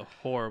was a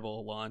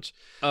horrible launch.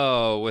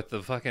 Oh, with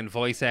the fucking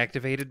voice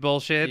activated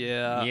bullshit?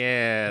 Yeah.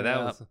 Yeah, that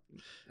was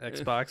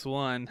Xbox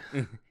One.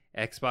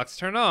 Xbox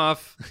turn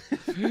off.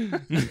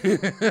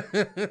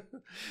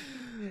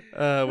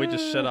 We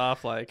just shut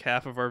off like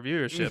half of our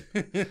viewership.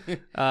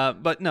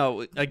 But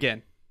no,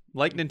 again,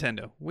 like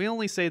Nintendo, we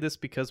only say this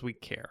because we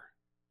care.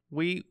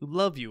 We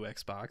love you,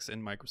 Xbox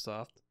and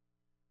Microsoft.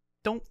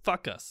 Don't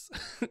fuck us.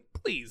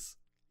 Please.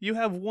 You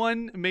have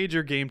one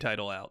major game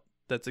title out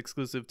that's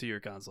exclusive to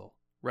your console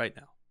right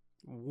now.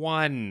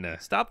 One.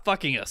 Stop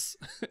fucking us.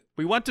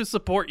 We want to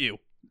support you.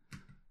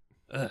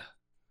 Ugh.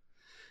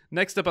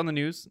 Next up on the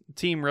news,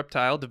 Team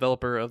Reptile,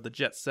 developer of the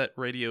Jet Set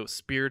Radio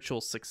spiritual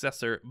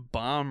successor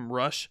Bomb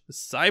Rush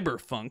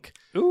Cyberfunk,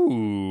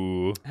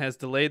 Ooh. has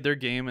delayed their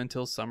game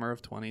until summer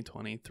of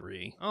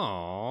 2023.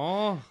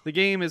 Aww. The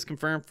game is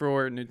confirmed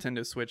for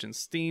Nintendo Switch and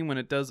Steam when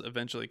it does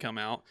eventually come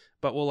out,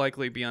 but will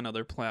likely be on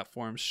other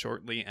platforms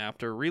shortly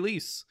after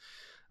release.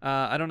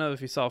 I don't know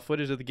if you saw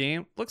footage of the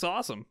game. Looks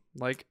awesome.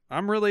 Like,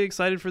 I'm really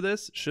excited for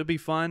this. Should be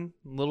fun.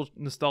 Little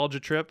nostalgia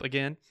trip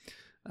again.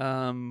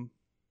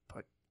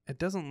 But it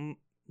doesn't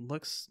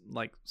look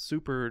like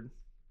super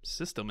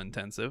system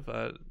intensive.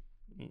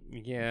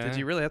 Yeah. Did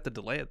you really have to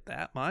delay it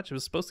that much? It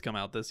was supposed to come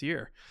out this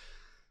year.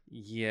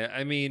 Yeah,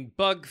 I mean,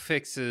 bug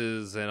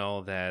fixes and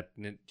all that.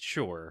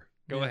 Sure.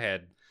 Go Yeah.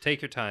 ahead.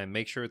 Take your time.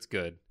 Make sure it's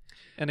good.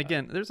 And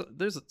again,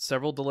 there's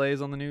several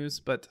delays on the news,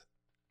 but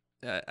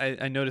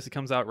I noticed it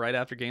comes out right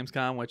after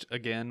Gamescom, which,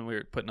 again, we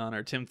were putting on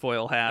our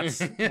tinfoil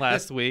hats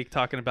last week,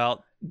 talking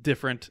about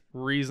different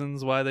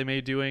reasons why they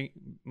may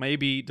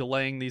be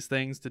delaying these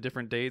things to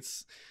different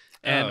dates.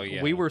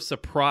 And we were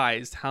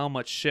surprised how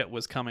much shit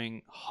was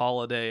coming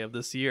holiday of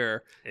this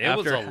year. It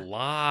was a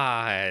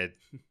lot.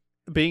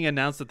 Being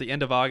announced at the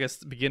end of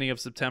August, beginning of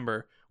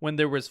September, when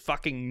there was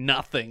fucking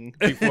nothing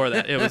before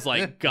that. It was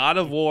like God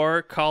of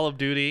War, Call of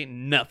Duty,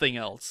 nothing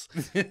else.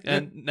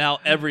 And now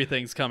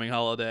everything's coming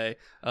holiday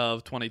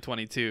of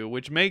 2022,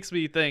 which makes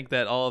me think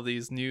that all of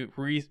these new,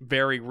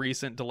 very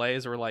recent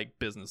delays are like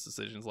business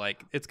decisions.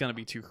 Like, it's going to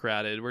be too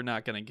crowded. We're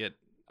not going to get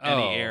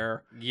any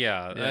air.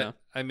 Yeah.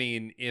 I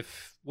mean,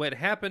 if what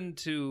happened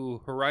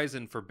to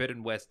Horizon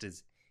Forbidden West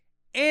is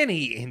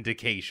any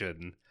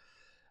indication,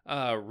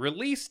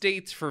 release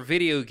dates for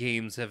video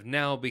games have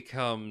now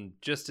become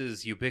just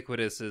as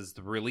ubiquitous as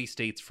the release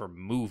dates for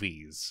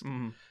movies.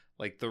 Mm.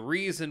 Like, the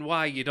reason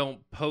why you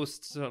don't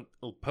post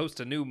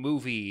a new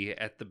movie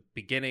at the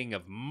beginning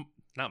of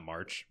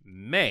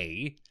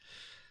May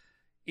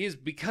is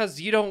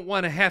because you don't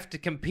want to have to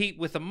compete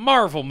with a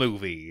Marvel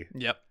movie.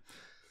 Yep.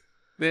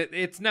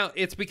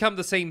 It's become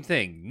the same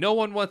thing. No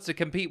one wants to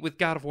compete with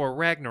God of War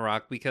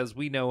Ragnarok because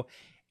we know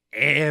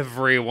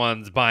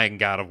everyone's buying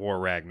God of War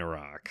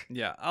Ragnarok.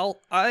 Yeah,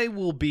 I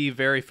will be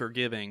very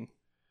forgiving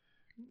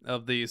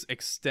of these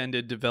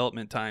extended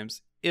development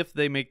times if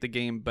they make the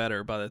game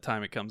better by the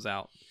time it comes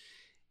out.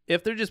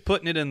 If they're just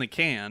putting it in the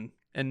can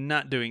and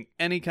not doing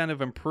any kind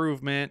of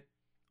improvement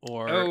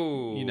or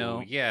any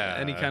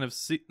kind of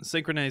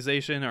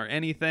synchronization or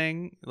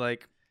anything,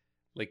 like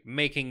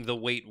making the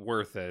wait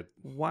worth it.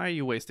 Why are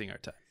you wasting our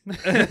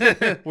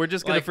time? We're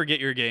just going to forget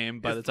your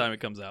game by the time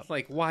it comes out.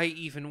 Like, why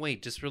even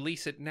wait? Just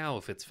release it now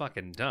if it's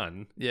fucking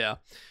done. Yeah.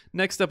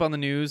 Next up on the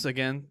news,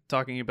 again,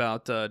 talking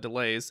about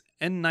delays,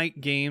 End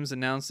Night Games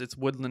announced its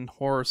Woodland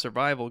Horror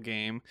Survival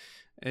game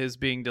is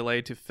being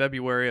delayed to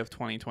February of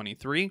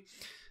 2023.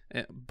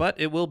 But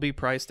it will be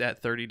priced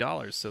at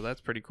 $30, so that's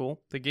pretty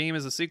cool. The game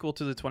is a sequel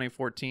to the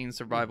 2014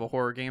 survival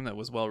horror game that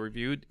was well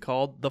reviewed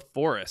called The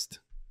Forest.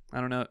 I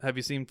don't know. Have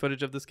you seen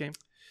footage of this game?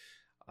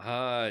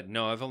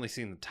 No, I've only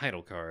seen the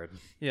title card.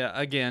 Yeah,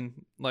 again,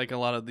 like a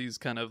lot of these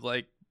kind of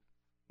like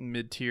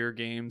mid-tier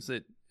games,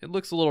 it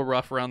looks a little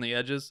rough around the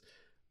edges,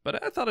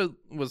 but I thought it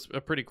was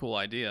a pretty cool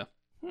idea.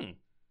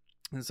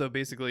 And so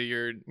basically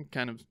you're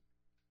kind of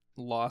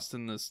lost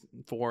in this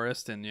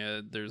forest, and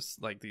there's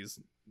like these,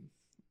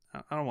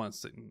 I don't want to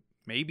say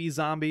maybe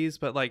zombies,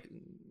 but like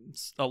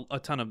a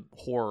ton of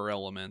horror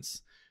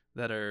elements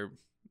that are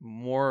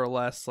more or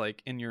less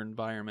like in your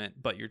environment,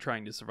 but you're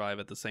trying to survive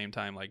at the same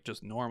time, like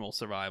just normal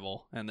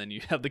survival. And then you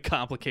have the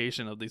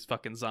complication of these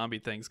fucking zombie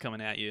things coming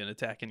at you and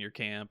attacking your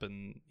camp,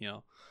 and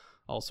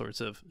all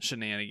sorts of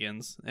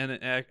shenanigans. And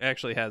it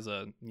actually has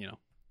an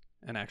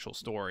actual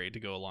story to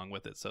go along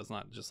with it, so it's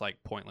not just like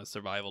pointless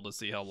survival to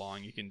see how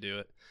long you can do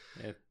it.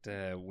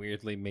 It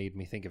weirdly made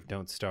me think of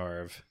Don't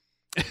Starve.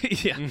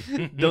 Yeah.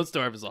 Don't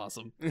Starve is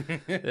awesome.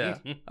 Yeah.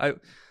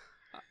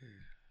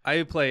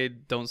 I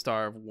played Don't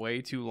Starve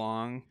way too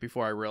long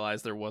before I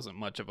realized there wasn't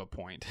much of a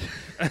point.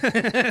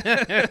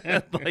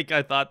 Like,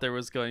 I thought there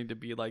was going to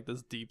be like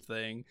this deep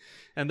thing,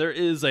 and there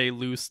is a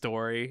loose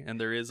story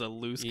and there is a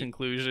loose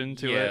conclusion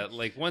to yeah, it.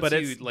 like once but you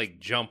it's- like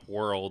jump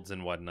worlds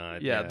and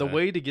whatnot. Yeah, the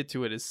way to get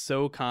to it is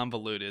so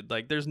convoluted.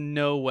 Like, there's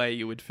no way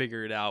you would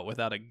figure it out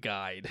without a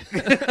guide.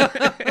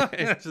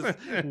 It's just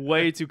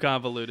way too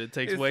convoluted.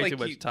 Takes It's way like too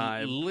much you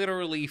time.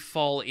 literally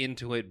fall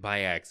into it by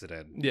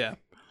accident. Yeah.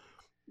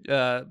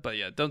 But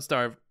yeah, Don't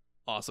Starve,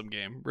 awesome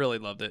game. Really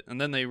loved it.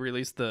 And then they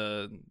released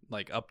the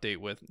like update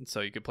with so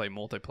you could play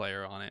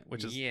multiplayer on it,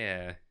 which is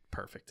yeah,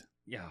 perfect.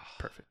 yeah.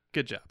 Perfect.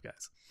 Good job,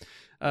 guys.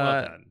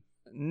 Well done.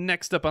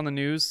 Next up on the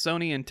news,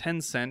 Sony and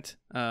Tencent,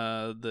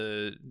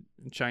 the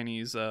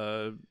Chinese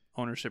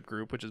ownership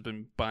group, which has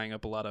been buying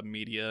up a lot of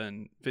media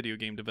and video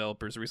game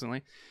developers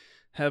recently,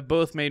 have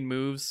both made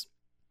moves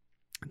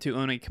to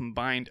own a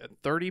combined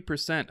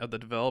 30% of the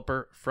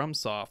developer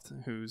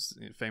FromSoft, who's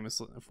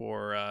famous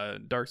for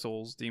Dark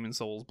Souls, Demon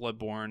Souls,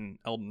 Bloodborne,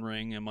 Elden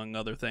Ring, among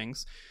other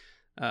things.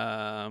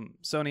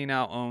 Sony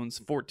now owns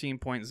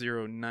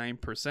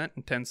 14.09%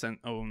 and Tencent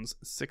owns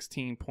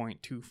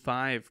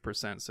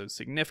 16.25%, so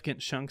significant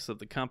chunks of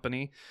the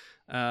company.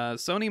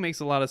 Sony makes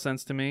a lot of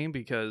sense to me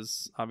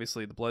because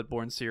obviously the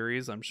Bloodborne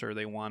series, I'm sure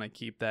they want to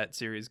keep that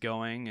series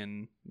going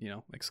and, you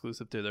know,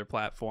 exclusive to their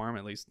platform,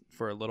 at least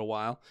for a little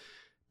while.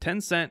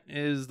 Tencent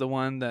is the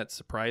one that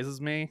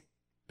surprises me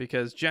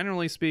because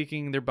generally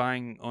speaking, they're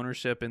buying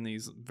ownership in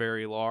these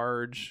very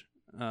large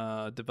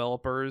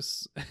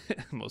developers,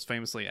 most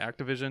famously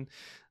Activision,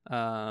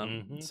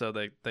 so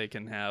they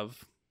can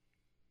have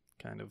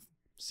kind of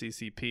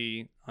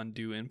CCP,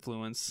 undue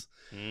influence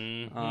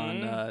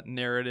on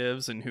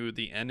narratives and who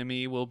the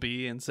enemy will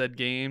be in said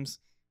games.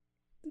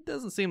 It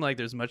doesn't seem like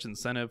there's much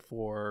incentive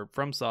for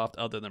FromSoft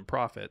other than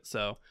profit,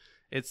 so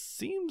it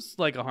seems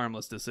like a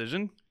harmless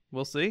decision.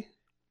 We'll see.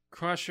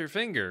 Cross your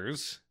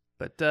fingers.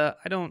 But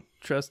I don't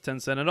trust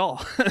Tencent at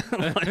all.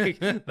 Like,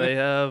 they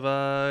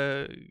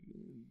have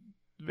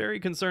very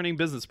concerning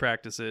business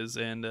practices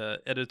and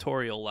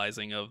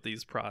editorializing of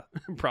these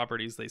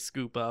properties they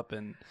scoop up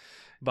and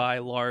buy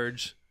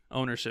large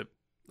ownership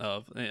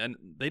of. And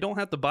they don't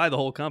have to buy the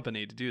whole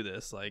company to do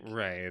this. Like,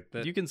 Right.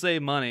 you can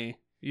save money.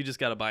 You just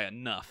got to buy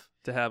enough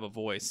to have a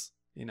voice,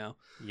 you know,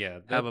 Yeah.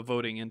 have a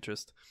voting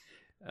interest.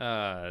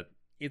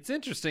 It's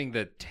interesting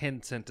that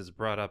Tencent is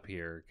brought up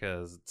here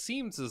because it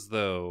seems as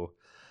though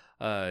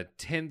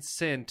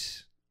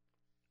Tencent,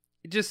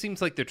 it just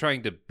seems like they're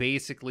trying to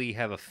basically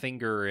have a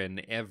finger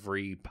in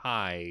every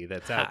pie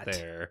that's out Hot.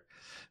 there.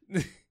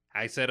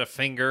 I said a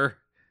finger.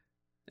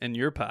 And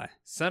your pie.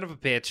 Son of a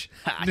bitch.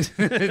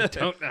 Hot.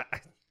 Don't.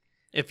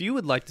 If you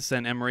would like to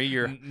send Emery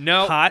your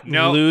No.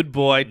 lewd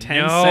boy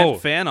 10 No. cent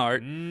fan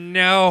art,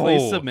 No.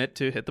 please submit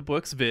to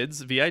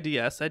hitthebooksvids,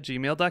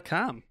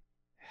 vids@gmail.com.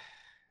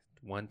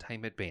 One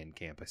time at band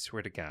camp, I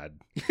swear to God.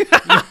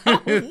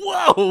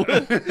 Whoa!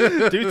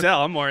 Do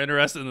tell, I'm more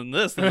interested in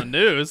this than the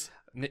news.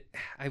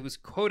 I was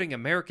quoting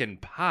American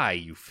Pie,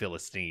 you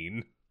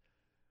Philistine.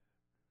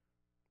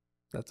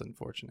 That's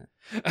unfortunate.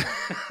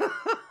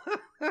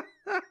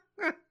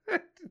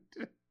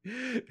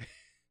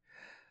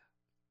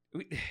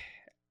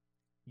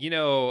 You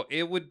know,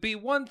 it would be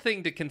one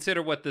thing to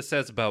consider what this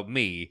says about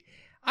me.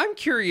 I'm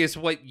curious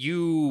what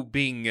you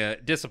being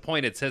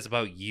disappointed says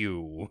about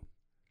you.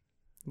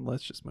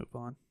 Let's just move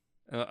on.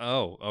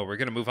 We're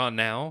gonna move on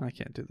now. I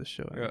can't do this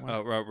show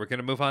anymore. We're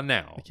gonna move on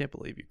now. I can't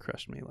believe you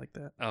crushed me like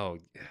that. Oh,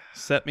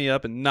 Set me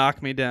up and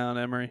knock me down,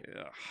 Emery.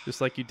 ugh, Just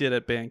like you did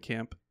at band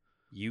camp.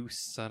 you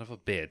son of a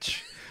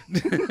bitch.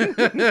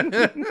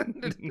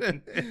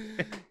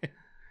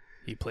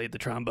 He played the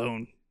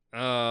trombone.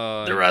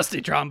 The The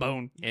rusty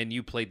trombone. and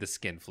you played the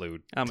skin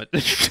flute. I'm a...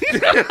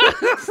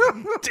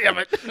 Damn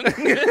it.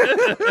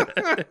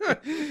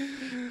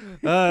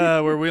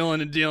 We're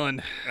wheeling and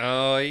dealing.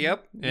 Oh,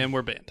 yep. And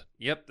we're banned.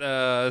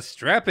 Yep.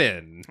 Strap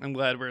in. I'm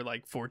glad we're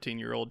like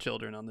 14-year-old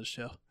children on this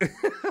show.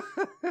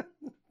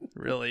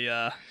 Really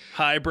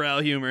highbrow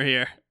humor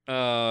here.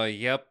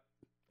 Yep.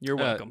 You're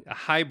welcome.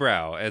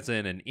 Highbrow, as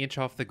in an inch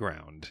off the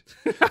ground.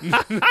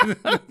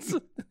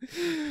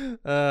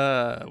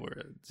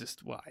 We're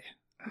just why?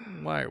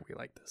 Why are we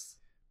like this?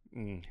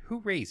 Who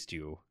raised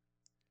you?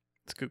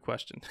 It's a good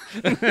question.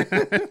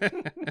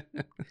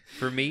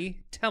 For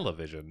me,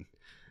 television.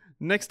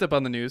 Next up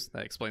on the news,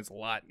 that explains a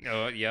lot.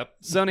 Oh, yep.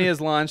 Sony has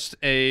launched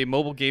a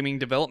mobile gaming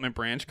development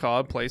branch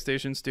called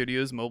PlayStation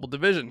Studios Mobile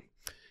Division.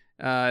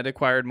 It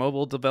acquired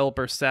mobile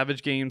developer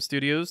Savage Game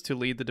Studios to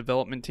lead the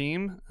development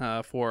team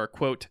for,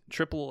 quote,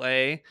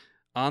 AAA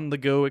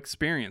on-the-go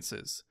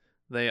experiences.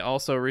 They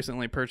also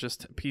recently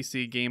purchased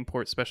PC game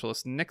port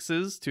specialist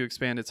Nixes to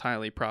expand its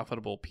highly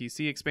profitable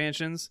PC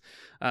expansions.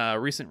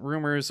 Recent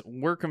rumors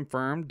were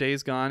confirmed.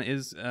 Days Gone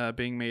is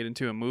being made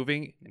into a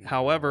movie.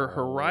 However,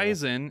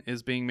 Horizon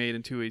is being made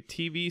into a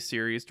TV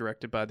series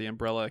directed by the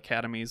Umbrella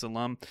Academy's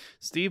alum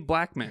Steve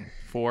Blackman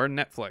for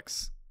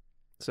Netflix.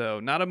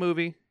 So not a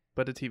movie,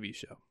 but a TV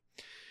show.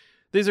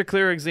 These are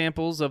clear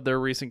examples of their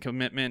recent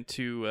commitment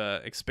to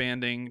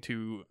expanding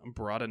to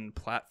broaden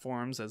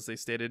platforms, as they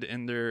stated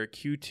in their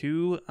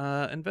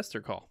Q2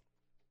 investor call.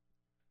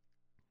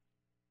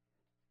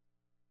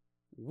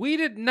 We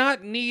did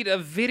not need a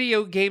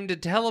video game to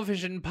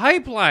television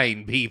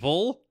pipeline,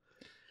 people.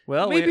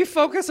 Well, Maybe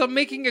focus on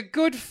making a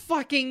good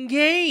fucking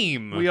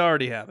game. we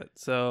already have it.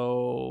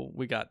 So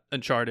we got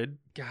Uncharted.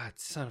 God,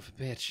 son of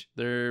a bitch.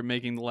 They're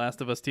making the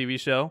Last of Us TV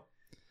show,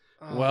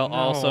 Oh, while no.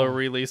 also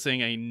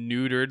releasing a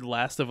neutered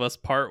Last of Us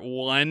Part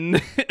 1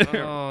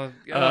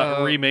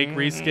 remake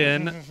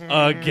reskin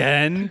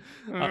again.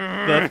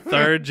 The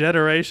third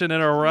generation in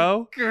a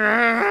row.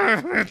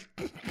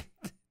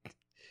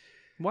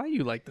 Why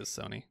you like this,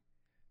 Sony?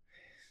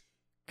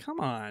 Come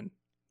on.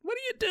 What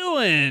are you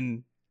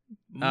doing?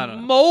 I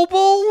don't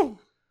know.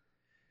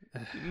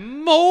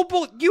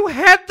 Mobile? You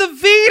had the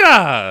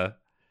Vita!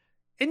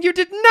 And you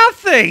did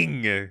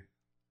nothing!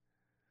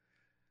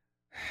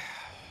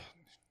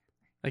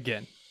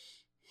 Again.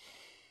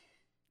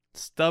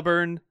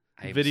 Stubborn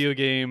I'm video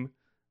game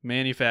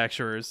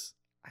manufacturers,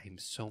 I'm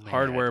so mad.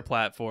 hardware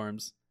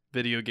platforms,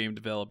 video game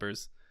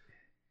developers.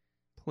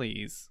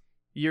 Please.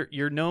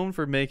 You're known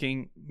for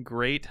making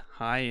great,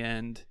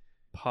 high-end,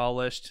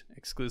 polished,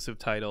 exclusive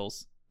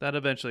titles that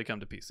eventually come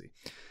to PC.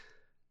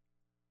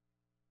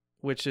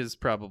 Which is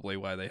probably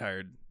why they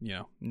hired,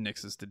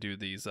 Nixes to do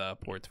these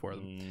ports for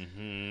them.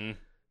 Mm-hmm.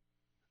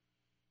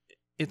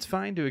 It's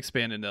fine to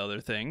expand into other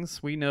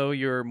things. We know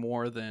you're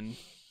more than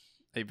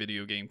a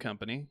video game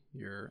company.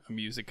 You're a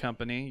music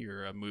company.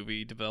 You're a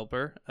movie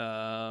developer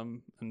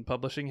and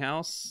publishing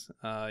house.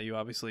 You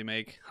obviously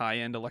make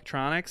high-end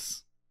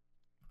electronics.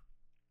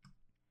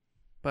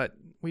 But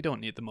we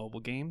don't need the mobile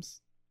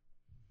games.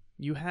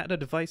 You had a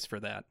device for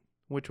that,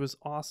 which was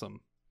awesome.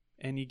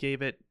 And you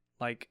gave it,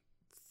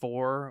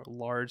 4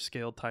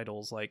 large-scale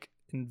titles,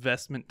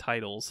 investment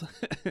titles.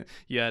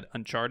 You had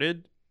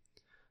Uncharted.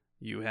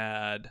 You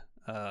had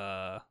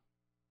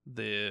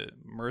the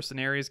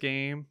Mercenaries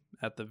game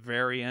at the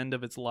very end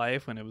of its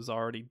life when it was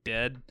already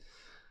dead.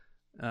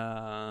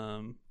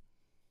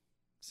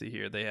 See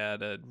here, they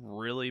had a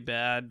really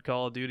bad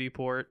Call of Duty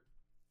port.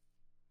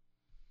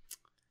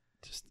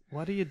 Just,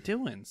 what are you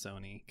doing,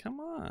 Sony? Come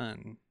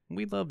on.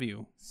 We love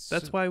you.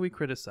 That's why we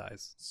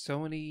criticize.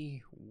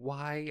 Sony,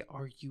 why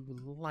are you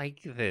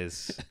like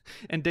this?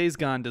 And Days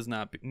Gone does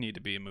not need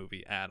to be a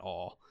movie at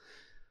all.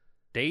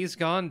 Days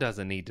Gone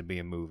doesn't need to be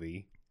a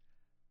movie.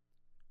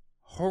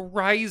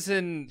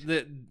 Horizon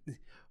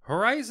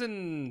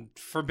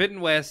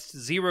Forbidden West,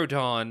 Zero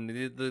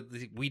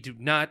Dawn, we do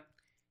not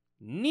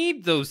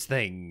need those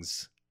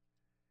things.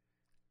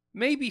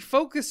 Maybe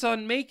focus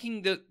on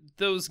making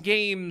those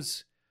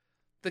games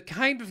the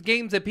kind of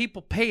games that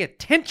people pay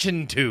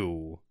attention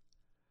to.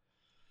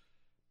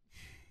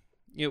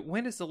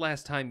 When is the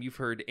last time you've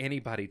heard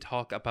anybody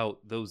talk about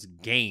those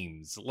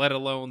games, let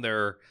alone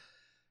their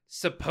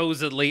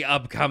supposedly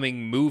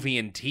upcoming movie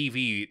and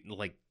TV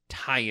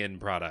tie-in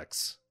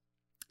products?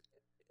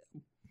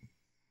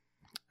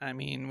 I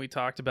mean, we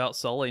talked about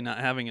Sully not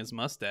having his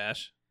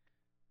mustache.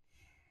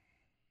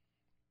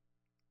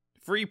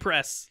 Free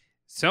press.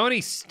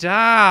 Sony,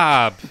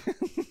 stop!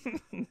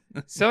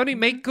 Sony,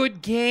 make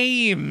good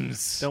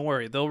games. Don't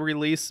worry, they'll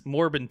release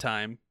Morbin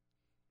Time.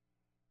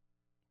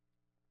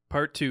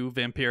 Part 2,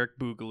 Vampiric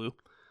Boogaloo.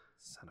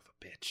 Son of a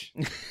bitch.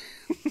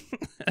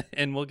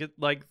 And we'll get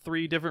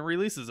 3 different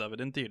releases of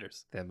it in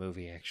theaters. That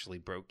movie actually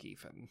broke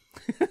even.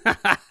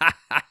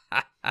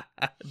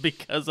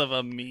 Because of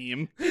a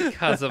meme.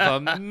 Because of a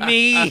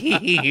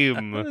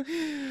meme.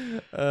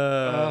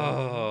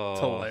 It's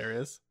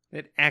hilarious.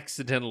 It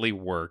accidentally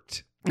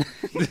worked.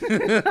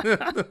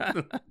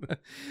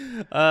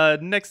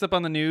 Next up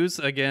on the news,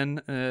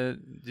 again,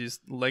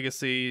 just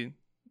legacy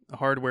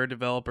hardware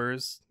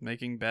developers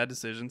making bad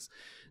decisions.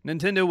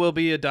 Nintendo will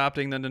be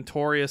adopting the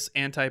notorious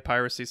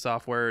anti-piracy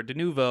software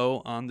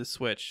Denuvo on the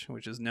Switch,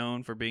 which is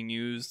known for being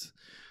used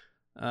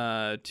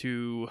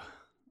to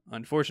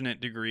unfortunate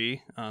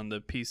degree on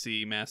the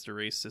PC Master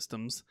Race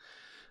systems.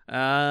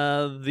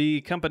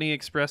 The company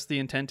expressed the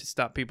intent to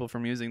stop people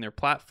from using their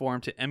platform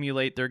to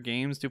emulate their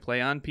games to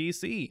play on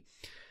PC.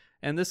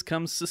 And this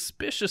comes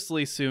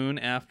suspiciously soon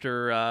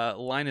after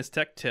Linus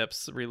Tech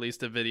Tips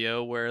released a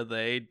video where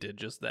they did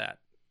just that.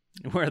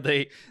 Where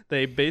they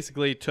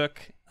basically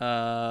took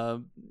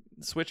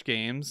Switch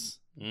games,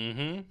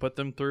 put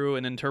them through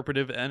an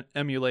interpretive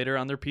emulator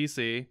on their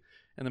PC,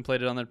 and then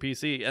played it on their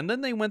PC. And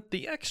then they went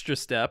the extra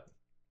step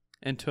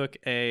and took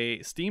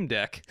a Steam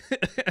Deck,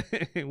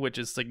 which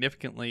is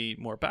significantly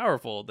more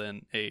powerful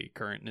than a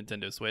current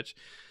Nintendo Switch,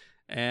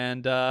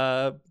 and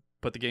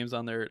put the games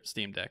on their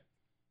Steam Deck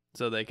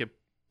so they could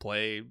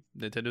play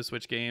Nintendo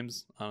Switch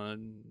games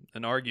on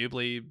an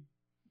arguably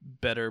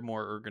better,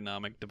 more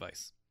ergonomic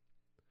device.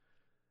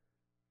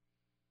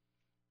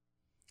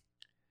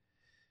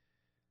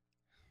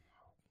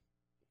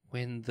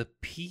 When the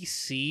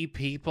PC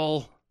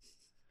people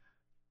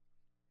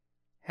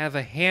have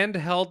a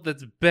handheld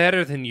that's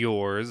better than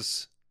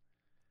yours,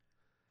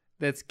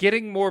 that's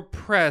getting more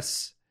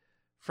press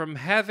from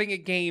having a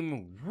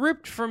game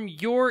ripped from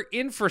your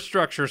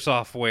infrastructure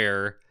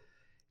software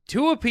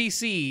to a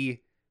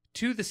PC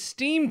to the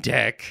Steam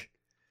Deck.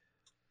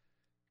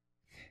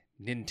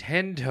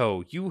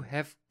 Nintendo, you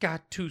have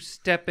got to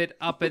step it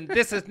up, and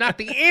this is not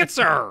the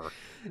answer.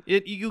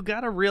 You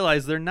gotta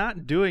realize they're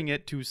not doing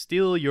it to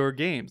steal your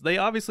games. They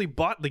obviously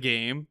bought the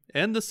game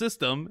and the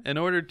system in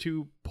order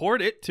to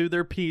port it to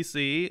their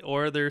PC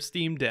or their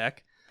Steam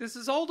Deck. This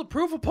is all to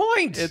prove a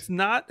point. It's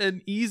not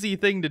an easy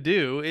thing to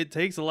do. It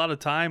takes a lot of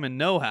time and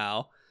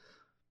know-how.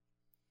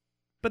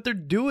 But they're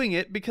doing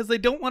it because they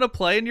don't want to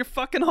play in your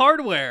fucking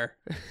hardware.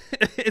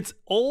 It's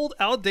old,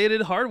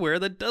 outdated hardware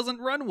that doesn't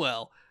run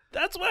well.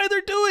 That's why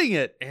they're doing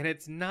it. And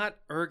it's not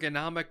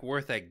ergonomic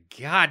worth a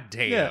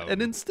goddamn. Yeah,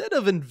 and instead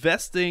of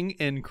investing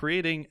in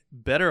creating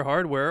better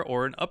hardware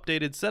or an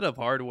updated set of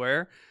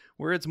hardware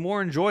where it's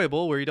more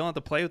enjoyable, where you don't have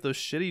to play with those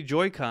shitty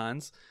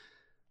Joy-Cons,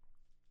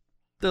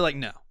 they're like,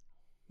 no.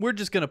 We're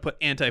just going to put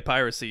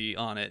anti-piracy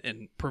on it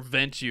and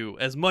prevent you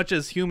as much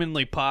as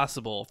humanly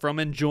possible from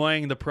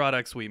enjoying the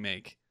products we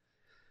make.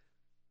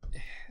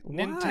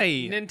 Why?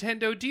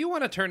 Nintendo, do you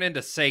want to turn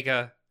into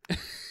Sega?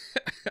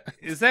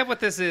 Is that what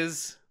this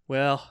is?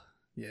 Well,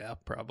 yeah,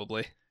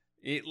 probably.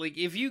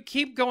 If you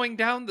keep going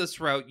down this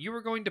route, you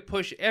are going to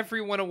push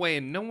everyone away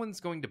and no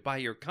one's going to buy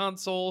your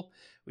console,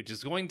 which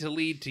is going to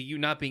lead to you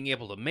not being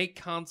able to make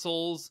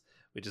consoles,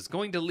 which is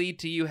going to lead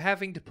to you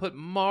having to put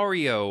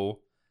Mario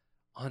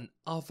on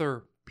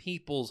other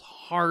people's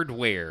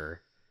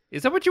hardware.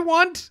 Is that what you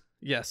want?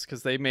 Yes,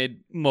 because they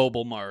made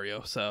mobile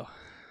Mario, so...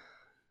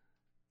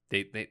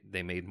 They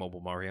made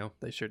mobile Mario?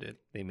 They sure did.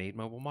 They made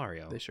mobile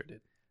Mario. They sure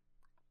did.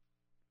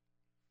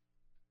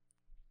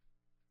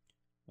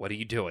 What are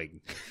you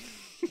doing?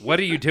 What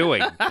are you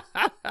doing?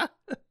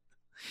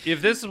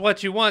 If this is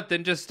what you want,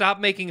 then just stop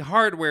making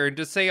hardware and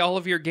just say all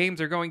of your games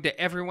are going to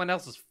everyone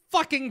else's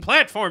fucking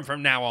platform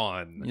from now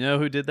on. You know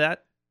who did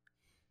that?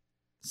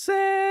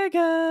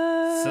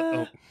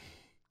 Sega!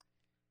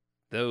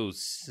 Those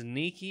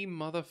sneaky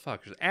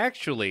motherfuckers.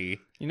 Actually,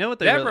 you know what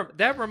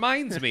that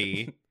reminds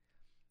me,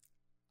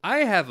 I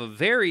have a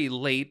very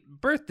late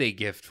birthday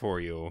gift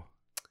for you.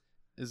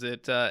 Is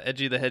it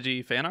Edgy the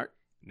Hedgy fan art?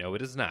 No,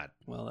 it is not.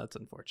 Well, that's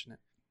unfortunate.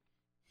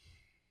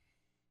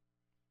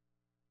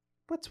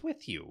 What's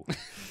with you?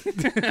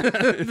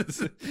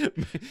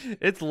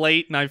 It's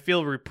late and I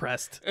feel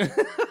repressed.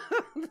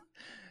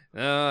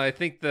 I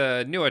think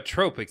the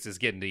nootropics is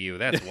getting to you.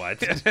 That's what.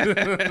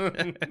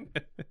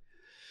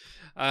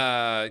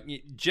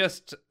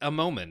 Just a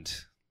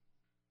moment.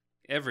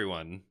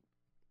 Everyone,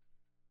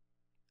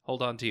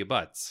 hold on to your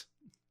butts.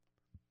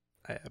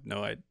 I have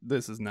no idea.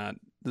 This is not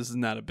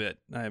a bit.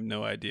 I have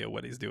no idea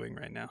what he's doing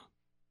right now.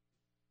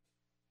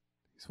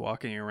 He's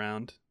walking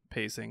around,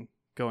 pacing,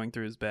 going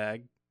through his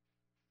bag.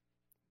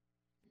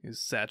 His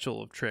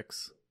satchel of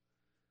tricks.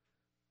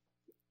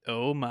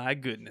 Oh my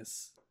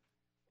goodness.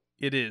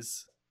 It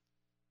is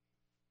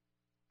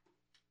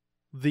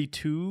the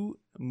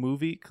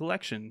 2-movie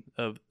collection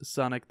of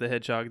Sonic the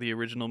Hedgehog, the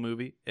original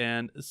movie,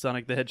 and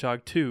Sonic the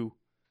Hedgehog 2,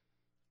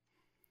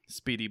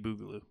 Speedy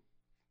Boogaloo.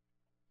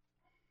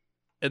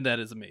 And that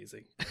is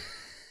amazing.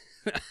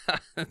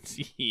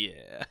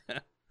 Yeah.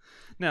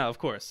 Now, of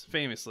course,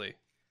 famously,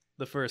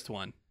 the first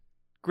one.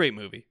 Great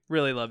movie.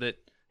 Really loved it.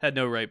 Had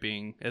no right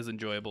being as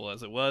enjoyable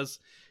as it was.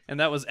 And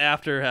that was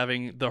after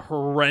having the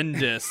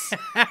horrendous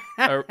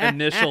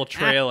initial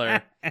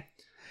trailer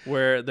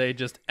where they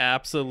just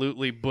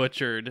absolutely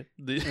butchered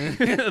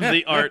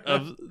the art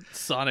of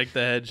Sonic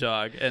the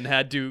Hedgehog and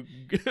had to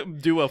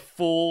do a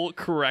full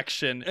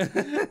correction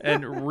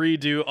and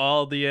redo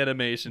all the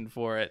animation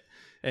for it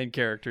and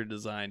character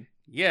design.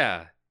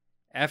 Yeah.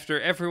 After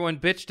everyone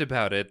bitched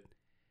about it,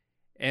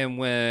 and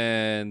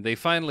when they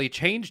finally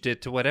changed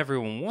it to what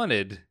everyone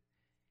wanted,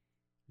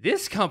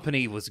 this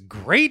company was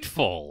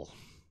grateful.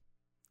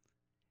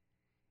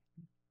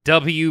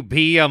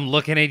 WB, I'm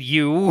looking at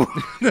you.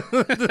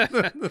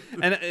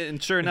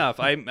 and sure enough,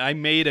 I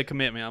made a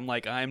commitment. I'm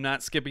like, I'm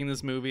not skipping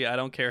this movie. I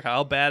don't care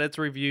how bad it's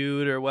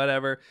reviewed or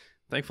whatever.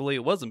 Thankfully,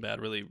 it wasn't bad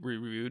really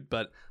reviewed,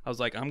 but I was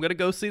like, I'm going to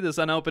go see this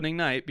on opening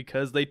night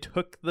because they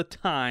took the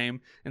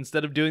time,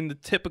 instead of doing the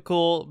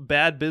typical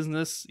bad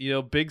business,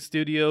 big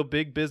studio,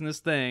 big business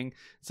thing,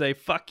 say,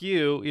 fuck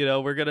you,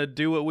 we're going to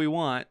do what we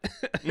want.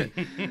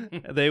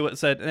 They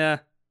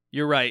said,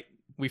 you're right.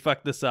 We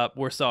fucked this up.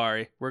 We're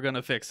sorry. We're going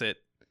to fix it.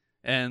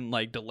 And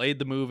delayed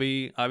the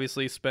movie,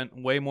 obviously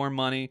spent way more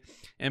money.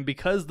 And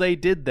because they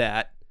did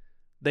that,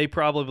 they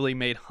probably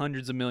made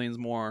hundreds of millions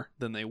more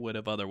than they would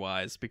have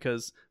otherwise,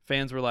 because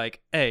fans were like,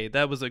 hey,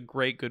 that was a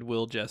great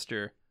goodwill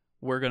gesture.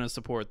 We're going to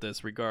support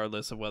this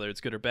regardless of whether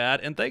it's good or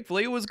bad. And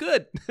thankfully it was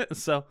good.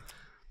 So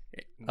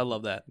I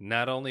love that.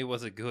 Not only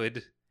was it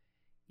good,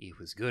 it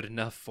was good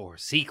enough for a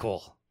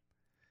sequel.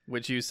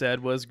 Which you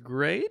said was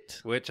great?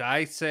 Which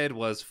I said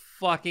was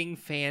fucking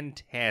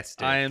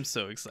fantastic. I am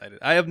so excited.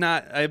 I have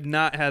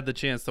not had the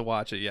chance to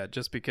watch it yet,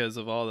 just because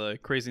of all the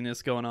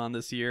craziness going on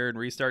this year and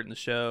restarting the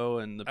show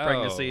and the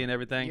pregnancy and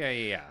everything.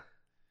 Yeah.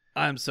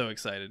 I'm so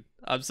excited.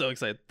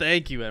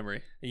 Thank you,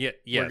 Emery. Yeah,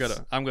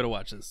 yes. I'm gonna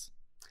watch this.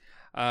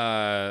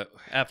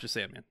 After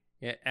Sandman.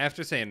 Yeah,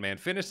 after Sandman,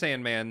 finish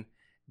Sandman,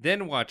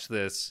 then watch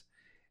this,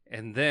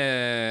 and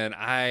then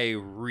I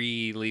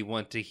really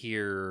want to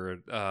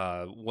hear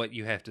what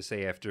you have to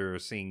say after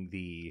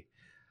seeing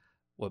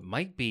what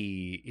might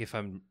be, if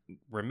I'm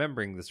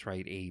remembering this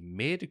right, a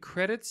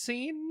mid-credit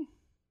scene?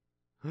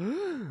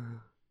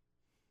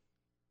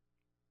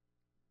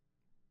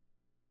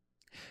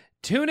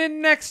 Tune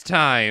in next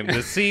time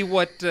to see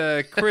what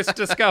Chris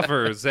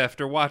discovers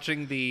after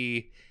watching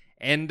the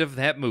end of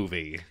that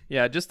movie.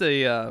 Yeah, just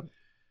a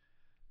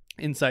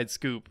inside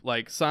scoop.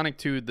 Like Sonic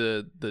 2,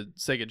 the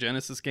Sega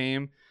Genesis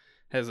game,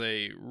 has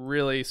a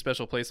really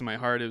special place in my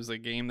heart. It was a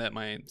game that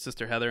my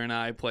sister Heather and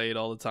I played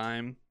all the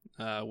time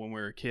when we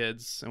were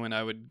kids, and when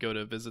I would go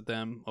to visit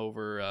them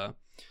over.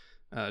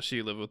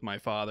 She lived with my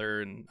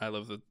father, and I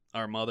lived with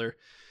our mother,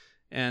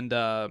 and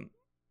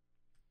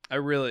I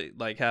really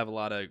have a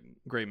lot of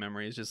great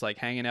memories just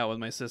hanging out with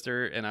my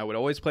sister, and I would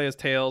always play as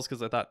Tails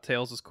because I thought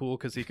Tails was cool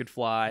because he could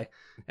fly,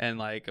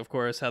 and of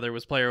course Heather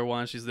was player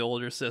one. She's the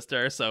older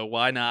sister, so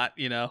why not,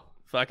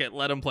 fuck it,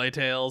 let him play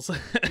Tails.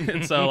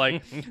 And so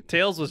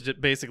Tails was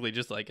basically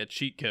just a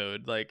cheat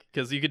code,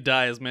 because you could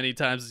die as many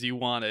times as you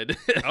wanted.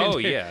 Oh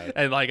yeah.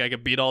 And I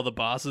could beat all the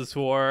bosses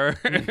for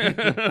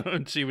her.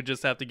 And she would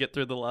just have to get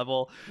through the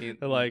level.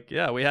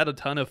 Yeah, we had a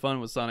ton of fun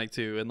with Sonic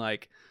 2, and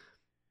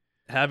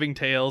having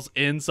Tails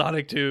in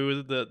Sonic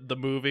 2, the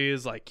movie,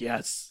 is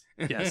yes,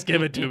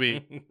 give it to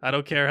me. I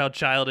don't care how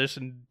childish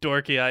and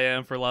dorky I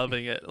am for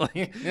loving it.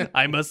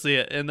 I must see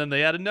it. And then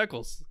they added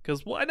Knuckles,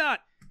 because why not?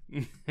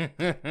 But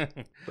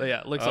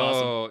yeah, it looks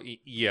awesome. Oh,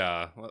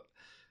 yeah. Well,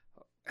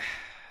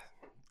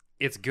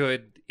 it's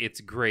good.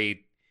 It's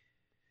great.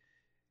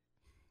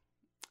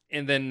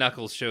 And then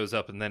Knuckles shows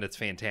up, and then it's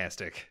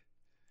fantastic.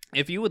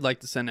 If you would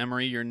like to send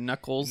Emery your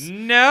Knuckles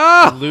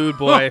Lewd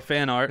Boy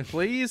fan art,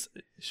 please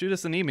shoot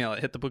us an email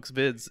at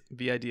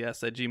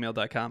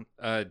hitthebooksvids@gmail.com.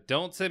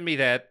 Don't send me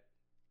that.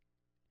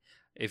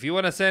 If you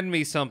want to send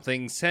me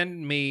something,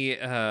 send me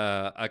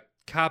a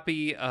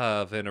copy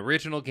of an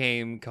original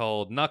game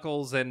called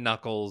Knuckles and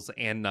Knuckles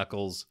and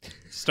Knuckles,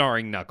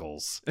 starring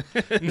Knuckles.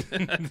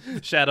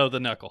 Shadow the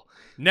Knuckle.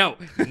 No,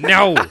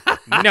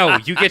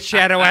 you get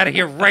Shadow out of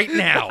here right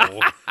now.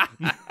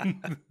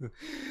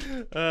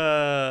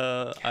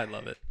 I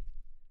love it.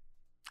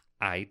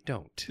 I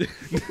don't.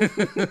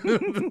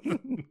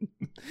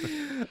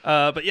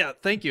 But yeah,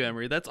 thank you,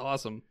 Emery. That's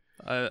awesome.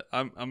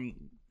 I'm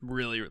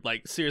really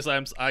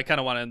seriously. I kind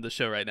of want to end the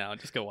show right now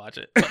and just go watch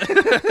it.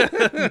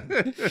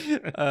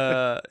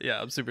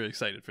 Yeah, I'm super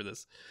excited for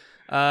this.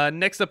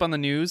 Next up on the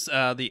news,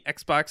 the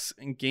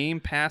Xbox Game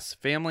Pass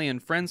Family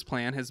and Friends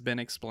plan has been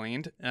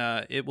explained.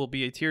 It will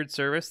be a tiered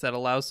service that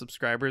allows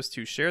subscribers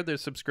to share their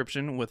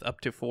subscription with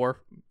up to 4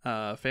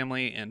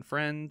 family and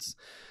friends.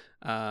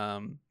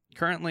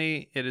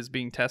 Currently, it is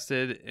being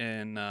tested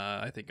in,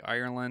 I think,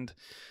 Ireland,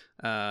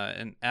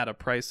 and at a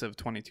price of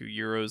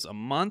 €22 a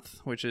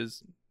month, which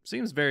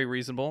seems very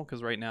reasonable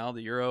because right now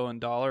the euro and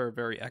dollar are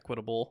very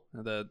equitable.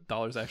 The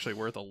dollar's actually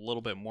worth a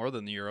little bit more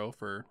than the euro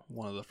for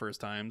one of the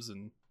first times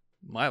in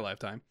my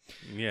lifetime.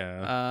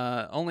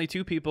 Yeah. Only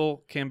 2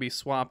 people can be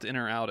swapped in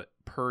or out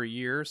per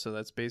year, so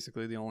that's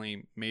basically the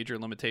only major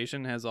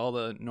limitation. It has all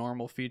the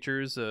normal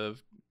features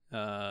of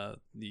the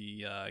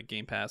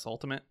Game Pass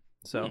Ultimate.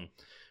 So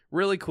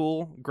really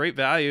cool, great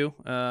value,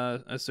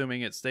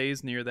 assuming it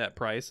stays near that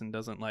price and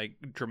doesn't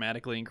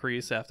dramatically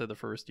increase after the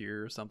first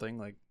year or something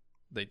like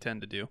they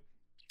tend to do.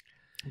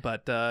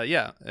 But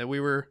yeah, we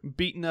were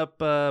beating up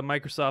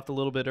Microsoft a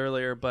little bit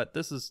earlier, but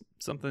this is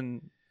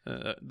something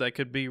that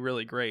could be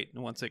really great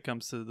once it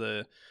comes to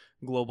the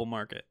global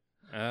market.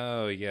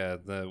 Oh yeah,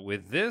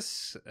 with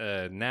this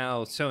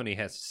now Sony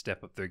has to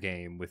step up their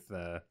game with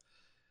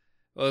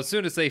well, as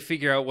soon as they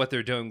figure out what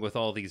they're doing with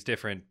all these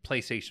different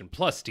PlayStation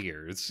Plus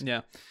tiers.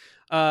 Yeah.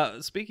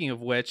 Speaking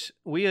of which,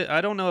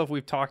 I don't know if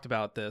we've talked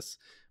about this,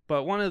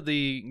 but one of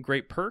the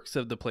great perks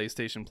of the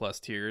PlayStation Plus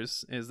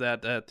tiers is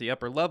that at the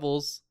upper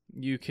levels,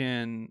 you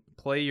can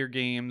play your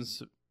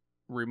games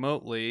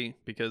remotely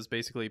because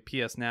basically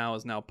PS Now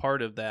is now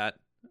part of that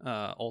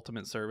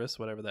Ultimate service,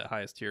 whatever that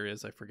highest tier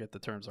is. I forget the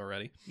terms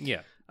already.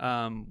 Yeah.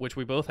 Which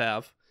we both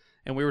have.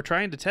 And we were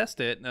trying to test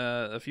it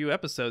a few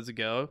episodes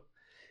ago.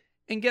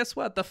 And guess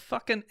what? The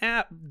fucking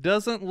app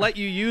doesn't let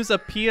you use a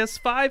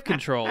PS5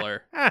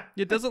 controller.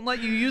 It doesn't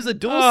let you use a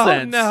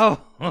DualSense. Oh,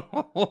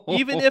 no.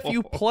 Even if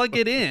you plug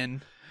it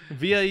in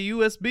via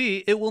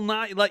USB, it will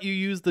not let you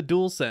use the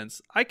DualSense.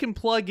 I can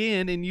plug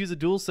in and use a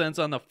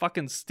DualSense on the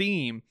fucking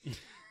Steam.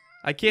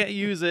 I can't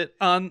use it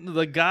on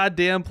the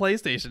goddamn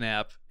PlayStation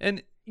app.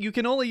 And you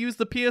can only use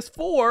the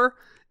PS4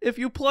 if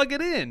you plug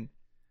it in.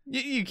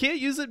 You can't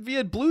use it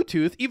via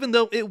Bluetooth, even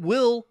though it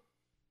will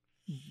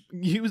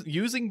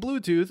using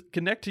Bluetooth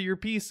connect to your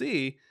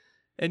PC,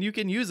 and you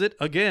can use it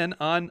again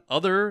on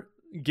other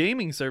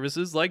gaming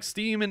services like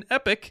Steam and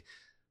Epic,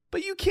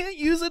 but you can't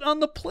use it on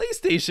the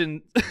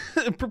PlayStation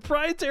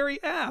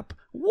proprietary app.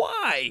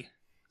 Why?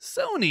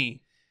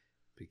 Sony.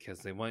 Because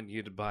they want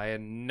you to buy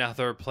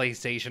another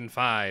PlayStation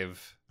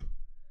 5.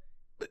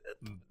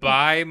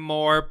 Buy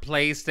more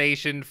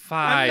PlayStation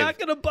 5. I'm not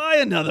gonna buy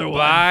another one.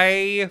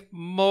 Buy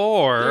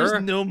more.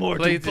 There's no more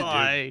to PlayStation-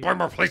 buy. Buy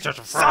more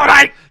PlayStation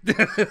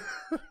 5.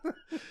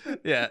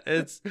 Yeah,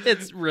 it's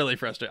really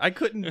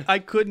frustrating. I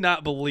could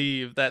not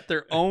believe that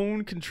their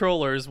own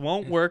controllers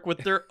won't work with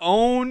their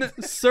own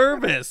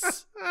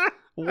service.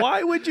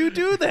 Why would you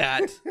do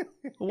that?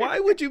 Why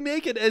would you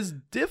make it as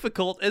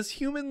difficult as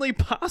humanly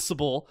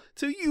possible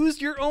to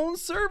use your own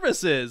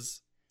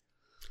services?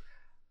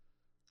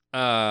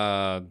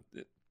 I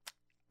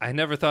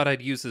never thought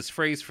I'd use this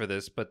phrase for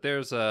this, but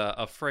there's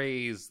a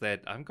phrase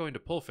that I'm going to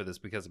pull for this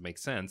because it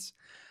makes sense.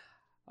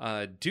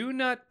 Do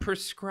not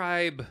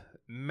prescribe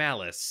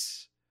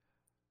malice.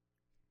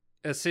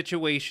 A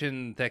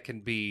situation that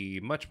can be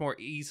much more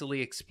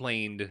easily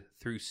explained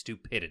through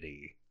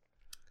stupidity.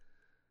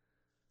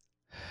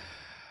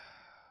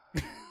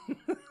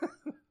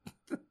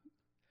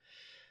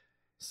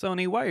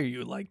 Sony, why are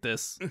you like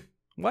this?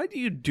 Why do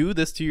you do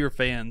this to your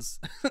fans?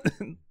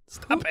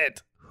 Stop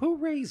it. Who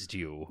raised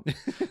you?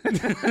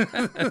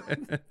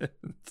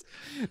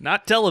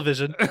 Not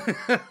television.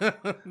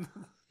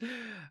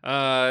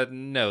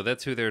 No,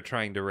 that's who they're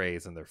trying to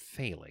raise, and they're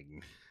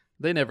failing.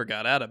 They never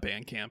got out of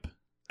Bandcamp.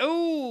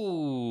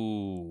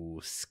 Oh,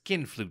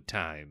 skin flute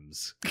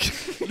times.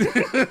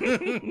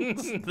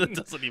 That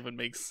doesn't even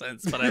make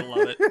sense, but I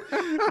love it.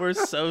 We're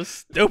so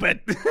stupid.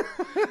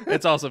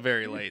 It's also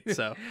very late,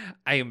 so.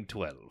 I am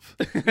 12.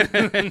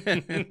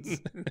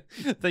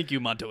 Thank you,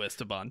 Monto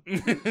Esteban.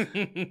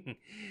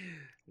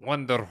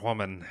 Wonder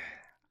Woman,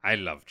 I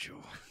loved you.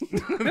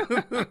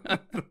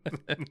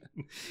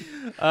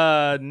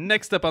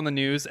 Next up on the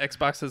news,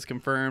 Xbox has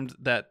confirmed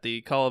that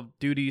the Call of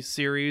Duty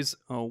series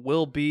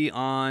will be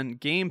on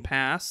Game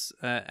Pass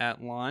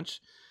at launch,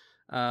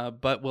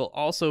 but will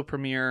also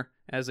premiere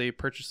as a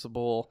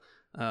purchasable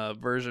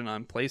version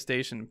on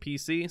PlayStation and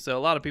PC. So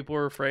a lot of people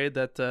were afraid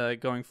that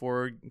going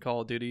forward,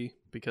 Call of Duty,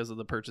 because of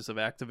the purchase of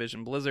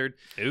Activision Blizzard,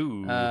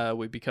 Ooh.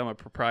 would become a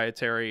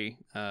proprietary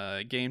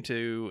game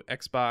to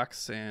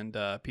Xbox and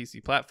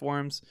PC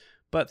platforms.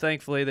 But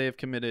thankfully, they have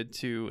committed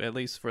to, at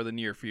least for the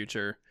near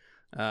future,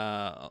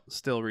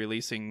 still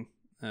releasing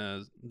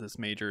this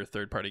major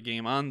third-party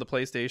game on the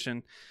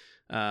PlayStation.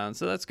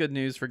 So that's good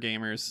news for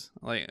gamers.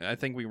 Like, I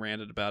think we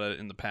ranted about it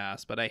in the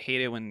past, but I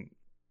hate it when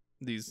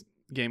these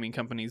gaming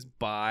companies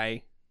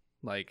buy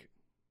like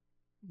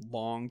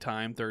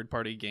long-time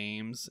third-party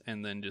games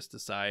and then just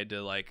decide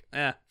to like,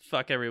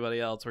 fuck everybody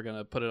else. We're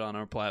gonna put it on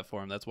our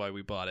platform. That's why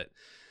we bought it.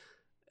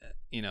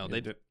 You know,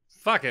 they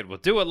Fuck it, we'll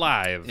do it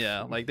live.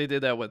 yeah, like they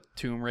did that with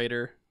Tomb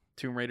Raider.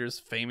 Tomb Raider's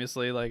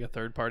famously like a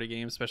third-party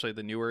game, especially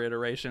the newer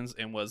iterations,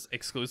 and was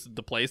exclusive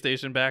to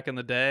PlayStation back in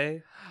the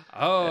day.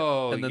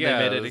 Oh, And then yeah,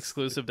 they made it this-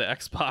 exclusive to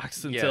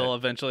Xbox until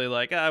eventually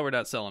like, we're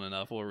not selling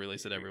enough. We'll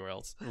release it everywhere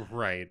else.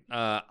 Right.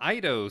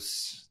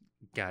 Eidos,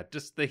 God,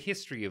 just the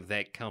history of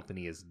that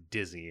company is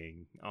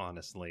dizzying,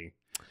 honestly.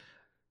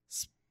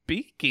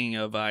 Speaking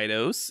of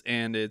Eidos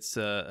and its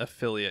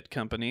affiliate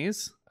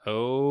companies,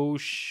 Oh,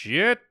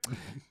 shit.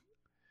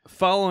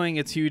 following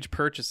its huge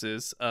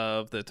purchases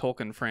of the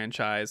Tolkien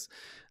franchise,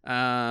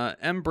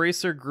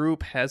 Embracer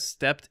Group has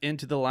stepped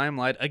into the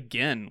limelight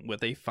again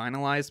with a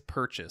finalized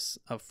purchase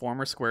of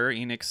former Square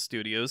Enix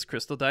studios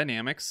Crystal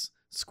Dynamics,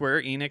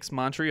 Square Enix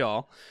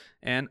Montreal,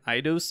 and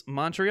Eidos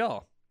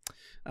Montreal.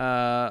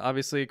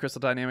 Obviously, Crystal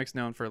Dynamics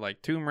known for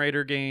like Tomb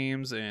Raider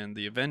games and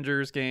the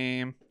Avengers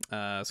game.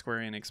 Square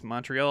Enix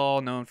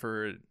Montreal known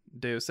for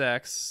Deus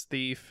Ex,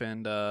 Thief,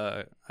 and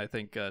I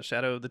think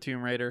Shadow of the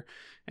Tomb Raider.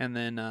 And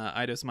then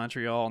Eidos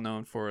Montreal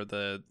known for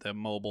the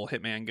mobile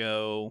Hitman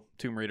Go,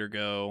 Tomb Raider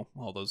Go,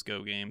 all those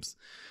Go games.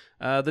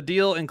 The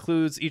deal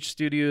includes each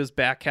studio's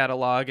back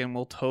catalog and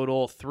will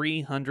total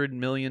 $300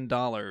 million.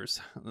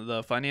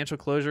 The financial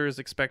closure is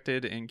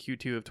expected in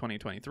Q2 of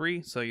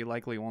 2023, so you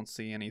likely won't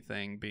see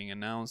anything being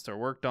announced or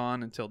worked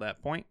on until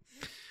that point.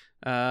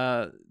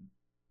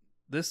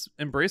 This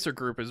Embracer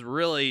Group is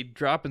really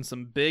dropping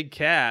some big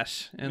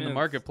cash in the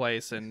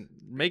marketplace and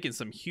making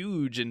some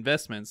huge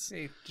investments.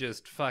 They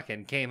just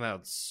fucking came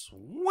out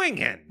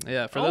swinging.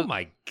 Yeah, Oh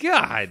my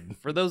God.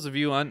 For those of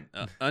you who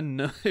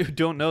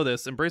don't know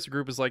this, Embracer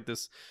Group is like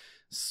this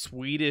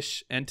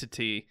Swedish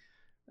entity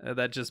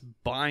that just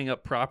buying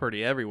up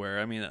property everywhere.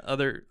 I mean,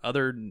 other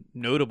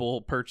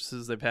notable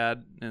purchases they've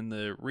had in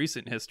the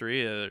recent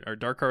history are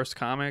Dark Horse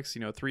Comics,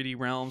 3D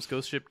Realms,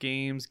 Ghost Ship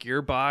Games,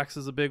 Gearbox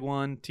is a big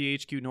one,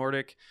 THQ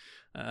Nordic,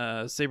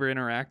 Saber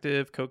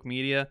Interactive, Koch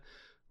Media.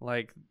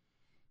 Like,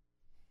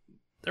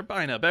 they're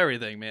buying up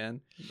everything,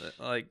 man.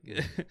 Like,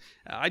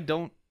 I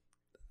don't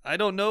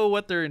know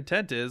what their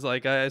intent is.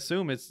 Like, I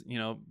assume it's,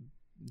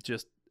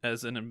 just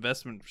as an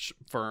investment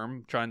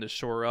firm trying to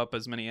shore up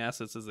as many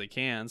assets as they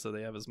can so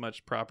they have as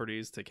much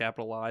properties to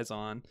capitalize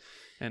on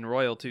and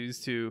royalties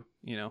to,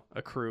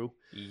 accrue.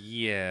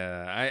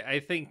 Yeah,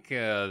 I think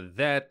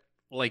that,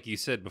 like you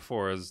said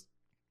before, is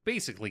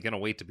basically going to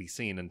wait to be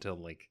seen until,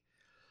 like,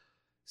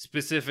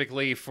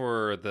 specifically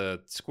for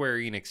the Square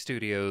Enix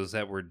studios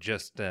that were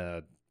just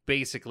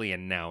basically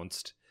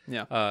announced.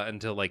 Yeah.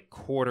 until like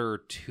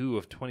Q2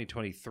 of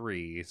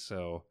 2023.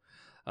 So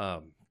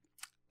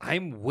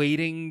I'm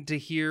waiting to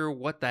hear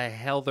what the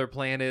hell their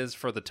plan is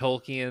for the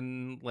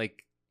Tolkien,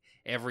 like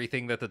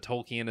everything that the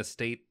Tolkien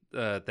estate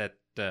that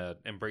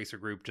Embracer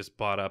Group just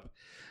bought up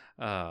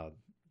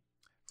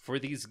for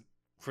these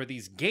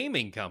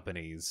gaming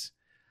companies.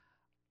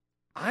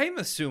 I'm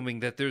assuming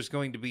that there's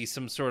going to be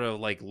some sort of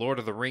like Lord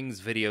of the Rings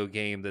video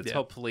game that's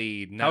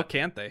hopefully not. How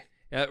can't they?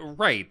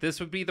 Right. This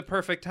would be the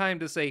perfect time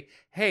to say,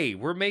 hey,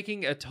 we're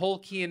making a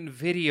Tolkien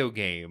video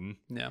game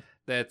Yeah.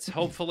 that's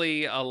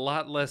hopefully a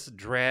lot less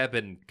drab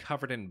and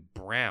covered in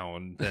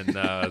brown than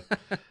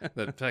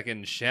the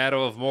fucking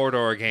Shadow of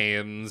Mordor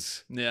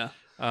games. Yeah.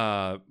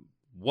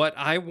 What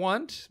I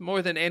want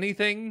more than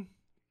anything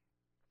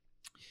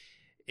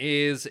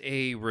is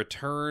a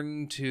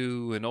return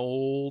to an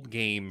old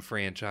game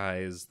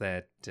franchise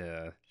that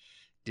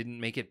didn't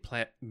make it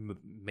past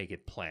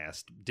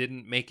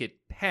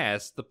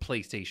the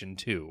PlayStation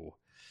 2.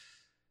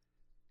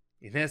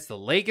 And that's the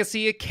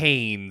Legacy of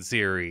Kain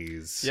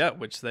series. Yeah,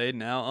 which they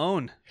now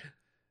own.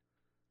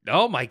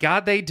 Oh my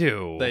god, they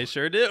do. They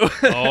sure do.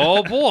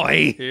 Oh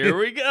boy. Here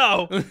we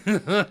go.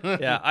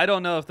 Yeah, I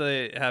don't know if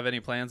they have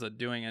any plans of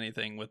doing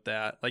anything with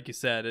that. Like you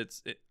said,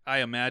 I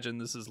imagine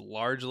this is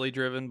largely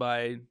driven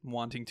by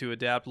wanting to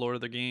adapt Lord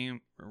of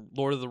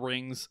the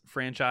Rings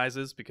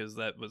franchises, because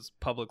that was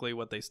publicly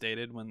what they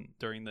stated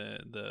during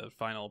the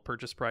final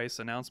purchase price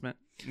announcement.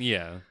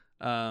 Yeah.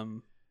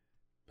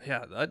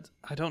 Yeah,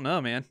 I don't know,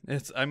 man.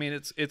 It's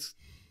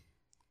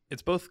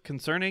both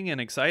concerning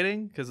and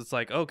exciting, because it's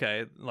like,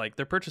 okay, like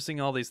they're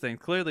purchasing all these things.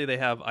 Clearly they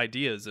have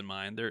ideas in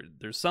mind.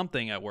 There's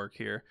something at work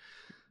here.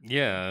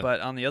 Yeah.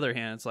 But on the other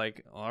hand, it's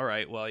like, all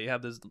right, well, you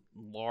have this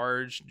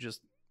large just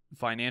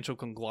financial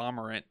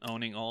conglomerate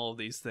owning all of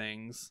these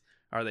things.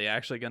 Are they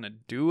actually going to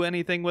do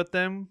anything with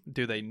them?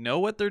 Do they know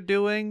what they're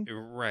doing?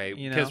 Right,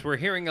 You because know? we're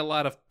hearing a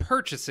lot of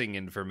purchasing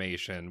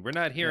information. We're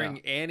not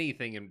hearing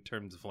anything in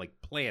terms of like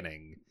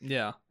planning.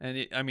 Yeah,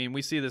 and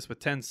we see this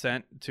with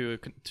Tencent to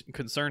a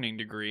concerning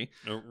degree,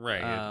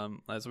 Right.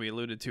 as we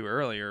alluded to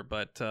earlier.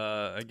 But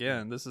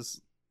again, this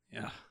is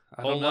a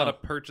I whole don't know. lot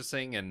of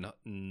purchasing and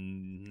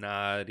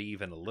not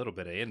even a little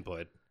bit of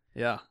input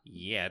yeah.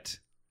 yet.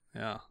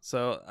 Yeah,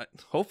 so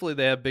hopefully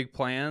they have big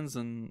plans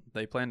and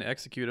they plan to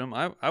execute them.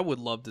 I would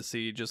love to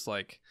see just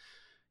like,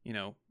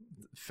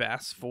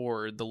 fast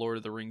forward the Lord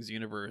of the Rings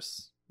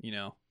universe,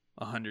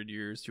 100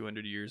 years,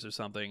 200 years or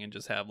something, and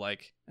just have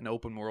like an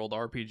open world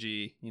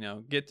RPG,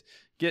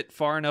 get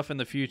far enough in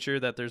the future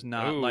that there's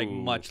not like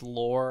Ooh. much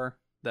lore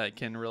that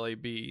can really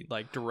be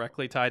like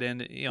directly tied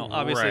in.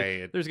 Obviously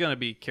Right. there's going to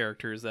be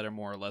characters that are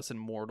more or less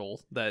immortal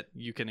that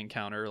you can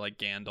encounter, like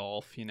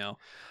Gandalf, you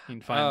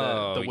can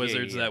find the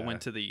wizards that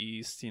went to the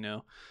east,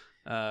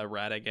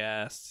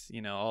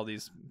 Radagast, all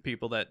these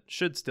people that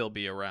should still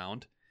be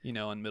around,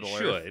 in Middle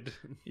Earth.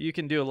 You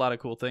can do a lot of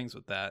cool things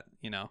with that,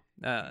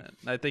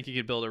 I think you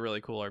could build a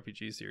really cool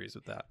RPG series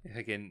with that.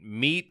 Again,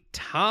 meet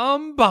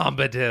Tom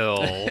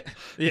Bombadil.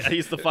 Yeah,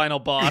 he's the final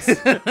boss.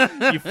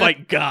 You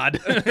fight God.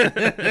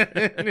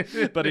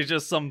 But he's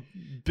just some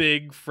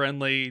big,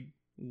 friendly,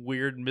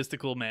 weird,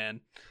 mystical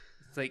man.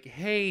 It's like,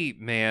 hey,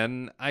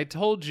 man, I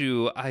told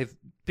you I've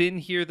been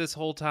here this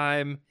whole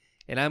time,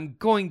 and I'm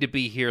going to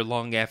be here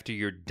long after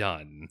you're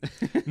done.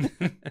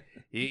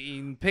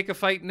 You can pick a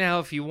fight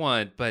now if you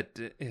want, but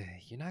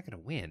you're not going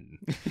to win.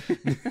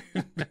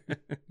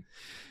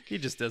 He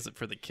just does it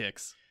for the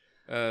kicks.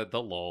 The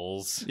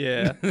lulz.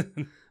 Yeah.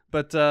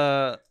 But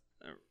I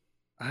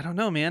don't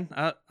know, man.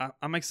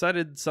 I'm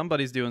excited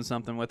somebody's doing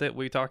something with it.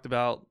 We talked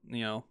about,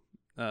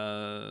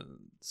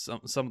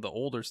 some of the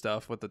older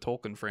stuff with the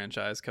Tolkien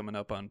franchise coming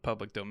up on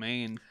public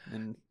domain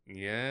in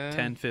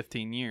 10,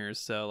 15 years.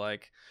 So,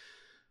 like,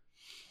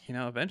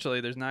 eventually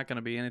there's not going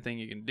to be anything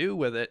you can do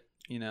with it,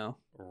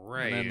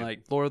 Right. And then,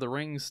 like, Lord of the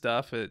Rings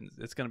stuff,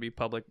 it's going to be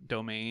public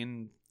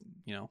domain,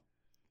 in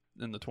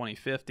the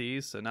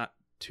 2050s. So not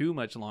too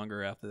much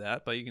longer after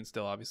that, but you can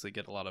still obviously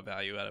get a lot of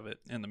value out of it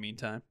in the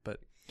meantime. But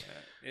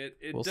it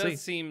we'll does see.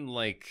 seem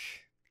like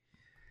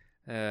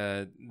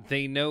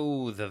they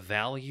know the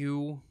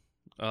value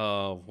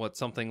of what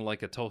something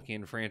like a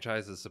Tolkien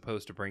franchise is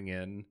supposed to bring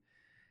in,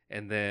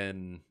 and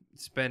then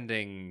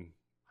spending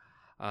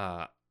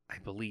I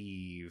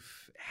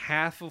believe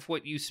half of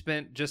what you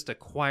spent just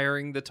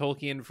acquiring the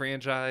Tolkien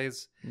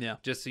franchise, yeah.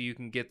 just so you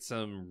can get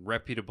some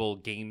reputable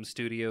game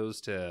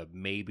studios to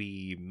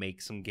maybe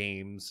make some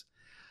games.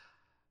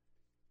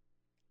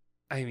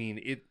 I mean,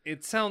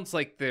 it sounds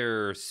like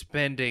they're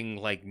spending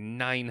like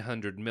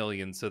 900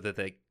 million so that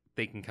they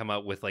can come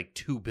out with like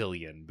 2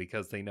 billion,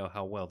 because they know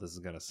how well this is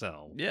going to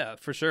sell. Yeah,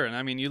 for sure.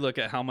 And you look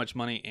at how much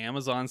money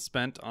Amazon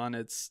spent on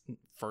its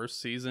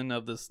first season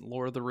of this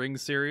Lord of the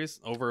Rings series,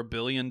 over $1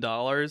 billion.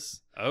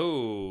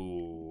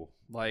 Oh.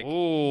 Like,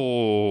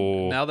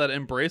 Oh. now that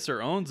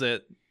Embracer owns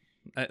it,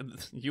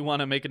 you want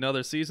to make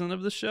another season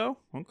of the show?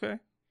 Okay.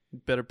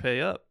 You better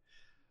pay up.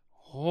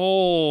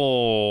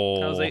 Oh.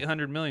 How's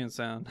 800 million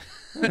sound?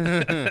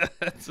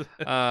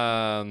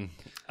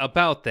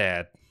 About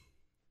that.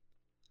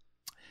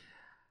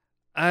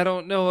 I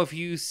don't know if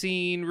you've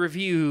seen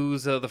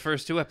reviews of the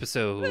first 2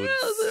 episodes. They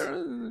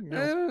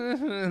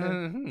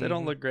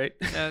don't look great.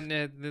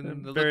 They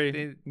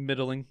Very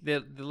middling. They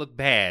look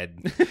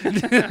bad.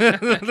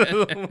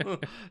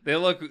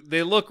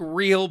 they look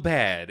real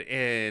bad.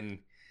 And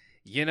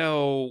you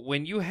know,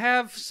 when you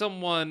have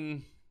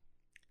someone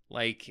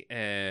like,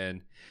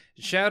 and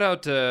shout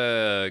out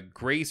to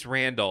Grace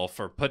Randolph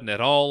for putting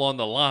it all on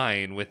the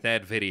line with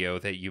that video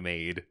that you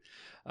made.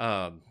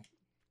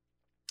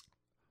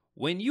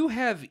 When you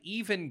have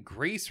even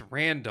Grace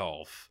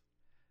Randolph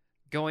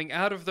going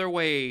out of their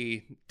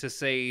way to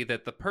say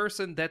that the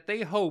person that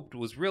they hoped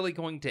was really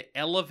going to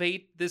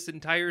elevate this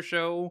entire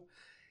show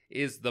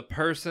is the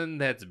person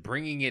that's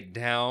bringing it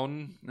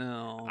down,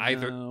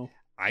 No.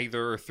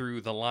 either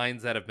through the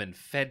lines that have been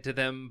fed to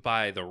them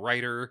by the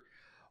writer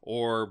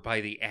or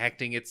by the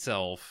acting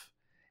itself,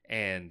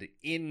 and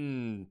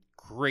in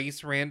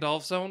Grace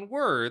Randolph's own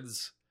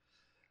words,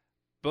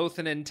 both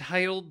an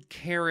entitled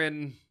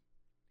Karen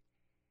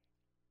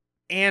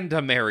and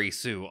a Mary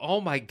Sue.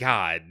 Oh my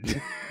God.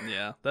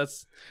 Yeah,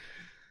 that's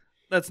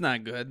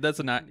not good.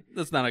 That's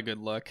not a good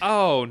look.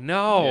 Oh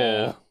no.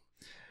 Yeah.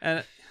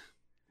 And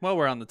while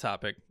we're on the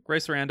topic,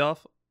 Grace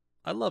Randolph,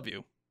 I love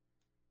you.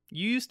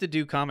 You used to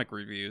do comic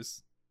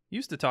reviews. You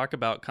used to talk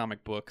about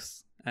comic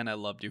books, and I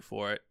loved you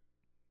for it.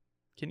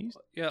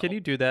 Can you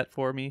do that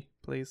for me,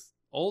 please?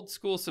 Old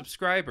school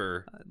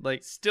subscriber,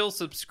 Like, still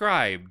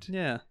subscribed,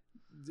 yeah.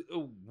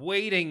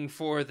 waiting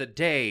for the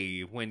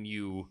day when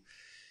you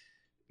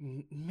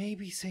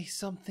maybe say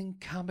something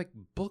comic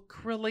book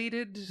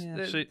related.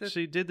 Yeah,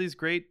 she did these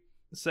great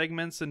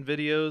segments and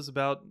videos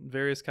about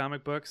various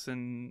comic books,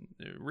 and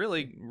it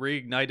really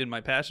reignited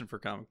my passion for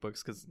comic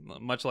books, because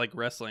much like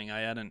wrestling,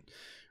 I hadn't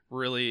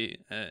really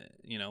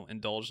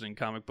indulged in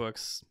comic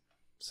books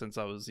since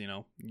I was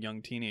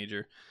young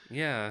teenager.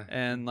 Yeah.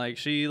 And like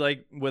she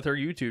with her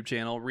YouTube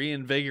channel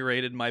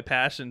reinvigorated my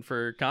passion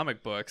for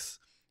comic books.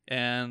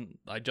 And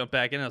I jumped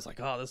back in and I was like,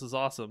 oh, this is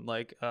awesome.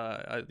 Like,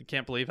 I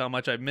can't believe how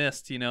much I've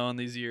missed, in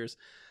these years.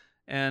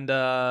 And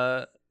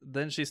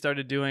then she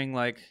started doing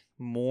like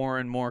more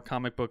and more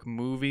comic book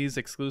movies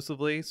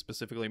exclusively,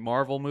 specifically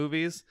Marvel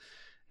movies.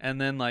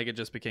 And then like it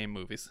just became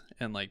movies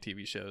and like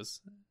TV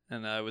shows.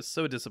 And I was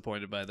so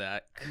disappointed by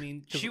that. I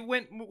mean, she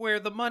went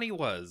where the money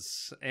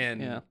was. And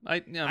Yeah.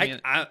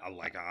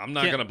 I'm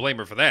not going to blame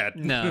her for that.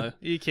 No,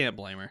 you can't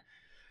blame her.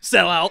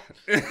 Sell out.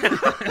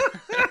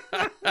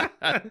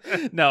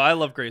 No, I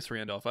love Grace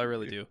Randolph. I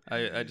really do.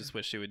 I just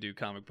wish she would do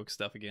comic book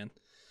stuff again.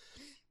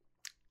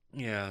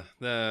 Yeah.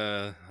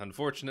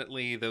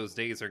 Unfortunately, those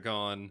days are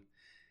gone.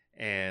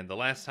 And the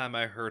last time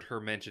I heard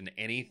her mention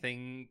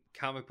anything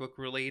comic book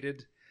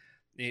related,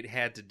 it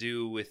had to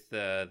do with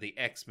the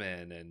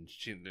X-Men. And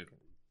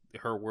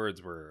her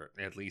words were,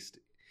 at least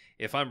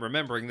if I'm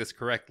remembering this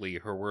correctly,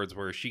 her words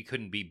were she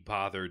couldn't be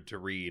bothered to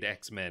read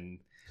X-Men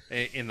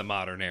in the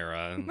modern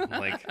era.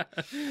 Like,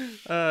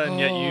 and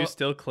yet you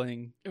still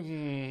cling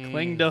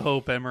to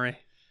hope, Emery.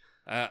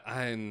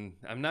 I'm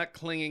not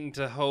clinging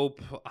to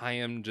hope. I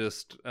am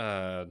just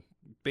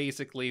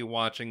basically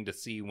watching to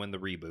see when the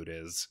reboot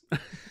is.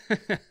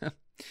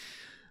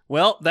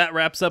 Well, that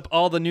wraps up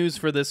all the news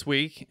for this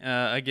week.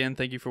 Again,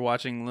 thank you for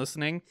watching and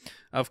listening.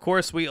 Of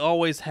course, we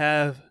always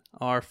have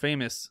our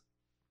famous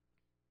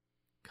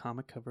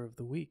comic cover of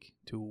the week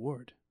to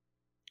award.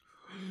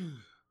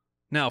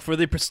 Now, for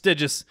the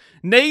prestigious,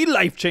 nay,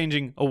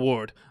 life-changing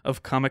award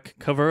of Comic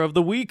Cover of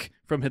the Week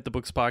from Hit the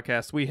Books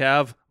Podcast, we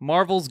have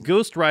Marvel's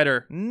Ghost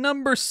Rider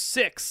number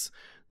 6.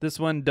 This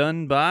one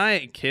done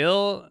by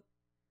Kale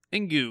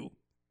Ngu.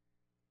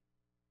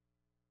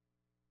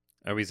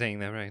 Are we saying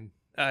that right?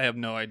 I have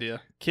no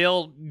idea.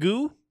 Kale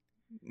Ngu?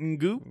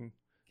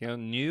 Kale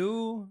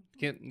New?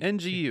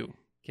 NGU.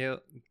 Kale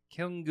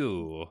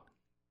Ngu.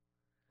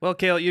 Well,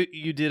 Kale,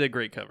 you did a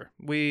great cover.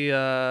 We,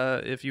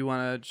 if you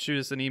want to shoot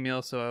us an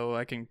email so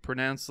I can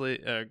pronounce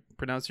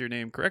your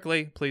name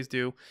correctly, please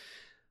do.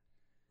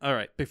 All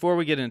right, before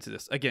we get into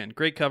this, again,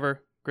 great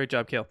cover, great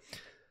job, Kale.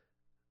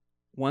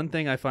 One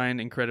thing I find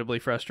incredibly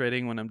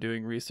frustrating when I'm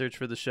doing research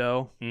for the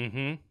show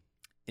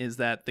is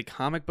that the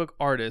comic book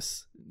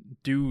artists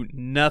do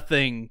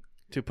nothing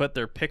to put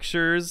their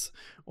pictures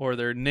or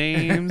their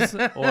names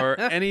or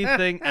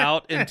anything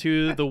out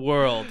into the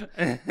world.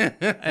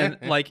 And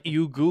like,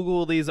 you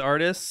Google these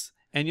artists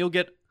and you'll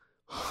get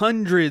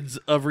hundreds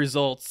of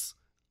results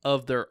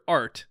of their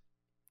art,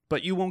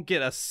 but you won't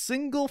get a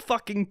single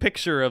fucking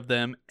picture of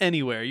them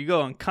anywhere. You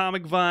go on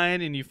Comic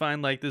Vine and you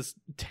find like this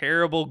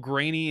terrible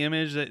grainy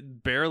image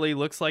that barely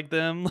looks like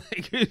them,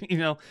 like,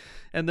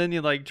 and then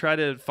you like try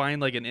to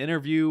find like an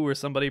interview where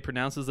somebody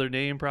pronounces their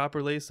name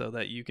properly so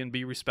that you can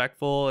be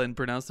respectful and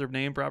pronounce their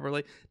name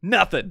properly.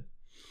 Nothing.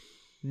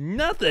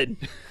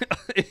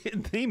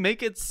 They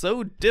make it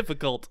so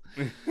difficult.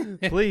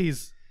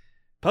 Please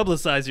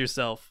publicize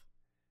yourself.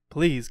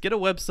 Please get a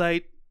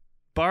website.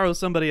 Borrow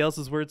somebody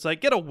else's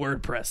website, get a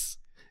WordPress,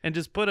 and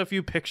just put a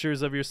few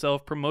pictures of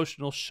yourself,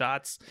 promotional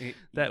shots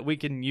that we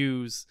can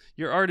use.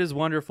 Your art is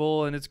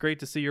wonderful, and it's great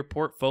to see your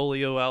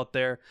portfolio out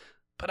there,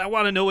 but I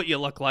want to know what you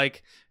look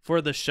like for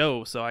the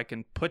show so I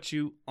can put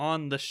you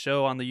on the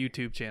show on the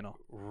YouTube channel.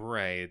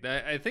 Right.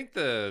 I think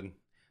the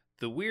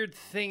weird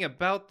thing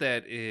about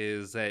that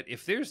is that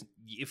if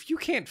you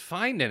can't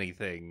find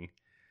anything,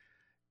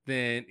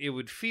 then it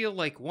would feel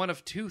like one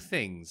of two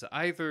things.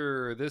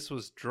 Either this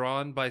was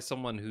drawn by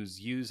someone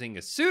who's using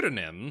a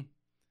pseudonym,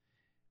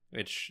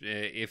 which,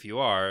 if you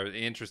are,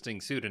 interesting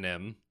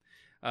pseudonym,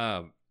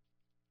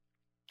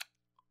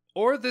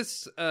 or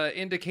this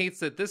indicates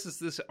that this is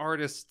this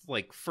artist's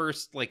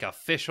first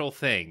official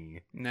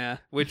thing, Nah.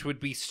 which would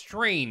be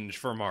strange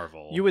for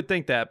Marvel. You would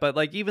think that, but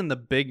even the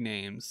big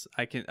names,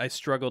 I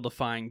struggle to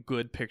find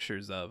good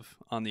pictures of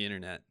on the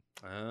internet.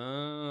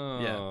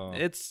 Oh.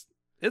 Yeah.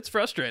 It's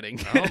frustrating.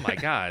 Oh my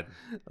god.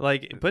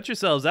 Put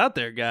yourselves out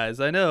there, guys.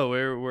 I know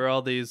we're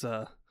all these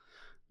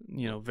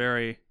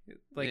very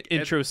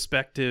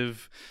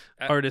introspective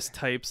artist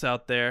types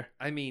out there.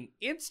 I mean,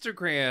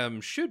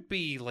 Instagram should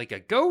be a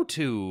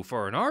go-to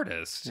for an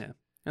artist. Yeah.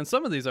 And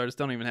some of these artists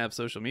don't even have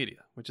social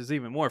media, which is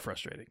even more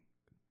frustrating.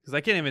 Because I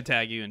can't even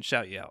tag you and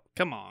shout you out.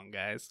 Come on,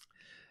 guys.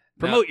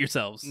 Promote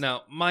yourselves.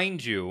 Now,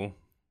 mind you,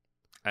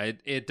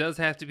 it does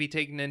have to be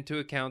taken into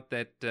account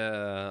that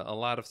a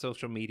lot of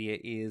social media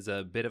is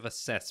a bit of a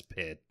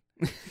cesspit.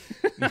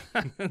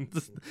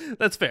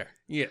 That's fair.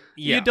 Yeah.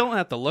 You don't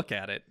have to look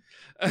at it.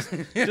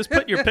 Just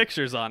put your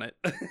pictures on it.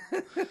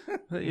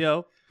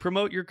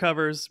 Promote your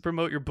covers,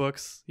 promote your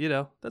books.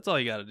 That's all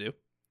you got to do.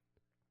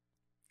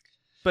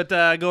 But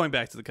going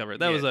back to the cover,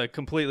 that was a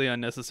completely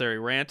unnecessary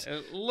rant.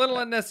 A little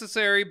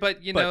unnecessary, but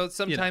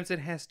sometimes it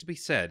has to be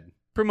said.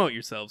 Promote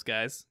yourselves,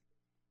 guys.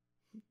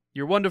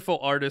 You're wonderful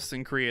artists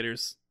and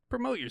creators.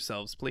 Promote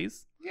yourselves,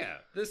 please. Yeah,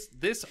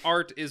 this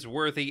art is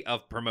worthy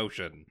of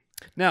promotion.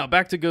 Now,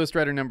 back to Ghost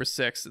Rider number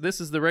 6. This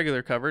is the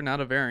regular cover,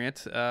 not a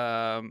variant.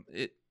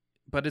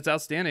 But it's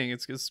outstanding.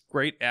 It's this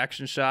great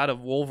action shot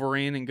of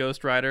Wolverine and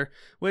Ghost Rider,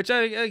 which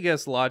I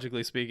guess,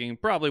 logically speaking,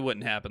 probably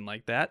wouldn't happen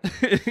like that.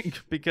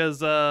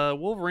 Because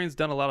Wolverine's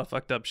done a lot of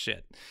fucked up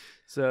shit.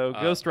 So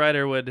Ghost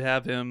Rider would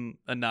have him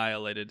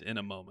annihilated in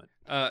a moment.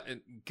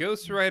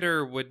 Ghost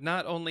Rider would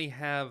not only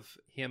have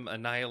him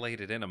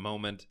annihilated in a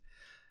moment,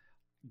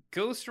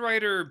 Ghost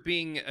Rider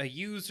being a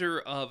user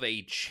of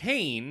a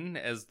chain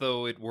as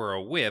though it were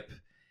a whip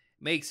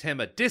makes him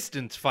a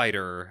distance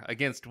fighter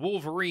against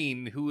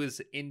Wolverine, who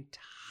is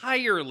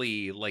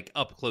entirely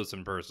up close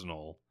and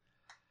personal.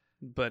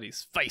 But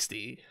he's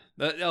feisty.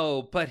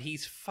 But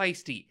he's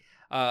feisty.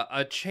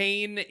 A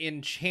chain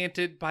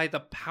enchanted by the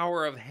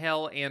power of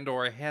hell and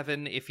or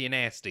heaven, if you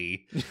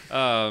nasty.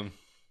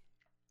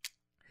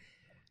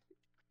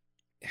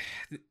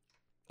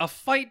 A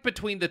fight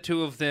between the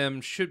two of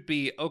them should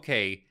be,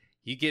 okay,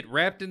 you get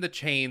wrapped in the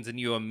chains and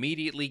you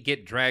immediately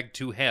get dragged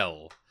to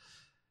hell.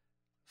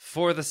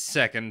 For the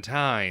second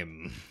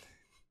time.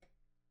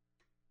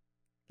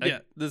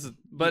 Yeah,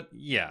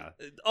 yeah.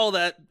 All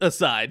that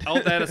aside.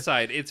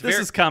 It's this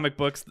is comic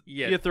books.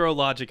 Yeah. You throw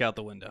logic out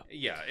the window.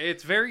 Yeah,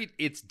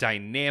 it's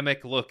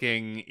dynamic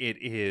looking. It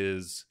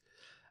is,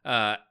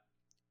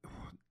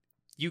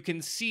 you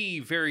can see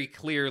very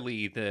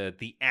clearly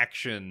the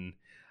action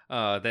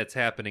that's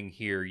happening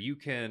here. You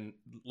can,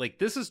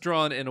 this is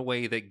drawn in a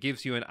way that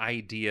gives you an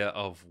idea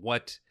of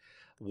what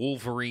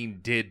Wolverine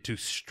did to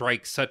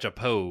strike such a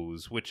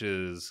pose, which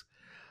is,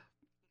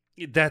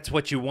 that's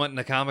what you want in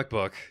a comic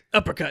book.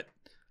 Uppercut.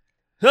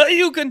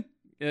 You can.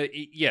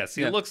 Yes,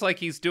 he looks like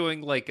he's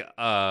doing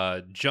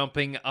a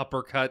jumping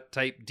uppercut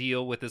type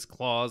deal with his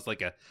claws,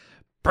 like a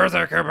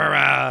Berserker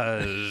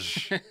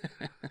Barrage.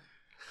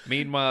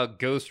 Meanwhile,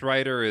 Ghost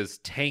Rider is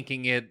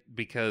tanking it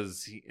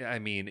because,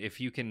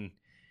 if you can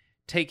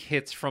take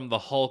hits from the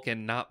Hulk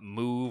and not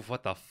move,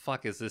 what the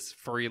fuck is this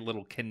furry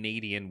little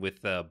Canadian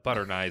with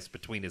butter knives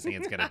between his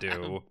hands gonna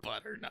do?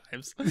 Butter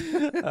knives.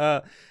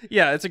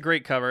 Yeah, it's a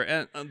great cover.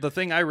 And the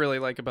thing I really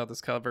like about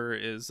this cover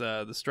is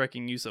the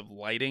striking use of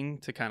lighting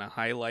to kind of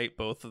highlight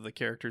both of the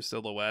characters'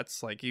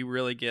 silhouettes. You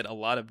really get a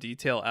lot of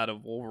detail out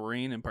of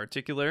Wolverine in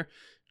particular,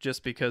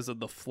 just because of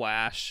the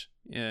flash,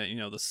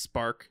 the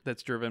spark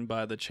that's driven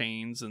by the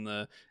chains and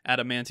the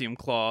adamantium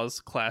claws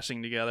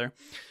clashing together.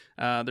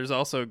 There's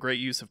also a great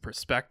use of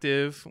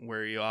perspective,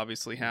 where you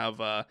obviously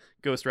have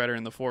Ghost Rider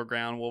in the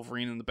foreground,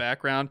 Wolverine in the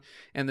background,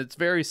 and it's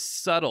very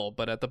subtle,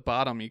 but at the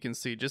bottom you can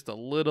see just a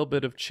little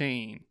bit of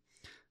chain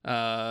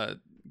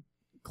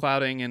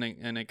clouding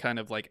in a kind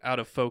of out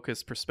of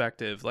focus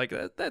perspective.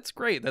 That's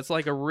great. That's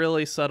a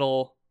really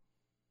subtle,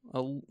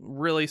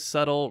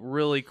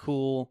 really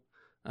cool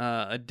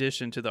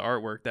addition to the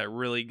artwork that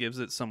really gives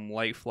it some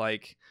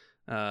lifelike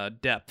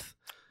depth.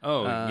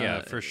 Oh,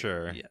 yeah, for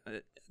sure. Yeah.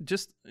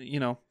 Just,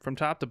 from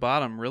top to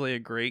bottom, really a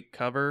great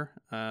cover,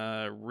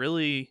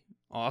 really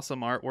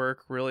awesome artwork,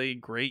 really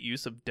great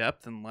use of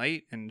depth and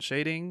light and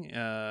shading.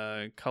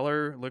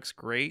 Color looks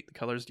great. The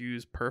color's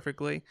used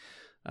perfectly.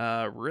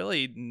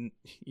 Really,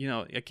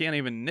 I can't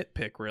even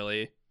nitpick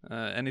really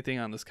anything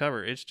on this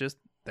cover. It's just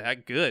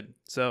that good.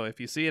 So if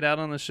you see it out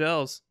on the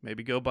shelves,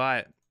 maybe go buy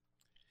it.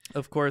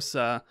 Of course,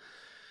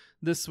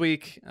 This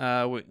week,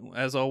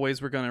 as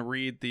always, we're going to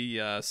read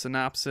the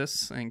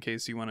synopsis in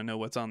case you want to know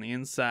what's on the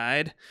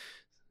inside.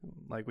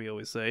 Like we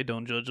always say,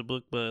 don't judge a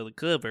book by the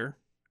cover.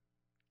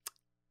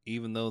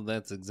 Even though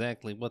that's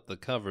exactly what the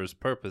cover's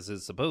purpose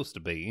is supposed to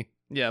be.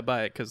 Yeah,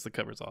 buy it because the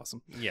cover's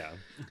awesome. Yeah.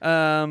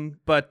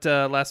 But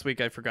last week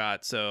I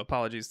forgot, so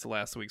apologies to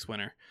last week's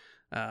winner.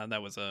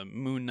 That was a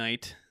Moon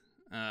Knight.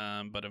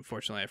 But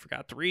unfortunately, I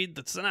forgot to read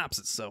the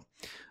synopsis. So,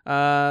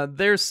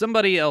 there's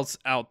somebody else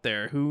out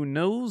there who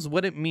knows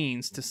what it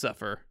means to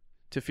suffer,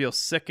 to feel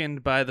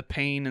sickened by the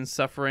pain and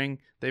suffering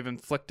they've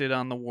inflicted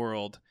on the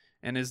world,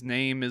 and his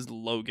name is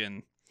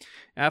Logan.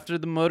 After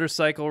the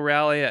motorcycle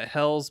rally at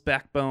Hell's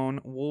Backbone,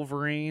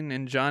 Wolverine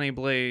and Johnny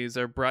Blaze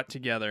are brought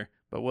together.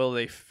 But will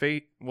they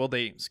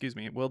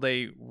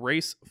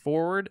race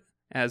forward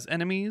as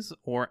enemies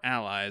or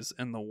allies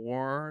in the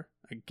war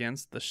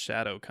against the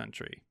Shadow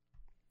Country?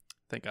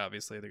 I think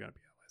obviously they're going to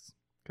be allies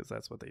because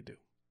that's what they do.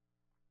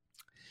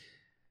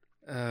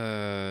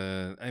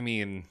 I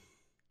mean,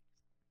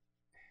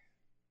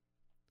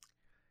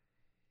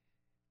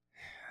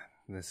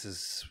 this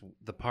is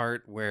the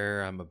part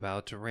where I'm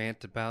about to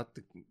rant about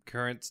the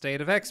current state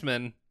of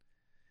X-Men.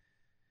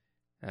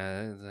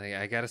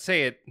 I gotta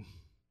say it.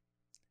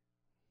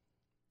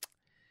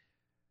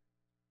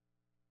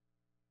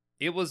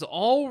 It was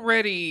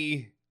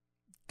already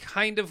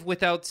kind of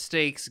without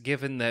stakes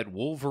given that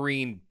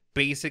Wolverine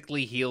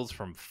basically heals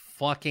from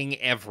fucking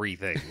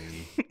everything.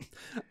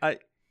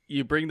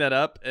 You bring that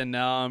up, and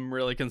now I'm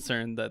really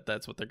concerned that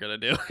that's what they're gonna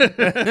do.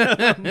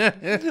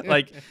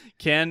 Like,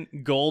 can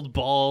gold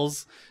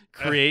balls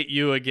create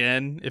you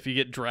again if you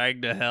get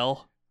dragged to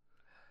hell?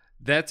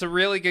 That's a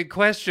really good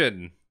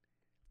question.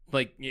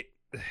 Like,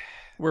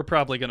 we're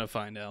probably gonna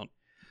find out.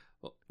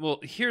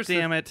 Well, here's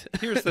it.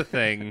 Here's the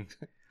thing.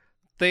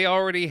 They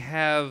already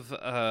have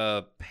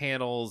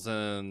panels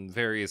and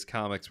various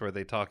comics where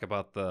they talk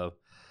about the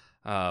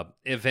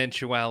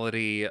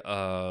eventuality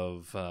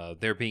of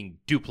there being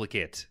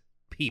duplicate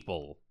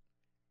people.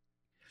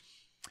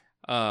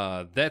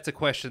 That's a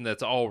question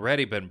that's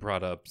already been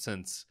brought up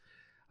since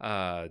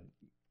I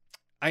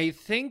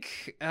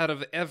think out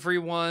of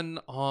everyone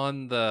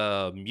on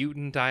the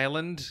mutant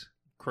island,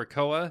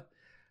 Krakoa,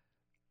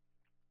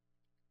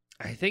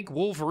 I think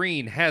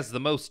Wolverine has the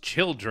most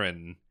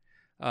children,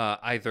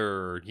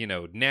 either,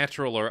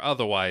 natural or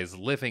otherwise,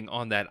 living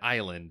on that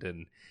island,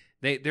 and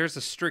there's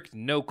a strict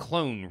no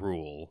clone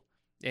rule,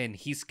 and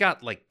he's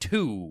got like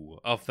 2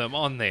 of them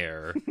on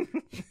there.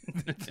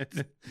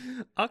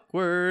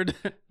 Awkward.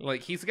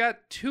 Like, he's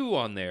got 2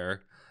 on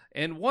there,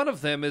 and one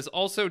of them is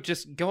also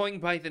just going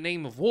by the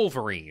name of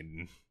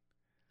Wolverine.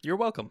 You're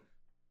welcome.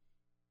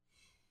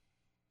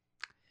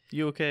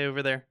 You okay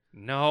over there?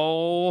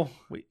 No.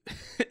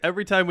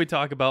 Every time we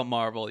talk about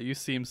Marvel, you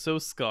seem so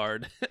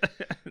scarred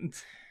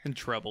and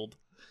troubled.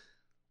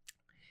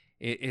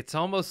 It's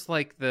almost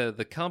like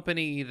the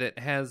company that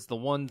has the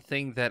one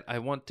thing that I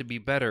want to be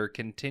better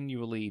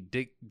continually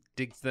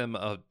digs them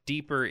a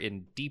deeper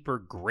and deeper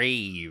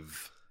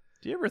grave.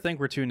 Do you ever think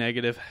we're too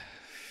negative?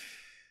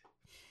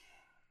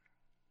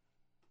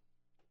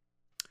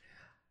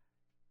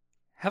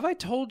 Have I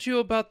told you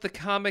about the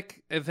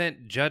comic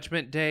event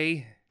Judgment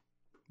Day?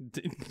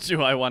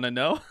 Do I want to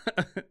know?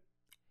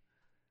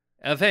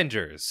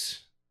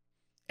 Avengers,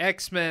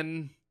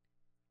 X-Men,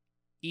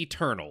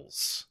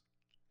 Eternals.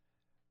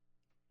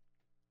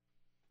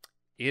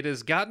 It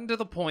has gotten to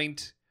the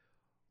point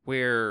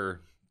where,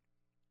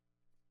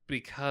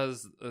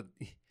 because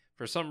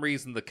for some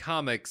reason the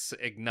comics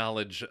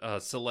acknowledge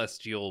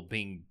Celestial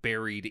being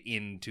buried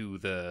into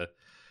the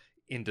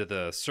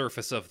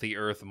surface of the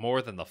earth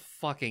more than the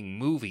fucking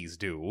movies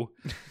do.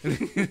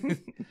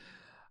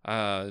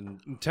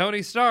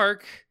 Tony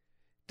Stark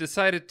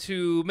decided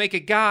to make a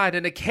god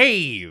in a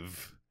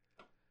cave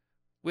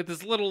with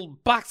his little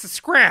box of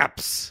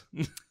scraps.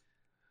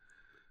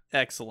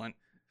 Excellent.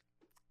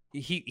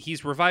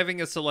 He's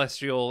reviving a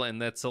Celestial,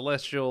 and that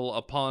Celestial,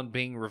 upon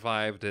being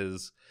revived,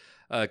 has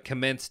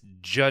commenced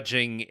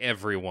judging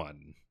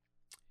everyone.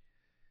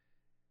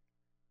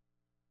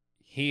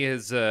 He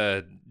has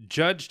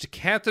judged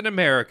Captain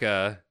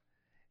America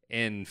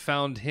and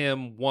found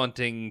him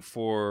wanting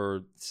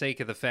for sake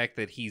of the fact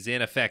that he's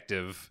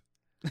ineffective.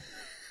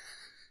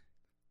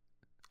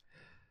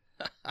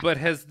 But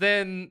has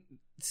then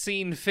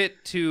seen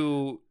fit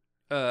to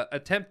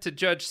attempt to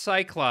judge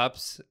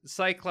Cyclops.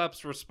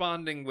 Cyclops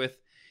responding with,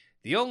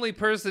 "The only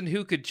person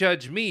who could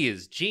judge me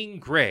is Jean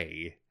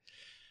Grey.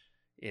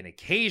 And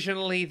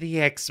occasionally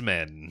the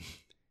X-Men."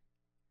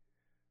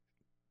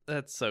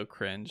 That's so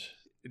cringe.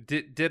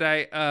 Did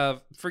I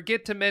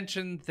forget to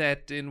mention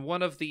that in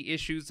one of the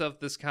issues of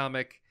this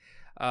comic,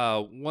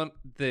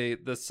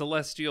 the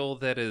Celestial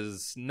that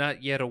is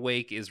not yet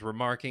awake is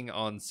remarking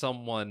on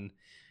someone,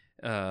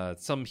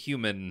 some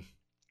human,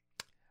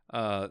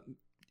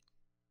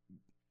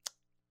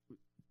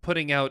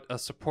 putting out a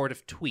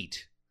supportive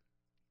tweet.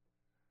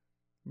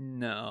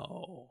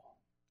 No.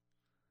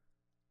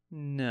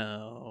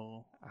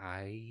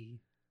 I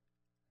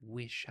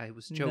wish I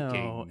was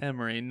joking. No,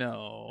 Emery,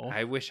 no.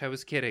 I wish I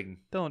was kidding.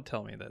 Don't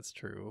tell me that's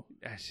true.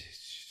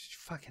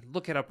 Fucking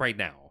look it up right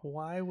now.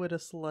 Why would a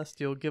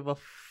Celestial give a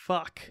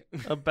fuck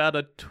about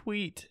a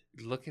tweet?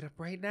 Look it up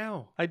right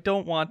now. I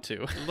don't want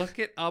to. Look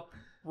it up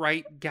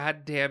right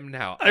goddamn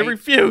now. I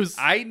refuse.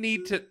 I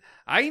need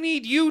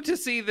you to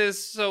see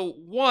this so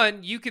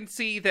one, you can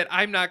see that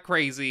I'm not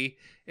crazy,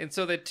 and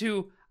so that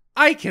two,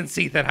 I can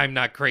see that I'm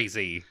not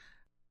crazy.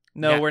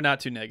 No, Yeah. we're not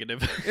too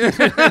negative.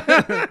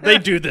 They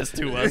do this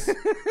to us.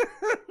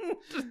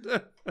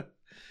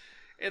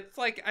 It's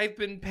like I've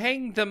been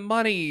paying them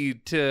money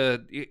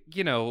to,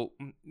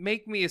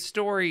 make me a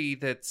story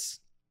that's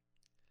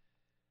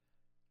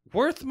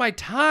worth my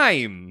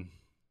time.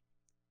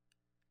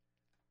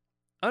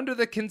 Under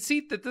the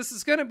conceit that this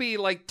is going to be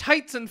like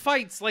tights and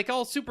fights like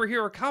all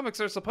superhero comics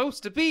are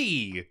supposed to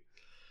be.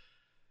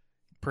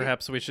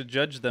 Perhaps we should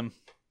judge them.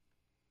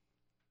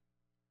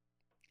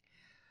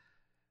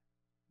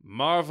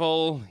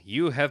 Marvel,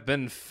 you have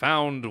been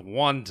found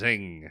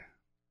wanting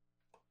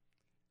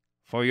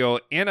for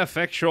your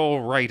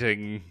ineffectual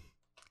writing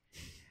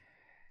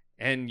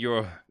and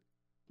your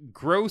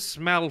gross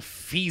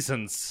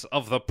malfeasance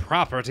of the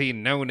property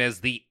known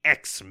as the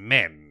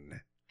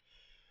X-Men.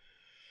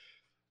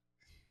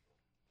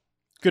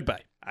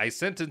 Goodbye. I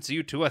sentence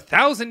you to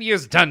 1,000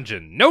 years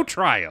dungeon, no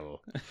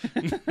trial.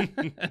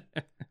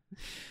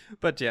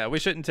 But yeah, we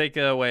shouldn't take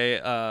away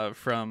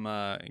from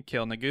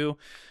Kale Nagu.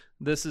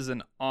 This is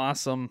an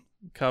awesome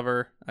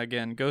cover.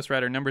 Again, Ghost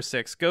Rider number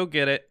 6. Go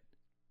get it.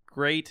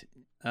 Great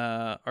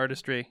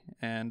artistry,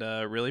 and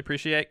really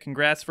appreciate.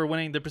 Congrats for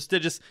winning the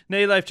prestigious,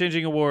 nay,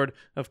 life-changing award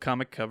of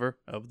Comic Cover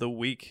of the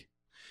Week.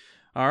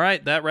 All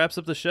right, that wraps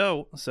up the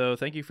show. So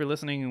thank you for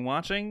listening and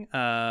watching.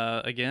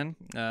 Again,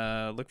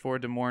 look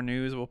forward to more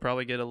news. We'll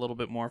probably get a little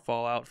bit more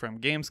fallout from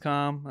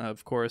Gamescom.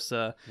 Of course,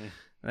 the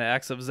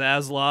axe of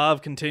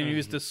Zaslav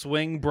continues to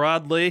swing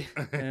broadly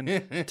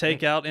and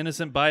take out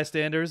innocent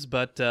bystanders,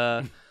 but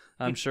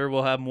I'm sure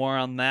we'll have more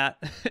on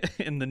that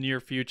in the near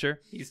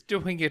future. He's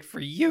doing it for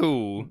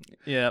you.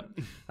 Yeah.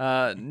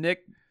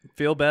 Nick,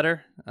 feel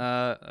better.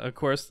 Of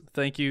course,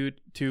 thank you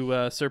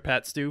to Sir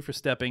Pat Stew for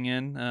stepping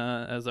in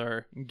as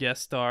our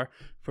guest star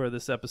for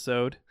this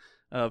episode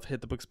of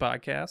Hit the Books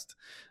Podcast.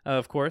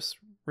 Of course,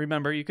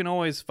 remember, you can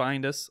always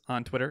find us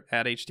on Twitter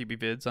at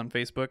HTBVids, on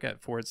Facebook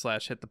at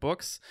 /Hit the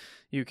Books.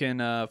 You can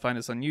find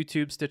us on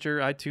YouTube, Stitcher,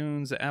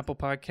 iTunes, Apple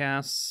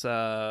Podcasts,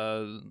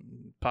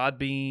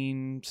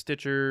 Podbean,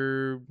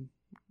 Stitcher,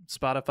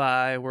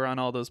 Spotify. We're on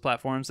all those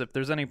platforms. If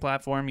there's any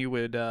platform you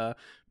would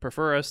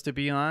prefer us to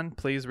be on,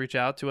 please reach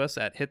out to us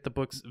at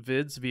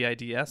hitthebooksvids,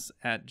 VIDS,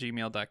 at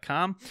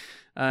gmail.com.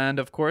 And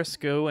of course,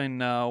 go and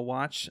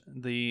watch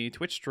the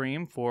Twitch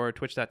stream for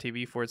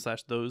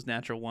twitch.tv/those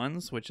natural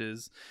ones, which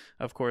is,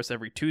 of course,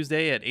 every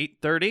Tuesday at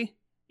 8:30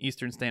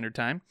 Eastern Standard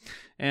Time.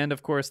 And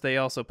of course, they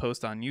also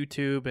post on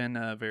YouTube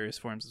and various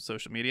forms of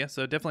social media.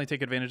 So definitely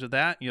take advantage of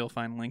that. You'll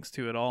find links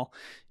to it all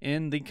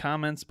in the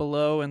comments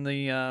below and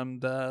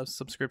the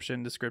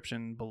subscription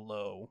description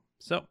below.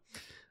 So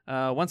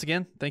once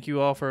again, thank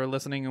you all for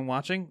listening and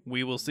watching.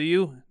 We will see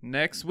you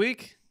next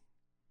week.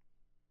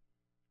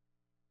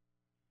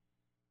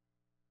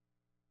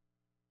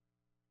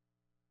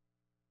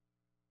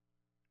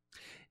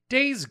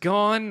 Days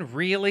Gone,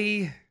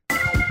 really?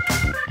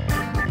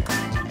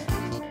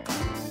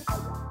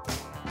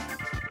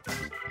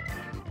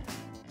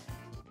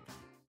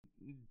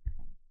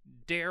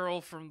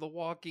 Daryl from The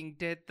Walking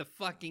Dead, the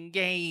fucking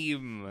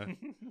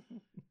game.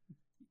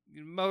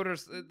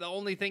 Motors. The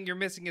only thing you're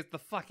missing is the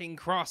fucking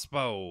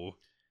crossbow.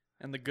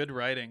 And the good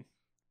writing.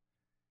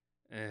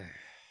 Ugh.